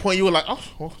at some point you were like, oh,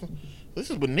 well, this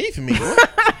is beneath me.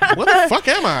 What the fuck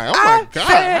am I? Oh my God,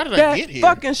 how did I get here?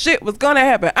 Fucking shit was gonna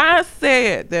happen. I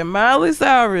said that Miley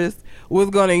Cyrus was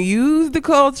gonna use the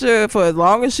culture for as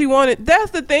long as she wanted.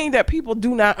 That's the thing that people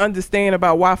do not understand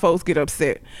about why folks get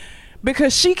upset.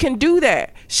 Because she can do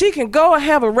that. She can go and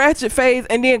have a ratchet phase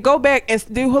and then go back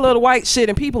and do her little white shit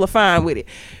and people are fine with it.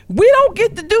 We don't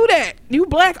get to do that. You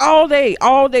black all day,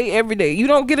 every day. You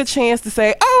don't get a chance to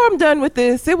say, oh, I'm done with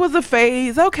this. It was a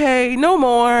phase. Okay, no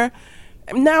more.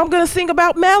 Now I'm going to sing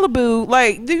about Malibu.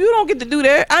 Like, you don't get to do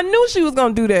that. I knew she was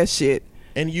going to do that shit.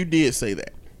 And you did say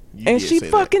that. And she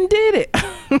fucking did it.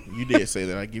 You did say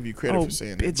that. I give you credit for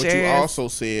saying that. But ass. you also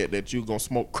said that you gonna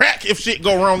smoke crack if shit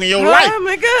go wrong in your life. Oh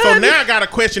my God. So now I gotta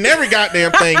question every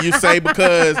goddamn thing you say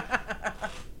because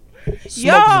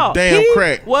smoking some damn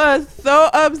crack. Was so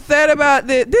upset about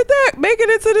this. Did that make it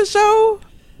into the show?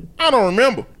 I don't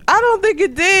remember. I don't think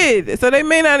it did. So they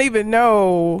may not even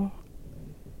know.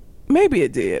 Maybe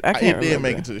it did. I can't remember. It did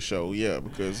make it to the show, yeah,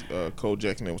 because Cole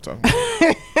Jackson was talking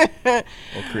about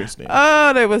or Kristen.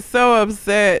 Oh, they were so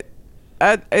upset.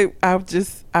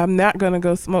 I'm not gonna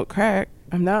go smoke crack.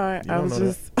 I'm not. I was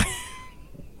just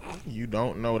You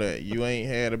don't know that. You ain't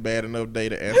had a bad enough day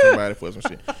to ask somebody for some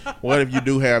shit. What if you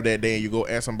do have that day and you go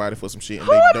ask somebody for some shit? And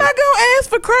Who am I gonna ask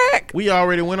for crack? We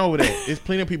already went over that. There's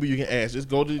plenty of people you can ask. Just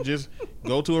go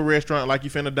to a restaurant like you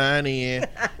finna dine in,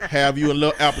 have you a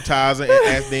little appetizer, and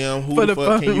ask them who the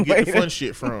fuck can you get the fun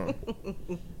shit from.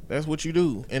 That's what you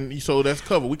do. And so that's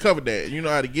covered. We covered that. You know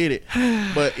how to get it.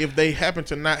 But if they happen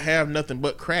to not have nothing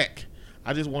but crack,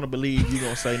 I just want to believe you're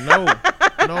going to say, no,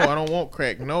 I don't want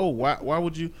crack. No,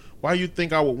 why you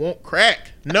think I would want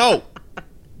crack? No.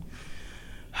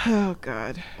 Oh,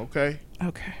 God. Okay.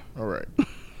 All right.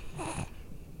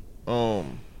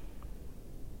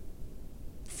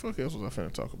 Fuck else was I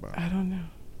finna talk about? I don't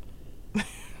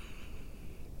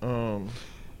know.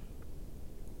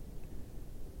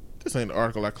 This ain't the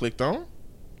article I clicked on.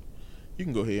 You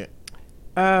can go ahead.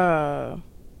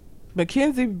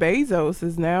 Mackenzie Bezos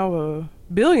is now a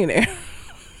billionaire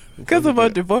because of a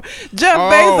divorce. Jeff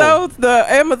Bezos, the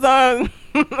Amazon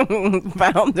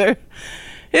founder,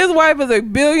 his wife is a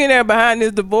billionaire behind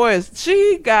this divorce.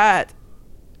 She got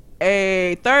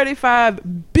a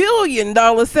 $35 billion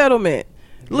settlement.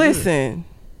 Good. Listen,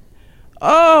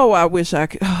 I wish I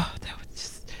could. Oh, that would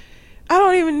just. I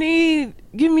don't even need.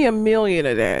 Give me $1 million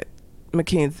of that,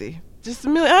 Mackenzie. Just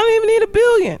 $1 million. I don't even need $1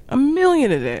 billion. $1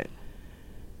 million of that.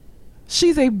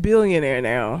 She's a billionaire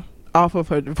now off of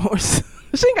her divorce.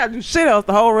 She ain't got to do shit else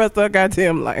the whole rest of her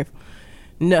goddamn life.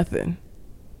 Nothing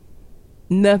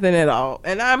at all.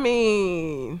 And I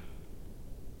mean,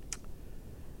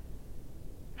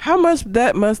 how much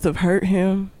that must have hurt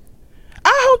him.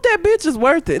 I hope that bitch is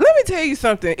worth it. Let me tell you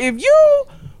something. If you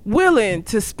willing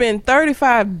to spend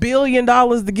 $35 billion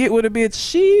to get with a bitch,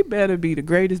 she better be the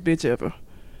greatest bitch ever.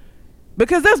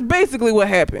 Because that's basically what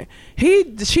happened.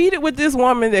 He cheated with this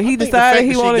woman that he decided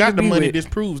he wanted to be with. She got the money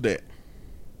disproves that.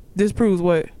 Disproves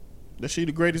what? That she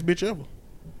the greatest bitch ever.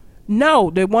 No,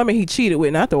 the woman he cheated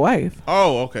with, not the wife.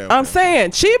 Oh, okay. I'm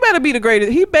saying she better be the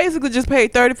greatest. He basically just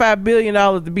paid $35 billion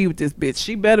to be with this bitch.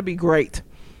 She better be great.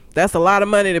 That's a lot of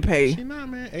money to pay. She not,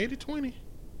 man. 80-20.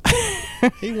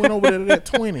 He went over there at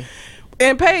 20.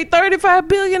 And paid $35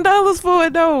 billion for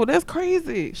it, though. That's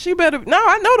crazy. She better. No,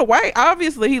 I know the wife.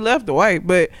 Obviously, he left the wife,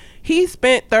 but he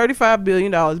spent $35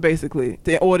 billion basically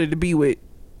in order to be with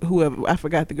whoever. I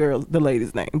forgot the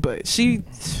lady's name, but she.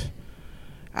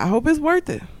 I hope it's worth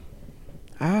it.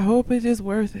 I hope it is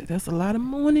worth it. That's a lot of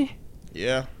money.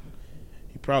 Yeah.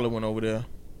 He probably went over there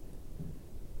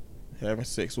having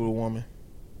sex with a woman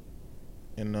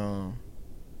and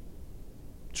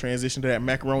transitioned to that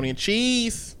macaroni and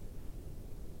cheese.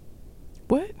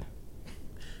 What?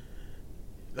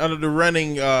 Under the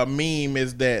running meme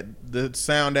is that the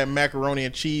sound that macaroni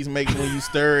and cheese makes when you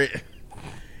stir it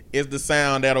is the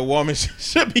sound that a woman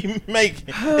should be making.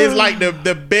 It's like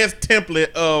the best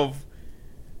template of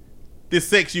the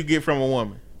sex you get from a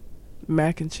woman.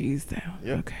 Mac and cheese down.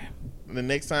 Yep. Okay. The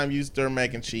next time you stir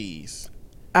mac and cheese,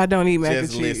 I don't eat mac and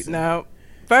cheese. Listen. No.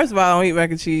 First of all, I don't eat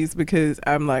mac and cheese because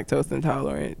I'm lactose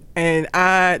intolerant, and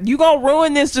you gonna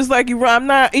ruin this just like you run. I'm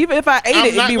not. Even if I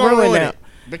ate it'd be ruined now.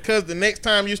 Because the next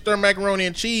time you stir macaroni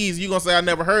and cheese, you gonna say I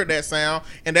never heard that sound,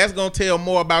 and that's gonna tell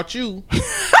more about you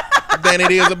than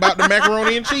it is about the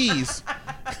macaroni and cheese.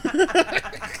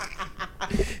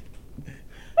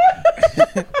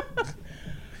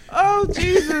 Oh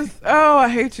Jesus! Oh, I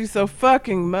hate you so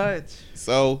fucking much.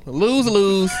 So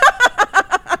lose.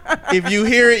 If you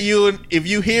hear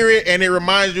it and it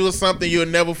reminds you of something, you'll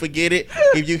never forget it.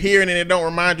 If you hear it and it don't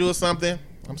remind you of something,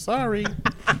 I'm sorry.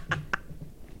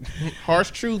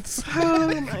 Harsh truths.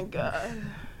 Oh my God.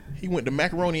 He went to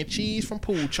macaroni and cheese from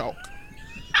pool chalk.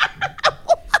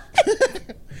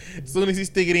 As soon as he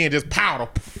stick it in, just powder.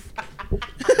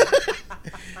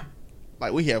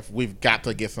 Like we've got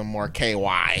to get some more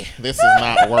KY. This is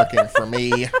not working for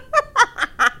me.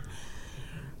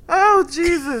 Oh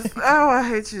Jesus! Oh, I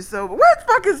hate you so. What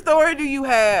fucking story do you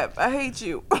have? I hate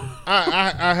you.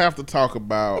 I have to talk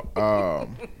about.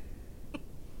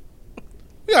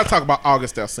 We gotta talk about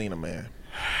August Alsina, man.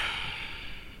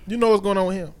 You know what's going on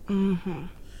with him? Mm-hmm.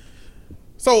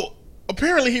 So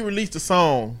apparently he released a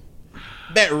song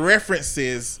that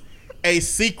references a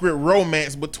secret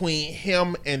romance between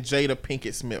him and Jada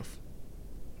Pinkett Smith.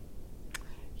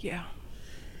 Yeah.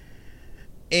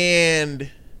 And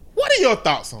what are your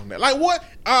thoughts on that? Like, what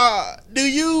do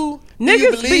you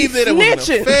believe that it was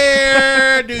an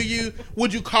affair?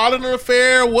 Would you call it an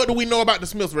affair? What do we know about the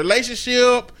Smiths'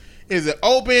 relationship? Is it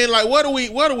open? Like, what do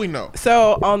we know?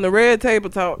 So on the Red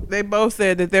Table Talk, they both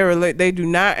said that they do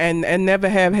not and never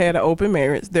have had an open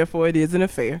marriage. Therefore, it is an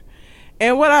affair.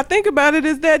 And what I think about it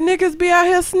is that niggas be out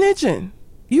here snitching.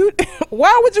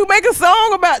 Why would you make a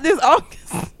song about this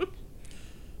August?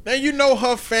 Now you know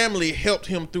her family helped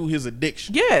him through his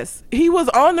addiction. Yes, he was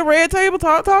on the Red Table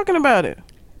Talk talking about it.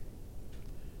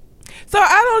 So I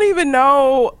don't even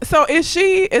know. So is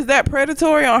that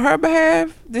predatory on her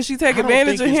behalf? Did she take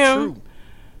advantage of him?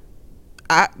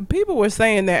 True. People were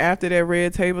saying that after that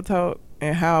Red Table Talk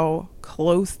and how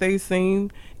close they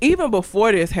seemed, even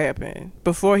before this happened,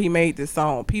 before he made this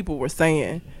song, people were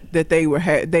saying that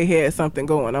they had something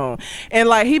going on. And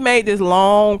like he made this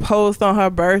long post on her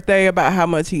birthday about how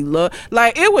much he loved.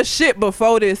 Like it was shit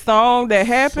before this song that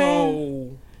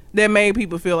happened that made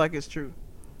people feel like it's true.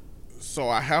 So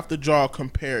I have to draw a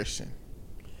comparison.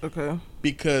 Okay.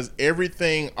 Because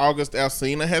everything August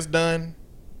Alsina has done,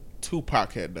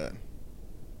 Tupac had done.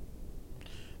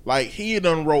 Like he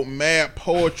done wrote mad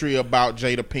poetry about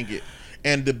Jada Pinkett.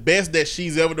 And the best that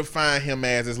she's ever defined him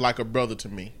as is like a brother to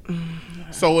me.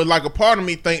 So it's like a part of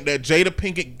me think that Jada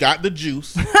Pinkett got the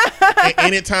juice. And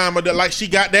any time of the, like she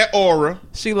got that aura.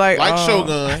 She like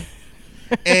Shogun.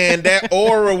 And that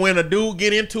aura when a dude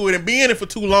get into it and be in it for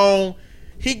too long,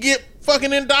 he get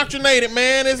fucking indoctrinated,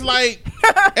 man. It's like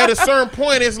at a certain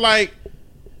point, it's like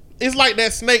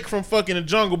that snake from fucking the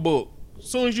Jungle Book. As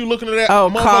soon as you looking at that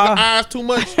motherfucker's eyes too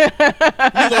much, you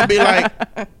gonna be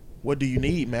like, what do you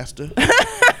need, master?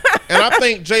 And I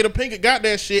think Jada Pinkett got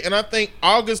that shit, and I think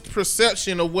August's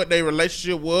perception of what their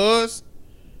relationship was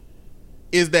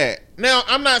is that. Now,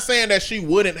 I'm not saying that she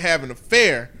wouldn't have an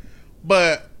affair,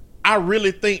 but I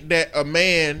really think that a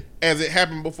man, as it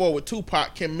happened before with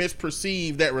Tupac, can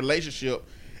misperceive that relationship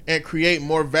and create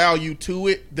more value to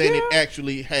it than it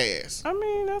actually has. I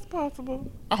mean, that's possible.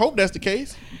 I hope that's the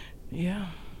case. Yeah.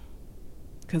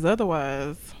 Because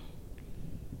otherwise,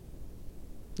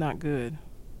 not good.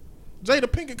 Jada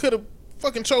Pinkett could have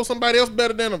fucking chose somebody else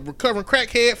better than a recovering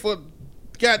crackhead for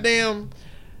goddamn...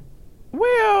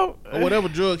 Well... or whatever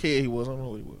drug head he was. I don't know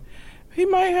what he was. He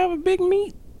might have a big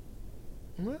meat.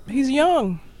 Well, he's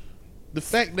young. The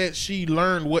fact that she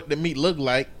learned what the meat looked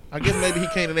like, I guess maybe he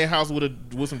came to their house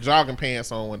with some jogging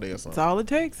pants on one day or something. That's all it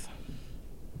takes.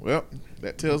 Well,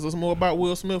 that tells us more about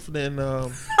Will Smith than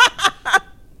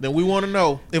we want to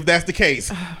know, if that's the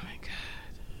case. Oh my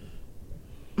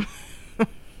god.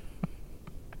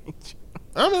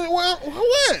 I mean, well,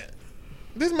 what?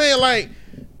 This man, like,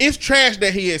 it's trash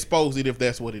that he exposed it if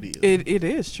that's what it is. It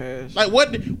is trash. Like,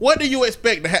 what do you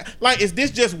expect to happen? Like, is this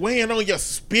just weighing on your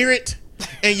spirit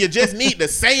and you just need to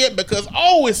say it because,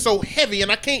 it's so heavy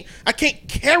and I can't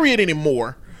carry it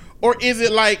anymore? Or is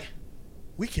it like,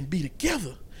 we can be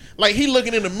together? Like, he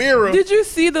looking in the mirror. Did you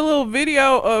see the little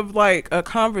video of like a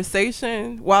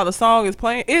conversation while the song is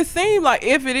playing? It seemed like,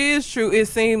 if it is true, it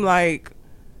seemed like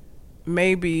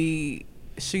maybe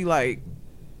she like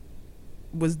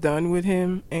was done with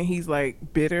him and he's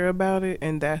like bitter about it,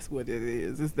 and that's what it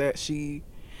is that she,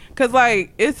 because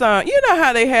like it's you know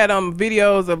how they had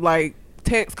videos of like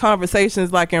text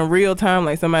conversations like in real time,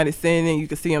 like somebody sending, you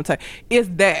can see him type. It's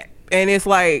that, and it's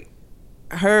like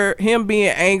him being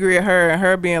angry at her and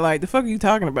her being like, the fuck are you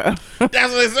talking about?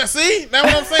 That's what I'm saying.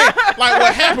 Like,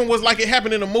 what happened was like it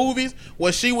happened in the movies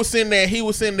where she was sitting there, he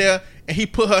was sitting there, and he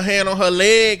put her hand on her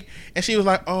leg and she was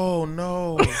like, oh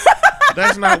no,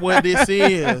 that's not what this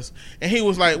is. And he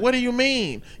was like, what do you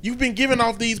mean? You've been giving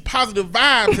off these positive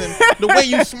vibes and the way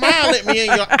you smile at me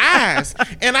in your eyes,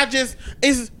 and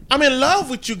I'm in love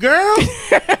with you, girl.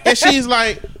 And she's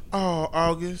like, oh,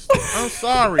 August, I'm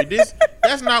sorry.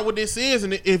 That's not what this is.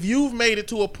 And if you've made it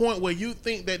to a point where you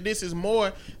think that this is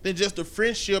more than just a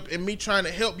friendship and me trying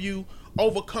to help you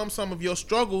overcome some of your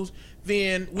struggles,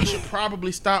 then we should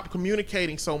probably stop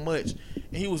communicating so much.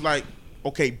 And he was like,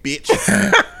 okay, bitch,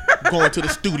 going to the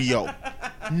studio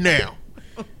now.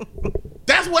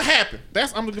 That's what happened.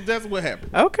 That's what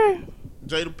happened. Okay.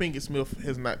 Jada Pinkett Smith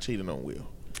has not cheated on Will.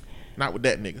 Not with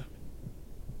that nigga.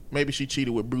 Maybe she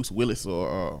cheated with Bruce Willis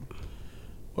or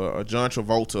John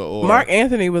Travolta or Mark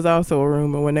Anthony was also a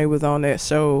rumor when they was on that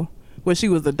show when she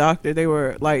was the doctor. They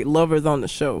were like lovers on the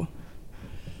show,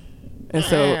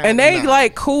 and they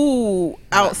like cool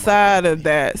outside of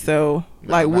that. So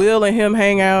like Will and him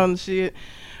hang out and shit.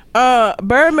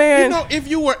 Birdman. You know, if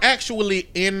you were actually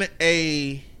in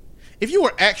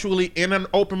an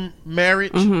open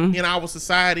marriage in our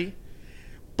society,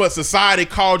 but society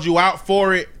called you out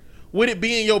for it, would it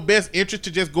be in your best interest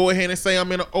to just go ahead and say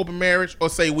I'm in an open marriage, or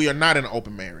say we are not in an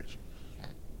open marriage?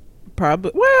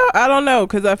 Probably. Well, I don't know,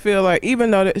 because I feel like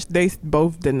even though they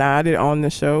both denied it on the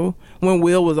show when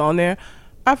Will was on there,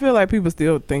 I feel like people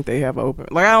still think they have open.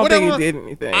 Like, I don't think he did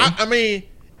anything. I mean,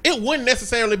 it wouldn't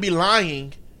necessarily be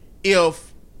lying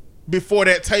if before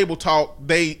that table talk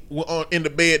they were in the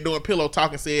bed doing pillow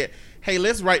talk and said, hey,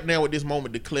 let's right now at this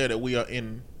moment declare that we are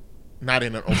in not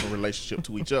in an open relationship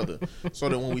to each other, so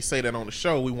that when we say that on the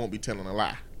show, we won't be telling a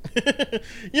lie.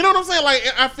 You know what I'm saying? Like,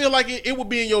 I feel like it would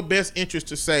be in your best interest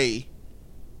to say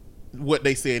what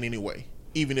they said anyway,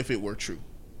 even if it were true.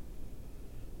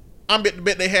 I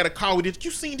bet they had a call with it.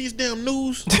 You seen these damn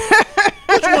news?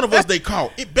 Which one of us they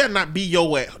called? It better not be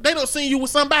your ass. They don't seen you with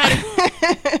somebody.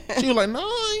 She was like, no,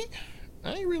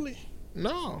 I ain't really.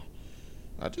 No.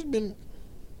 I just been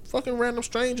fucking random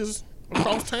strangers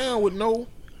across town with no,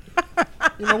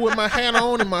 with my hat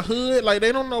on and my hood. Like,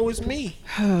 they don't know it's me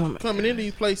coming into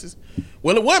these places.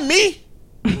 Well, it wasn't me.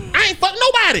 I ain't fuck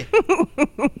nobody.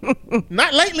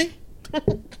 Not lately.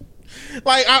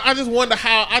 Like, I just wonder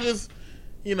how, I guess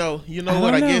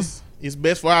it's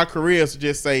best for our careers to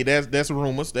just say that's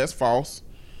rumors, that's false.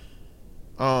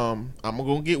 I'm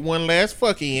gonna get one last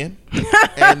fuck in,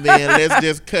 and then let's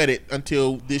just cut it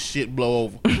until this shit blow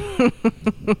over.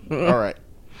 All right.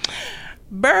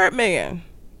 Birdman.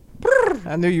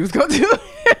 I knew you was gonna do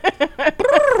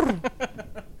it.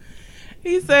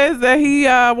 He says that he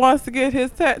wants to get his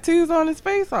tattoos on his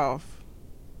face off.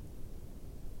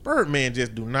 Birdman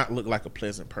just do not look like a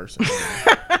pleasant person.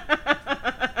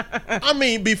 I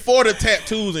mean, before the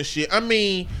tattoos and shit, I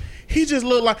mean, he just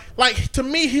looked like to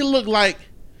me, he looked like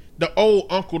the old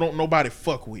uncle don't nobody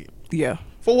fuck with. Yeah.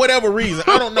 For whatever reason.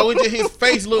 I don't know. It's just his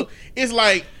face look, it's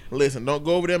like, listen, don't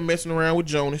go over there messing around with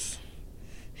Jonas.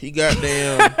 He got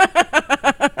damn,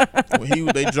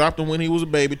 they dropped him when he was a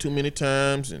baby too many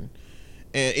times, and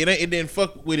it didn't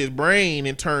fuck with his brain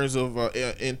in terms of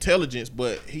intelligence,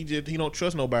 but he don't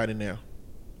trust nobody now.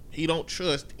 He don't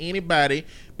trust anybody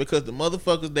because the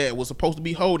motherfuckers that was supposed to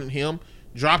be holding him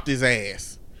dropped his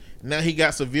ass. Now he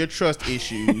got severe trust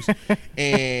issues,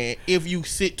 and if you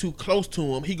sit too close to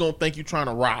him, he gonna think you trying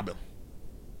to rob him.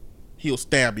 He'll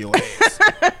stab your ass.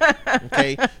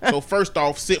 Okay? So first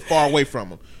off, sit far away from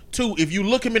him. 2, if you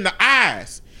look him in the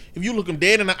eyes, if you look him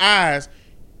dead in the eyes,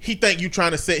 he think you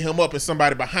trying to set him up and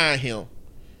somebody behind him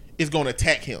is going to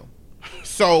attack him.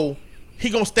 So he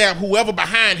going to stab whoever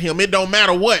behind him. It don't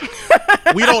matter what.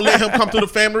 We don't let him come to the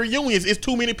family reunions. It's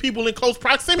too many people in close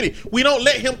proximity. We don't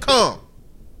let him come.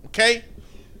 Okay?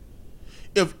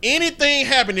 If anything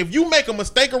happen, if you make a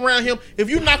mistake around him, if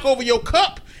you knock over your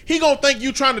cup, he going to think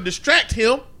you trying to distract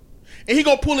him, and he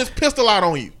going to pull his pistol out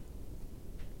on you.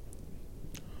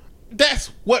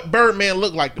 That's what Birdman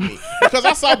looked like to me. Because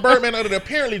I saw Birdman under there.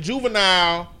 Apparently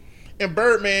Juvenile and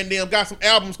Birdman them got some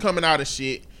albums coming out and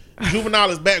shit.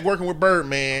 Juvenile is back working with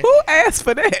Birdman. Who asked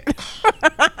for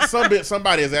that?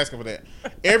 Somebody is asking for that.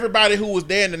 Everybody who was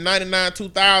there in the 99,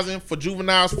 2000 for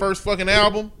Juvenile's first fucking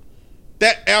album,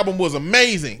 that album was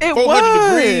amazing. It 400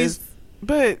 was, Degrees.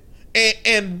 But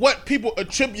and what people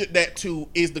attribute that to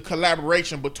is the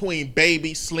collaboration between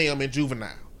Baby, Slim, and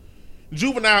Juvenile.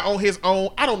 Juvenile on his own,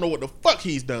 I don't know what the fuck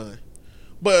he's done,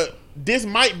 but this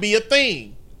might be a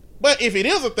thing. But if it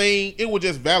is a thing, it would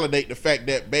just validate the fact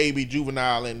that Baby,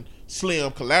 Juvenile, and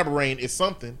Slim collaborating is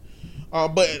something.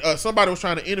 But somebody was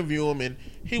trying to interview him, and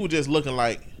he was just looking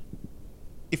like,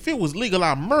 if it was legal,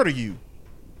 I'd murder you.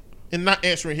 And not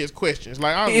answering his questions.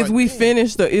 Like, I was is like, we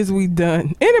finished or is we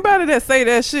done? Anybody that say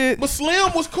that shit. But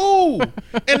Slim was cool.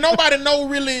 And nobody know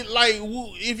really, like,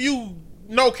 if you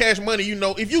know Cash Money, you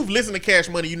know, if you've listened to Cash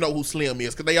Money, you know who Slim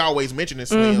is, because they always mention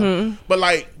Slim. Mm-hmm. But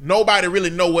like, nobody really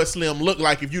know what Slim look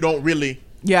like if you don't really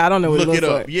I don't know what look it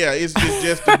up. Like. Yeah, it's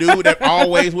just the dude that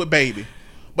always with Baby.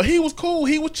 But he was cool.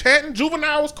 He was chatting.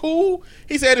 Juvenile was cool.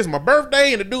 He said it's my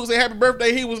birthday, and the dude said happy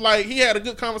birthday. He was like, he had a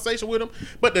good conversation with him.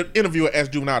 But the interviewer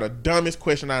asked Juvenile the dumbest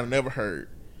question I've never heard.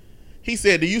 He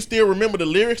said, do you still remember the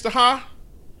lyrics to Ha?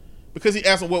 Because he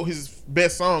asked him what was his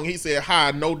best song. He said,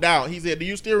 Ha, no doubt. He said, do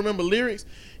you still remember lyrics?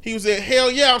 He was like,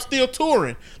 hell yeah, I'm still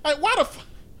touring. Like, what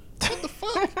the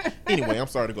fuck? Anyway, I'm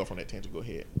sorry to go off on that tangent. Go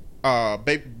ahead.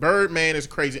 Birdman is a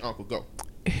crazy uncle. Go.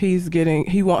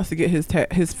 He wants to get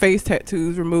his face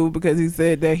tattoos removed because he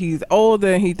said that he's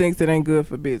older and he thinks it ain't good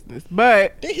for business.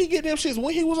 But did he get them shits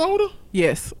when he was older?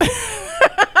 Yes.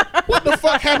 What the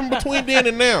fuck happened between then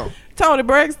and now? Tony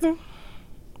Braxton,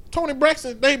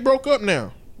 they broke up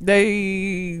now.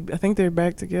 I think they're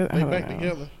back together.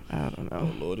 Together. I don't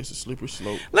know. Oh Lord, it's a slippery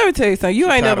slope. Let me tell you something.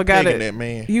 You ain't never got it. That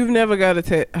man. You've never got a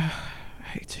tat. I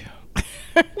hate you.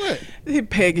 What? He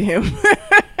pegging him.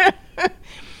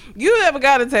 You never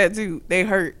got a tattoo. They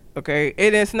hurt. Okay,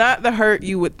 and it's not the hurt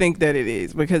you would think that it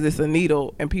is, because it's a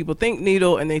needle, and people think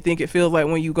needle and they think it feels like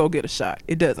when you go get a shot.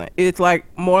 It doesn't. It's like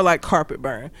more like carpet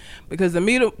burn, because the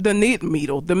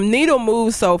needle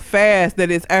moves so fast that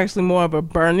it's actually more of a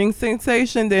burning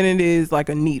sensation than it is like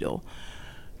a needle.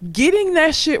 Getting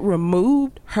that shit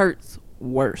removed hurts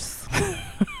worse.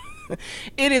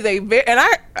 It is a very, and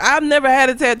I've never had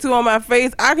a tattoo on my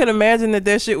face. I can imagine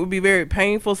that shit would be very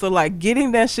painful. So like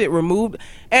getting that shit removed,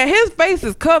 and his face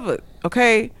is covered.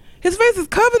 Okay, his face is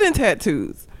covered in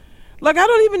tattoos. Like I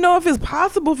don't even know if it's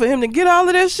possible for him to get all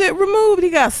of that shit removed. He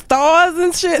got stars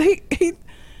and shit.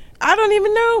 I don't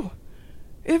even know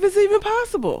if it's even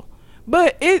possible.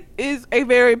 But it is a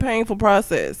very painful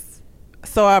process.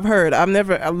 So I've heard.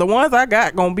 The ones I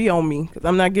got gonna be on me because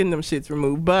I'm not getting them shits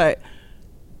removed. But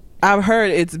I've heard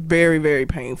it's very, very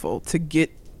painful to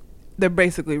get. They're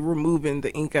basically removing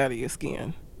the ink out of your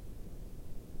skin.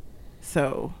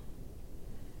 So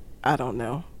I don't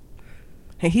know.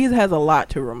 And he has a lot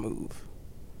to remove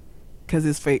because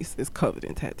his face is covered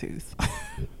in tattoos. He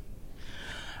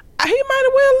might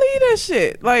as well leave that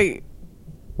shit. Like,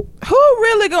 who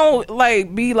really gonna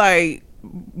like be like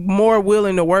more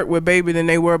willing to work with Baby than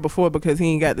they were before because he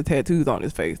ain't got the tattoos on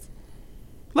his face?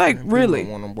 Like, really? I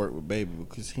don't want to work with Baby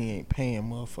because he ain't paying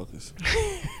motherfuckers.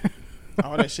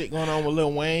 All that shit going on with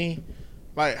Lil Wayne.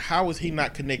 Like, how is he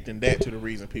not connecting that to the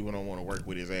reason people don't want to work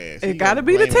with his ass? It got to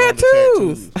be the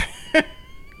tattoos.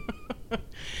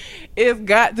 It's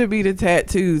got to be the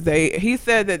tattoos. He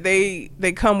said that they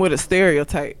come with a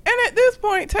stereotype, and at this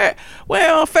point,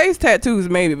 face tattoos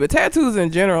maybe, but tattoos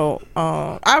in general.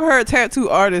 I've heard tattoo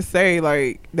artists say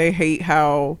like they hate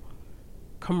how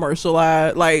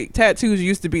commercialized, like tattoos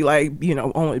used to be like, you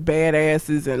know, only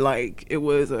badasses and like it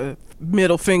was a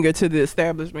middle finger to the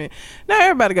establishment. Now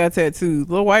everybody got tattoos.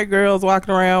 Little white girls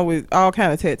walking around with all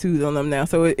kind of tattoos on them now,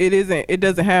 so it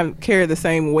doesn't carry the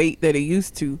same weight that it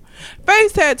used to.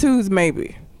 Face tattoos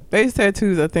maybe. Face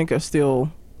tattoos I think are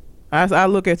still, I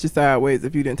look at you sideways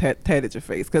if you didn't tatted your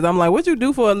face, because I'm like, what you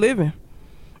do for a living?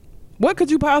 What could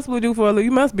you possibly do for a living?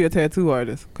 You must be a tattoo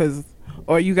artist,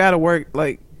 or you gotta work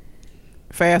like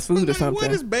fast food or something.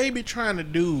 What is Baby trying to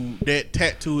do that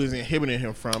tattoo is inhibiting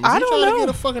him from? Is I he don't trying know. to get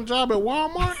a fucking job at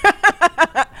Walmart?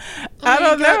 I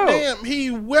don't know. Goddamn, he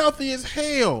wealthy as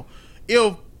hell.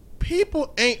 If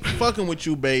people ain't fucking with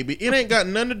you, Baby, it ain't got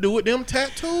nothing to do with them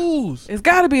tattoos. It's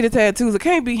got to be the tattoos. It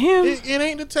can't be him. It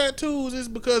ain't the tattoos. It's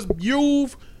because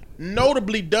you've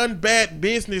notably done bad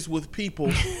business with people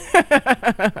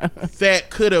that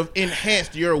could have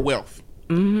enhanced your wealth.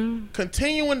 Mm-hmm.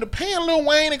 Continuing to pay Lil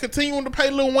Wayne and continuing to pay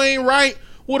Lil Wayne right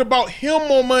would have bought him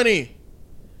more money.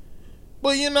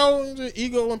 But you know, the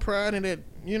ego and pride and that,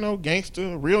 you know,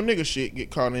 gangster real nigga shit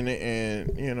get caught in it,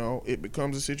 and you know, it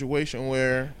becomes a situation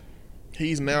where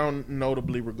he's now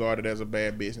notably regarded as a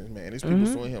bad businessman. There's people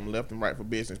suing him left and right for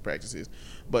business practices.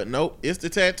 But nope, it's the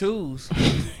tattoos.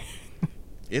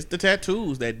 It's the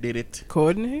tattoos that did it.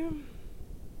 According to him?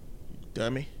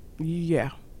 Dummy. Yeah.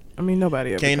 I mean,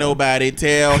 nobody ever. Can't nobody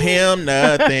tell him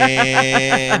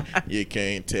nothing. You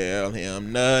can't tell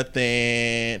him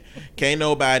nothing. Can't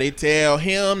nobody tell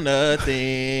him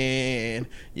nothing.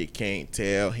 You can't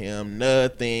tell him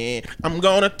nothing. I'm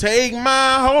gonna take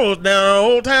my horse down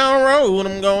Old Town Road.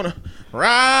 I'm gonna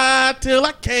ride till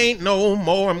I can't no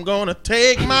more. I'm gonna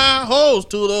take my horse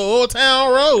to the Old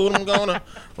Town Road. I'm gonna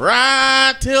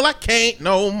ride till I can't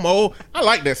no more. I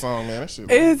like that song, man. That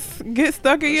shit. It's get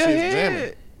stuck in your shit's head.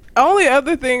 jamming. Only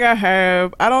other thing I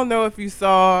have, I don't know if you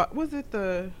saw, was it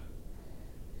the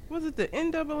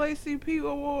NAACP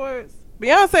awards?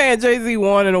 Beyonce and Jay-Z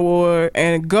won an award,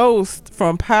 and Ghost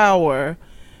from Power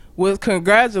was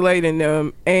congratulating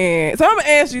them. And so I'm gonna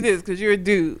ask you this because you're a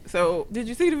dude. So did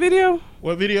you see the video?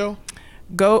 What video?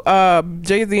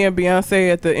 Jay-Z and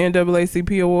Beyonce at the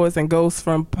NAACP awards, and Ghost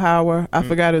from Power. I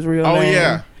forgot his real name. Oh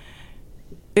yeah.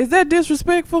 Is that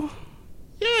disrespectful?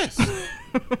 Yes.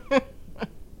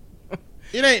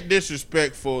 It ain't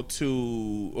disrespectful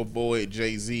to avoid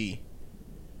Jay-Z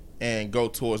and go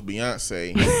towards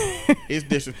Beyonce. It's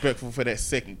disrespectful for that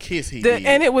second kiss he did.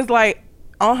 And it was like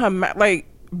on her mouth, like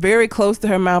very close to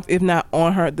her mouth, if not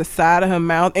on the side of her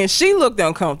mouth. And she looked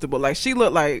uncomfortable. Like she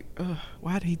looked like,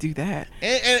 why did he do that?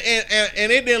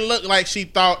 And it didn't look like she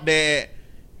thought that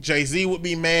Jay-Z would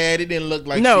be mad. It didn't look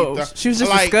like she was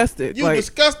just disgusted. You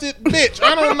disgusted bitch.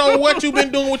 I don't know what you've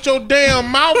been doing with your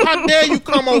damn mouth. How dare you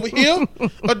come over here?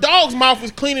 A dog's mouth is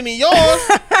cleaner than yours.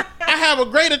 I have a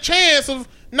greater chance of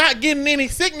not getting any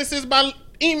sicknesses by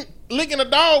licking a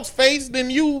dog's face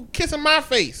than you kissing my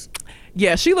face.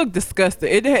 Yeah, she looked disgusted.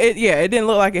 It didn't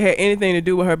look like it had anything to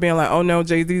do with her being like, oh no,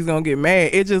 Jay-Z's gonna get mad.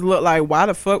 It just looked like, why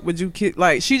the fuck would you kiss?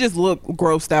 Like, she just looked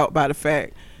grossed out by the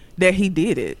fact that he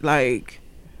did it. Like,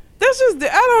 that's just, I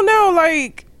don't know,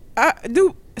 like,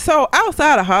 so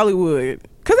outside of Hollywood,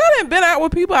 because I didn't been out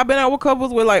with people, I've been out with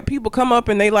couples where like people come up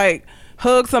and they like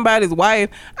hug somebody's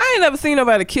wife. I ain't never seen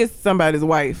nobody kiss somebody's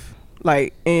wife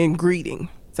like in greeting.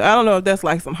 So I don't know if that's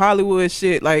like some Hollywood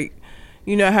shit, like,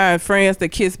 You know how in France they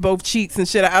kiss both cheeks and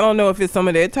shit. I don't know if it's some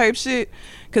of that type shit,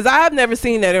 because I've never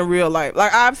seen that in real life.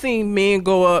 Like, I've seen men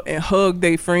go up and hug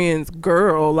their friend's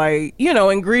girl, like, you know,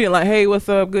 and greet her like, hey, what's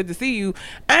up, good to see you.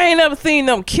 I ain't never seen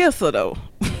them kiss her though.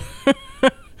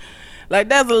 Like,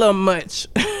 that's a little much.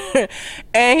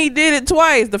 And he did it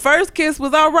twice. The first kiss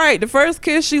was all right. The first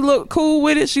kiss, she looked cool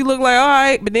with it. She looked like all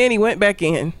right, but then he went back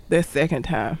in that second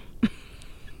time.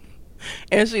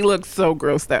 And she looked so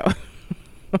grossed out.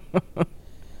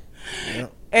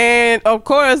 Yep. And of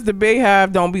course the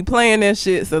Beehive don't be playing that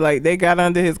shit, so like they got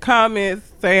under his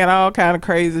comments saying all kind of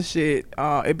crazy shit.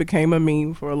 It became a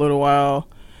meme for a little while,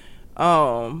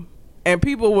 and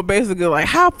people were basically like,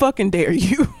 how fucking dare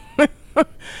you.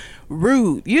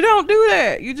 Rude. You don't do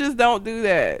that. You just don't do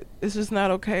that. It's just not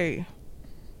okay.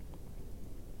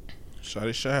 Shot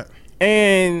his shot.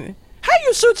 And how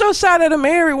you shoot your shot at a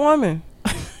married woman?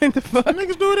 The fuck?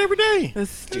 Niggas do it every day.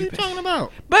 That's What are you stupid. talking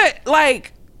about? But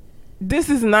like, this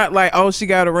is not like, oh, she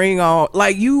got a ring on.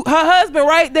 Like, her husband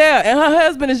right there, and her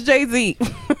husband is Jay-Z.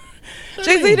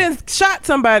 Jay-Z done shot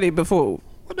somebody before.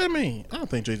 What that mean? I don't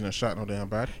think Jay-Z done shot no damn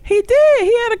body. He did.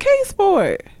 He had a case for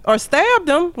it, or stabbed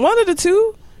him. One of the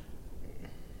two,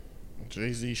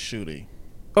 Jay-Z shooting.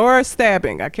 or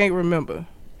stabbing. I can't remember.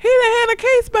 He done had a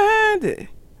case behind it.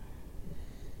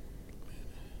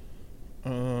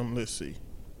 Let's see.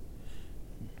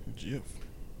 Jif.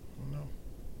 No.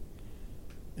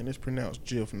 And it's pronounced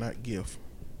Jif, not GIF.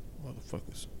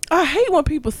 Motherfuckers. I hate when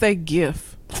people say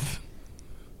GIF.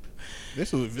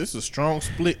 This is a strong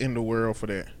split in the world for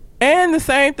that. And the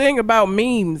same thing about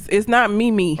memes. It's not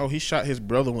Mimi. Oh, he shot his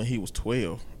brother when he was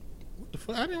 12. What the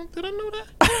fuck? Did I know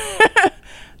that?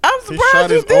 I'm He surprised shot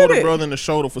you his did older it. brother in the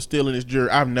shoulder for stealing his jewelry.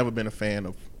 I've never been a fan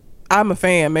of. I'm a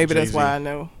fan. Maybe that's Jay-Z. why I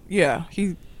know. Yeah,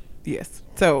 yes.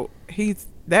 So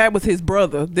that was his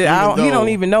brother. He Even don't though-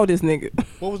 even know this nigga.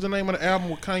 What was the name of the album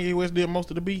where Kanye West did most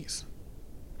of the beats?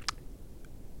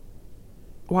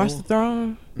 Watch Oh. the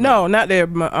Throne? No, not there.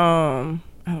 I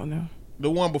don't know. The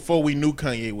one before we knew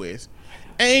Kanye West.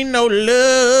 Ain't no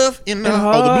love in the In the oh,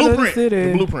 heart the of the blueprint.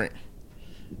 city.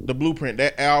 The blueprint.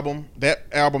 That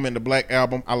album and the Black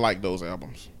album. I like those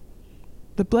albums.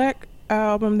 The Black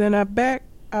album, then I back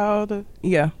out of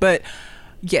but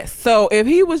yes. So if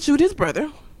he would shoot his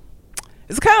brother,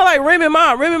 it's kind of like Remy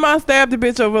Ma. Remy Ma stabbed the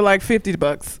bitch over like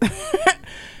 $50.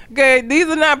 Okay, these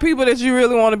are not people that you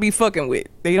really want to be fucking with.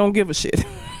 They don't give a shit.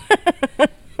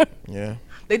 Yeah.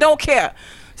 They don't care.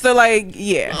 So like,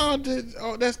 yeah, Oh,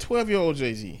 that's 12-year-old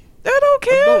Jay-Z. they don't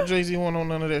care. Adult Jay-Z wasn't on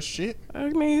none of that shit. I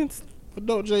mean,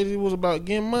 Adult Jay-Z was about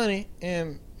getting money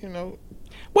and,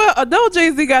 well, adult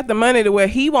Jay-Z got the money to where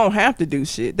he won't have to do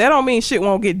shit. That don't mean shit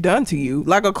won't get done to you.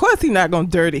 Like, of course he not gonna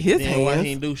dirty his then why he hands.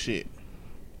 ain't do shit?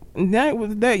 That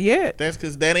was that yet. That's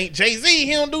because that ain't Jay-Z.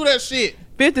 He don't do that shit.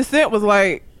 50 Cent was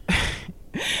like,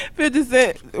 50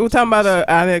 Cent, we're talking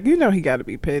about you know he got to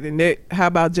be petty. And how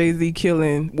about Jay-Z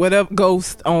killing whatever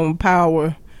Ghost on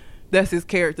Power? That's his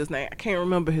character's name. I can't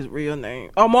remember his real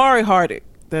name. Omari Hardwick.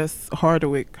 That's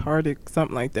Hardwick,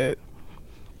 something like that.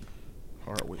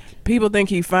 Hardwick. People think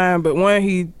he fine, but one,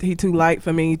 he too light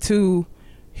for me. Two,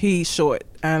 he's short.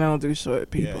 I don't do short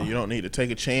people. Yeah, you don't need to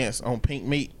take a chance on pink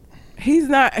meat. He's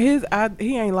not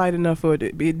he ain't light enough for it.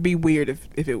 It'd be weird if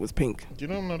it was pink. You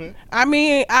don't know that. I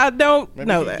mean, I don't Maybe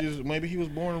know that. Maybe he was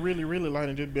born really, really light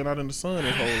and just been out in the sun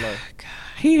his whole life.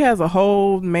 He has a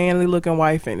whole manly looking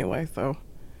wife anyway, so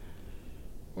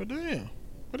Well, damn.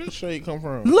 Where did shade come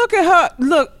from? look at her.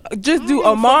 Look, just I do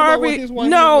don't give a fuck about what Amari. his wife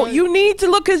No, look like. you need to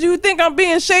look because you think I'm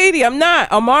being shady. I'm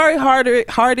not. Amari Hardwick,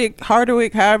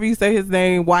 however you say his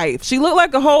name, wife. She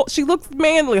looks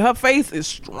manly. Her face is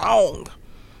strong.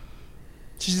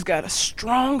 She's got a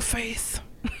strong face.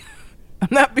 I'm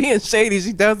not being shady.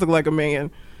 She does look like a man.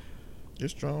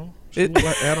 It's strong. She look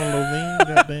like Adam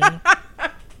Levine, goddamn.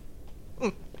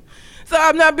 So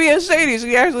I'm not being shady.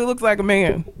 She actually looks like a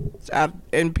man.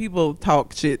 And people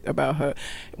talk shit about her.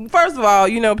 First of all,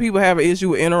 you know people have an issue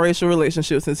with interracial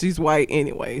relationships since she's white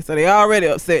anyway. So they already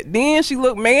upset. Then she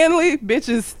look manly.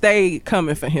 Bitches stay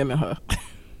coming for him and her.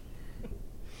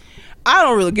 I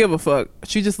don't really give a fuck.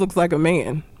 She just looks like a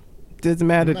man. Doesn't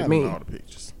matter Not to me. in all the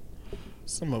pictures.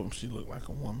 Some of them she look like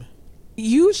a woman.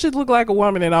 You should look like a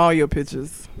woman in all your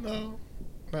pictures. No,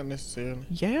 not necessarily.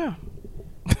 Yeah.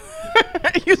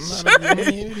 You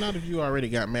should. Not if you already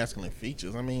got masculine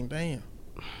features. I mean, damn.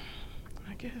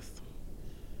 I guess.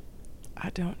 I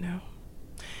don't know.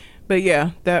 But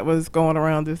yeah, that was going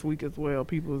around this week as well.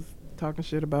 People was talking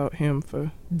shit about him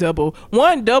for double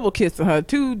kissing her.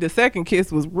 Two, the second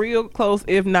kiss was real close,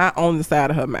 if not on the side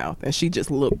of her mouth. And she just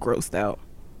looked grossed out.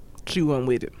 She went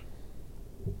with it.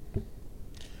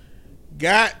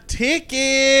 got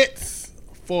tickets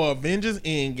for Avengers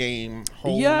Endgame.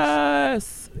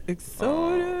 Yes,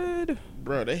 excited.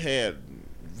 Bro, they had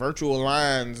virtual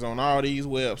lines on all these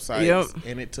websites,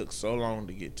 and it took so long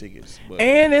to get tickets. But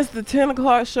And it's the 10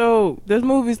 o'clock show. This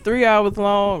movie's 3 hours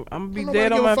long. I'm gonna be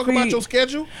dead on my fuck feet. about your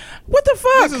schedule. What the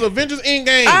fuck? This is Avengers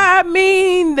Endgame. I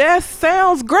mean, that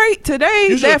sounds great today.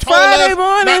 You should That have told Friday us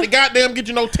morning. not to goddamn get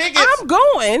you no tickets. I'm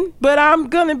going, but I'm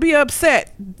gonna be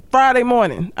upset Friday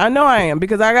morning. I know I am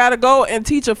because I gotta go and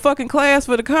teach a fucking class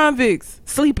for the convicts.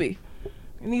 Sleepy.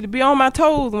 I need to be on my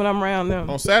toes when I'm around them.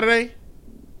 On Saturday?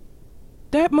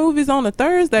 That movie's on a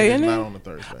Thursday, It's isn't not it? on a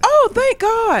Thursday. Oh, thank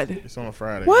God. It's on a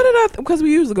Friday. Why did I? Because we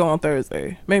usually go on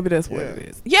Thursday. Maybe that's what it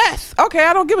is. Yes. Okay.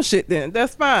 I don't give a shit then.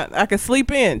 That's fine. I can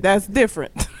sleep in. That's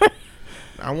different.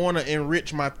 I want to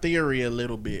enrich my theory a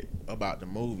little bit about the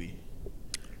movie.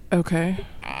 Okay.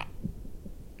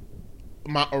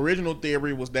 My original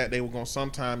theory was that they were going to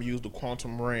sometime use the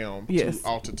quantum realm Yes. to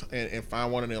alter and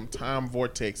find one of them time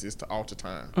vortexes to alter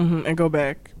time. And go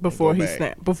back before go he back.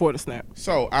 snapped. Before the snap.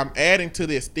 So I'm adding to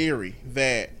this theory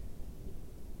that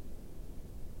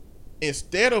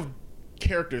instead of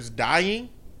characters dying,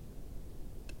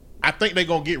 I think they're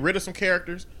going to get rid of some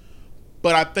characters.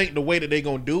 But I think the way that they're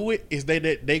going to do it is they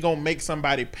going to make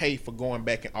somebody pay for going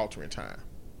back and altering time.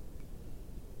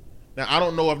 Now, I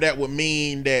don't know if that would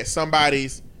mean that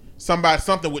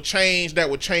something would change that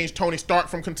would change Tony Stark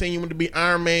from continuing to be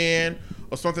Iron Man,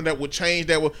 or something that would change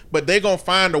that would, but they're going to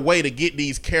find a way to get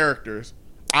these characters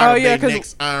out of their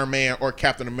next Iron Man or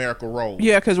Captain America role.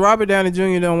 Yeah, because Robert Downey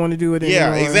Jr. don't want to do it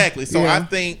anymore. Yeah, exactly. So yeah. I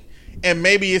think, and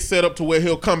maybe it's set up to where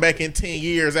he'll come back in 10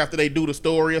 years after they do the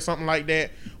story or something like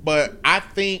that. But I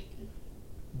think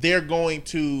they're going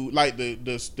to, like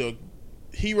the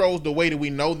heroes the way that we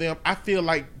know them, I feel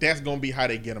like that's going to be how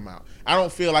they get them out. I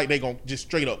don't feel like they're going to just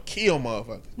straight up kill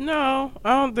motherfuckers. No,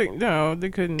 I don't think, no, they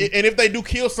couldn't. And if they do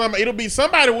kill somebody, it'll be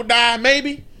somebody will die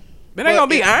maybe. But it ain't gonna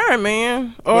be Iron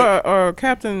Man or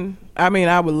Captain. I mean,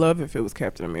 I would love if it was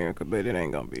Captain America, but it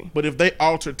ain't gonna be. But if they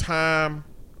alter time,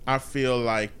 I feel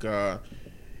like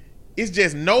it's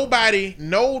just nothing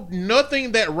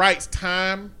that writes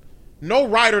time, no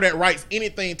writer that writes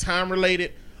anything time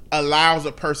related allows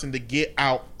a person to get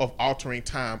out of altering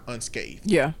time unscathed.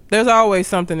 Yeah, there's always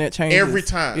something that changes every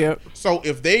time. Yep. So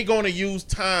if they gonna use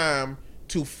time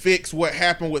to fix what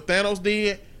happened, what Thanos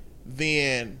did,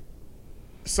 then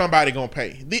somebody gonna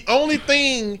pay. The only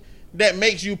thing that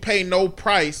makes you pay no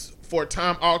price for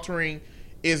time altering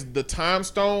is the time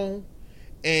stone,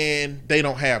 and they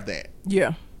don't have that.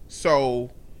 Yeah.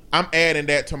 So I'm adding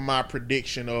that to my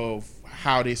prediction of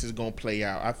how this is gonna play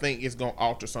out. I think it's gonna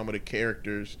alter some of the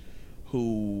characters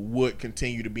who would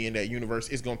continue to be in that universe.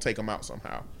 It's gonna take them out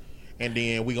somehow, and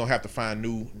then we're gonna have to find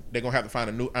they're gonna have to find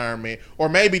a new Iron Man, or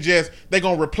maybe just they're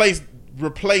gonna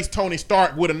replace Tony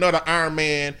Stark with another Iron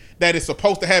Man that is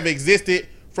supposed to have existed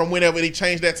from whenever they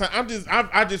changed that time.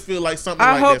 I just feel like something.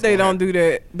 I like hope that's they gonna don't do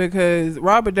that, because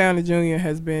Robert Downey Jr.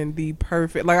 has been the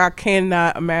perfect. Like, I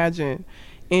cannot imagine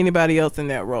anybody else in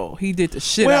that role. He did the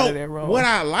shit out of that role. What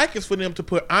I like is for them to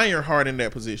put Ironheart in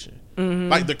that position. Mm-hmm.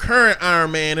 Like, the current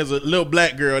Iron Man is a little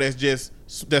black girl that's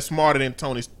smarter than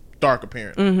Tony Stark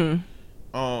apparently.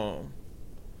 Mm-hmm.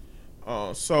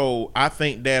 So I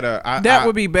think that that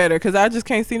would be better, because I just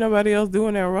can't see nobody else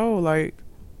doing that role. Like,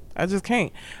 I just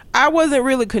can't. I wasn't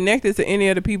really connected to any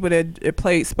of the people that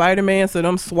played Spider-Man, so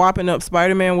them swapping up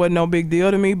Spider-Man wasn't no big deal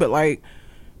to me. But like,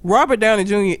 Robert Downey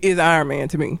Jr. is Iron Man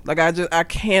to me. Like, I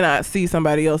cannot see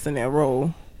somebody else in that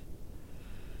role.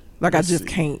 Like, I just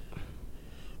can't.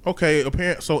 Okay,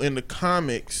 apparently, so in the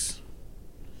comics,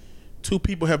 2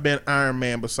 people have been Iron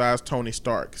Man besides Tony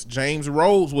Stark. James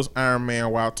Rhodes was Iron Man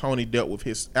while Tony dealt with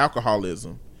his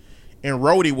alcoholism, and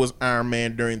Rhodey was Iron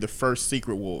Man during the first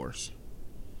Secret Wars.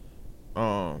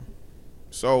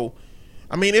 So,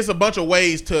 I mean, it's a bunch of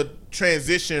ways to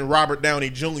transition Robert Downey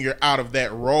Jr. out of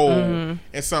that role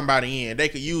and somebody in. They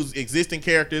could use existing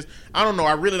characters. I don't know.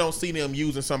 I really don't see them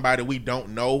using somebody we don't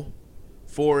know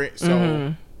for it.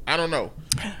 So, I don't know.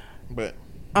 But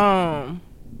I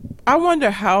wonder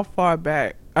how far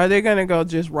back. Are they going to go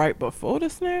just right before the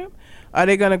snap? Are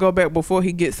they going to go back before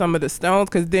he gets some of the stones?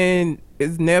 Because then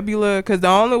is Nebula, because the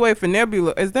only way for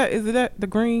Nebula, is that the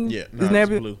green? Yeah, no, it's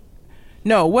Nebula? blue.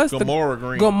 No, what's Gamora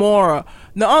green? Gamora.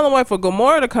 The only way for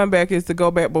Gamora to come back is to go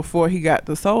back before he got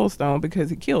the Soul Stone, because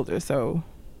he killed her. So,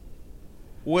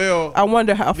 well, I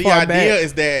wonder how far back. The idea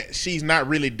is that she's not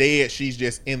really dead. She's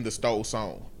just in the Soul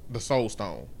Stone.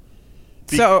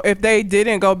 So if they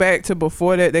didn't go back to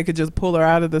before that, they could just pull her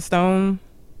out of the stone.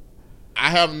 I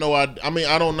have no idea. I mean,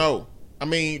 I don't know. I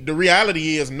mean, the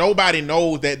reality is nobody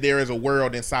knows that there is a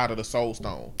world inside of the Soul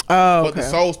Stone. Oh, okay. But the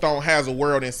Soul Stone has a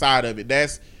world inside of it.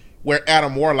 That's where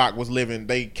Adam Warlock was living.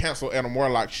 They canceled Adam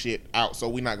Warlock shit out, so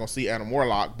we're not gonna see Adam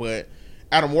Warlock. But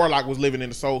Adam Warlock was living in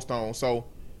the Soul Stone, so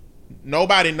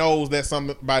nobody knows that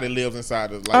somebody lives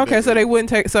inside of. Like, okay, so they wouldn't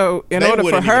take. So in they order for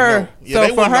wouldn't even her, know. Yeah, so they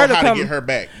for wouldn't her know to how come to get her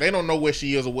back. They don't know where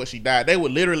she is or what she died. They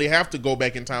would literally have to go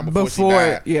back in time before she before,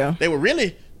 died. yeah, They would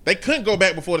really. They couldn't go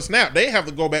back before the snap. They have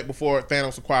to go back before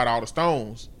Thanos acquired all the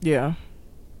stones. yeah.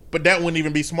 But that wouldn't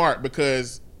even be smart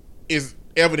because it's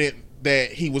evident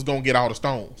that he was gonna get all the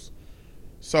stones.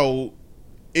 So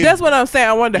That's what I'm saying.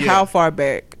 I wonder Yeah. how far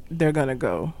back they're gonna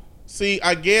go. see,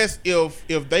 I guess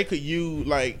if they could use,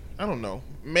 like, I don't know,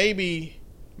 maybe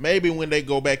when they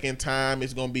go back in time,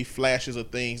 it's gonna be flashes of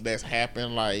things that's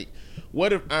happened. Like,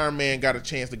 what if Iron Man got a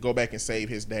chance to go back and save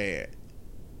his dad?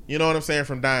 You know what I'm saying?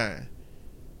 From dying.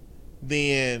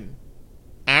 Then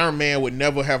Iron Man would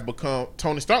never have become,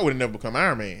 Tony Stark would have never become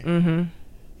Iron Man. Mm-hmm.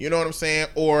 You know what I'm saying?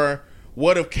 Or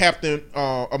what if Captain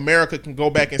America can go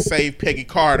back and save Peggy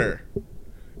Carter?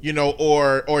 You know,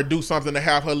 or do something to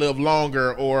have her live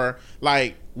longer, or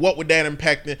like, what would that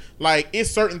impact? Like, it's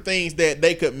certain things that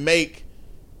they could make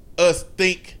us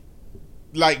think,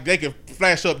 like they could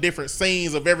flash up different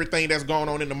scenes of everything that's going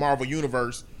on in the Marvel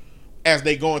universe as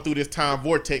they going through this time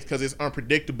vortex, because it's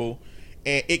unpredictable,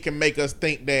 and it can make us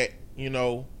think that, you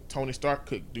know, Tony Stark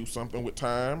could do something with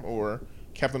time, or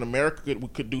Captain America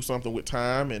could do something with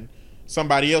time, and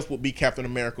somebody else would be Captain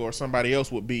America, or somebody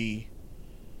else would be,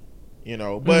 you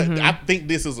know. But I think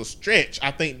this is a stretch.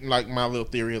 I think, like, my little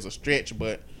theory is a stretch,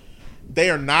 but they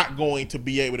are not going to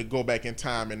be able to go back in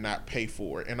time and not pay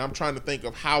for it. And I'm trying to think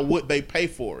of how would they pay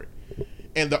for it.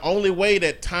 And the only way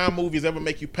that time movies ever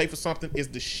make you pay for something is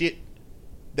the shit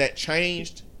that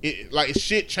changed.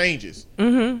 Shit changes.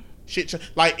 Mm-hmm.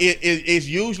 Like, it's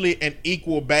usually an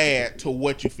equal bad to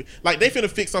what you feel. Like, they finna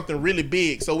fix something really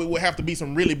big, so it would have to be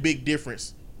some really big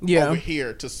difference over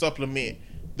here to supplement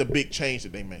the big change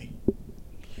that they made.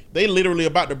 They literally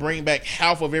about to bring back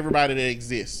half of everybody that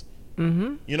exists.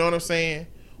 Mm-hmm. You know what I'm saying?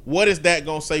 What is that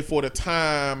gonna say for the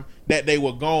time that they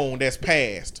were gone that's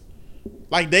passed?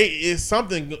 Like, it's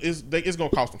gonna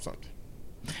cost them something.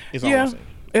 It's all I'm saying.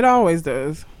 It always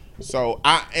does. So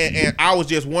I was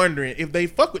just wondering, if they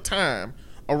fuck with time,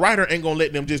 a writer ain't gonna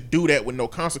let them just do that with no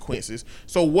consequences.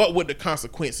 So what would the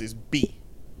consequences be?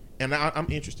 And I'm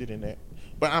interested in that.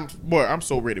 But I'm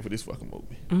so ready for this fucking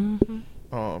movie. Mm-hmm.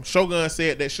 Shogun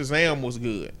said that Shazam was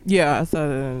good. Yeah, I saw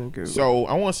that in the group. So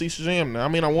I want to see Shazam now. I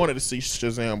mean, I wanted to see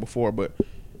Shazam before, but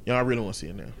I really want to see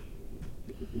it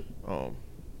now.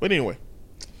 But anyway,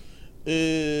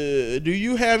 do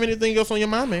you have anything else on your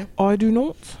mind, man? I do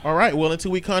not. All right. Well,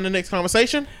 until we come to the next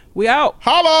conversation, We out.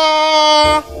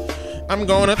 holla! I'm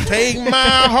gonna take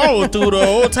my hoe through the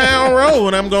old town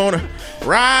road. I'm gonna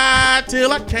ride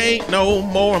till I can't no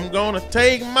more. I'm gonna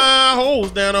take my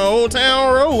hoes down the old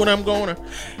town road. I'm gonna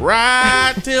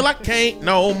ride till I can't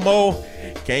no more.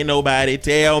 Can't nobody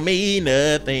tell me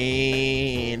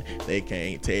nothing. They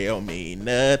can't tell me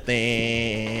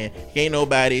nothing. Can't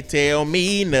nobody tell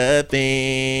me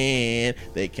nothing.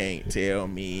 They can't tell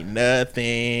me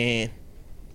nothing.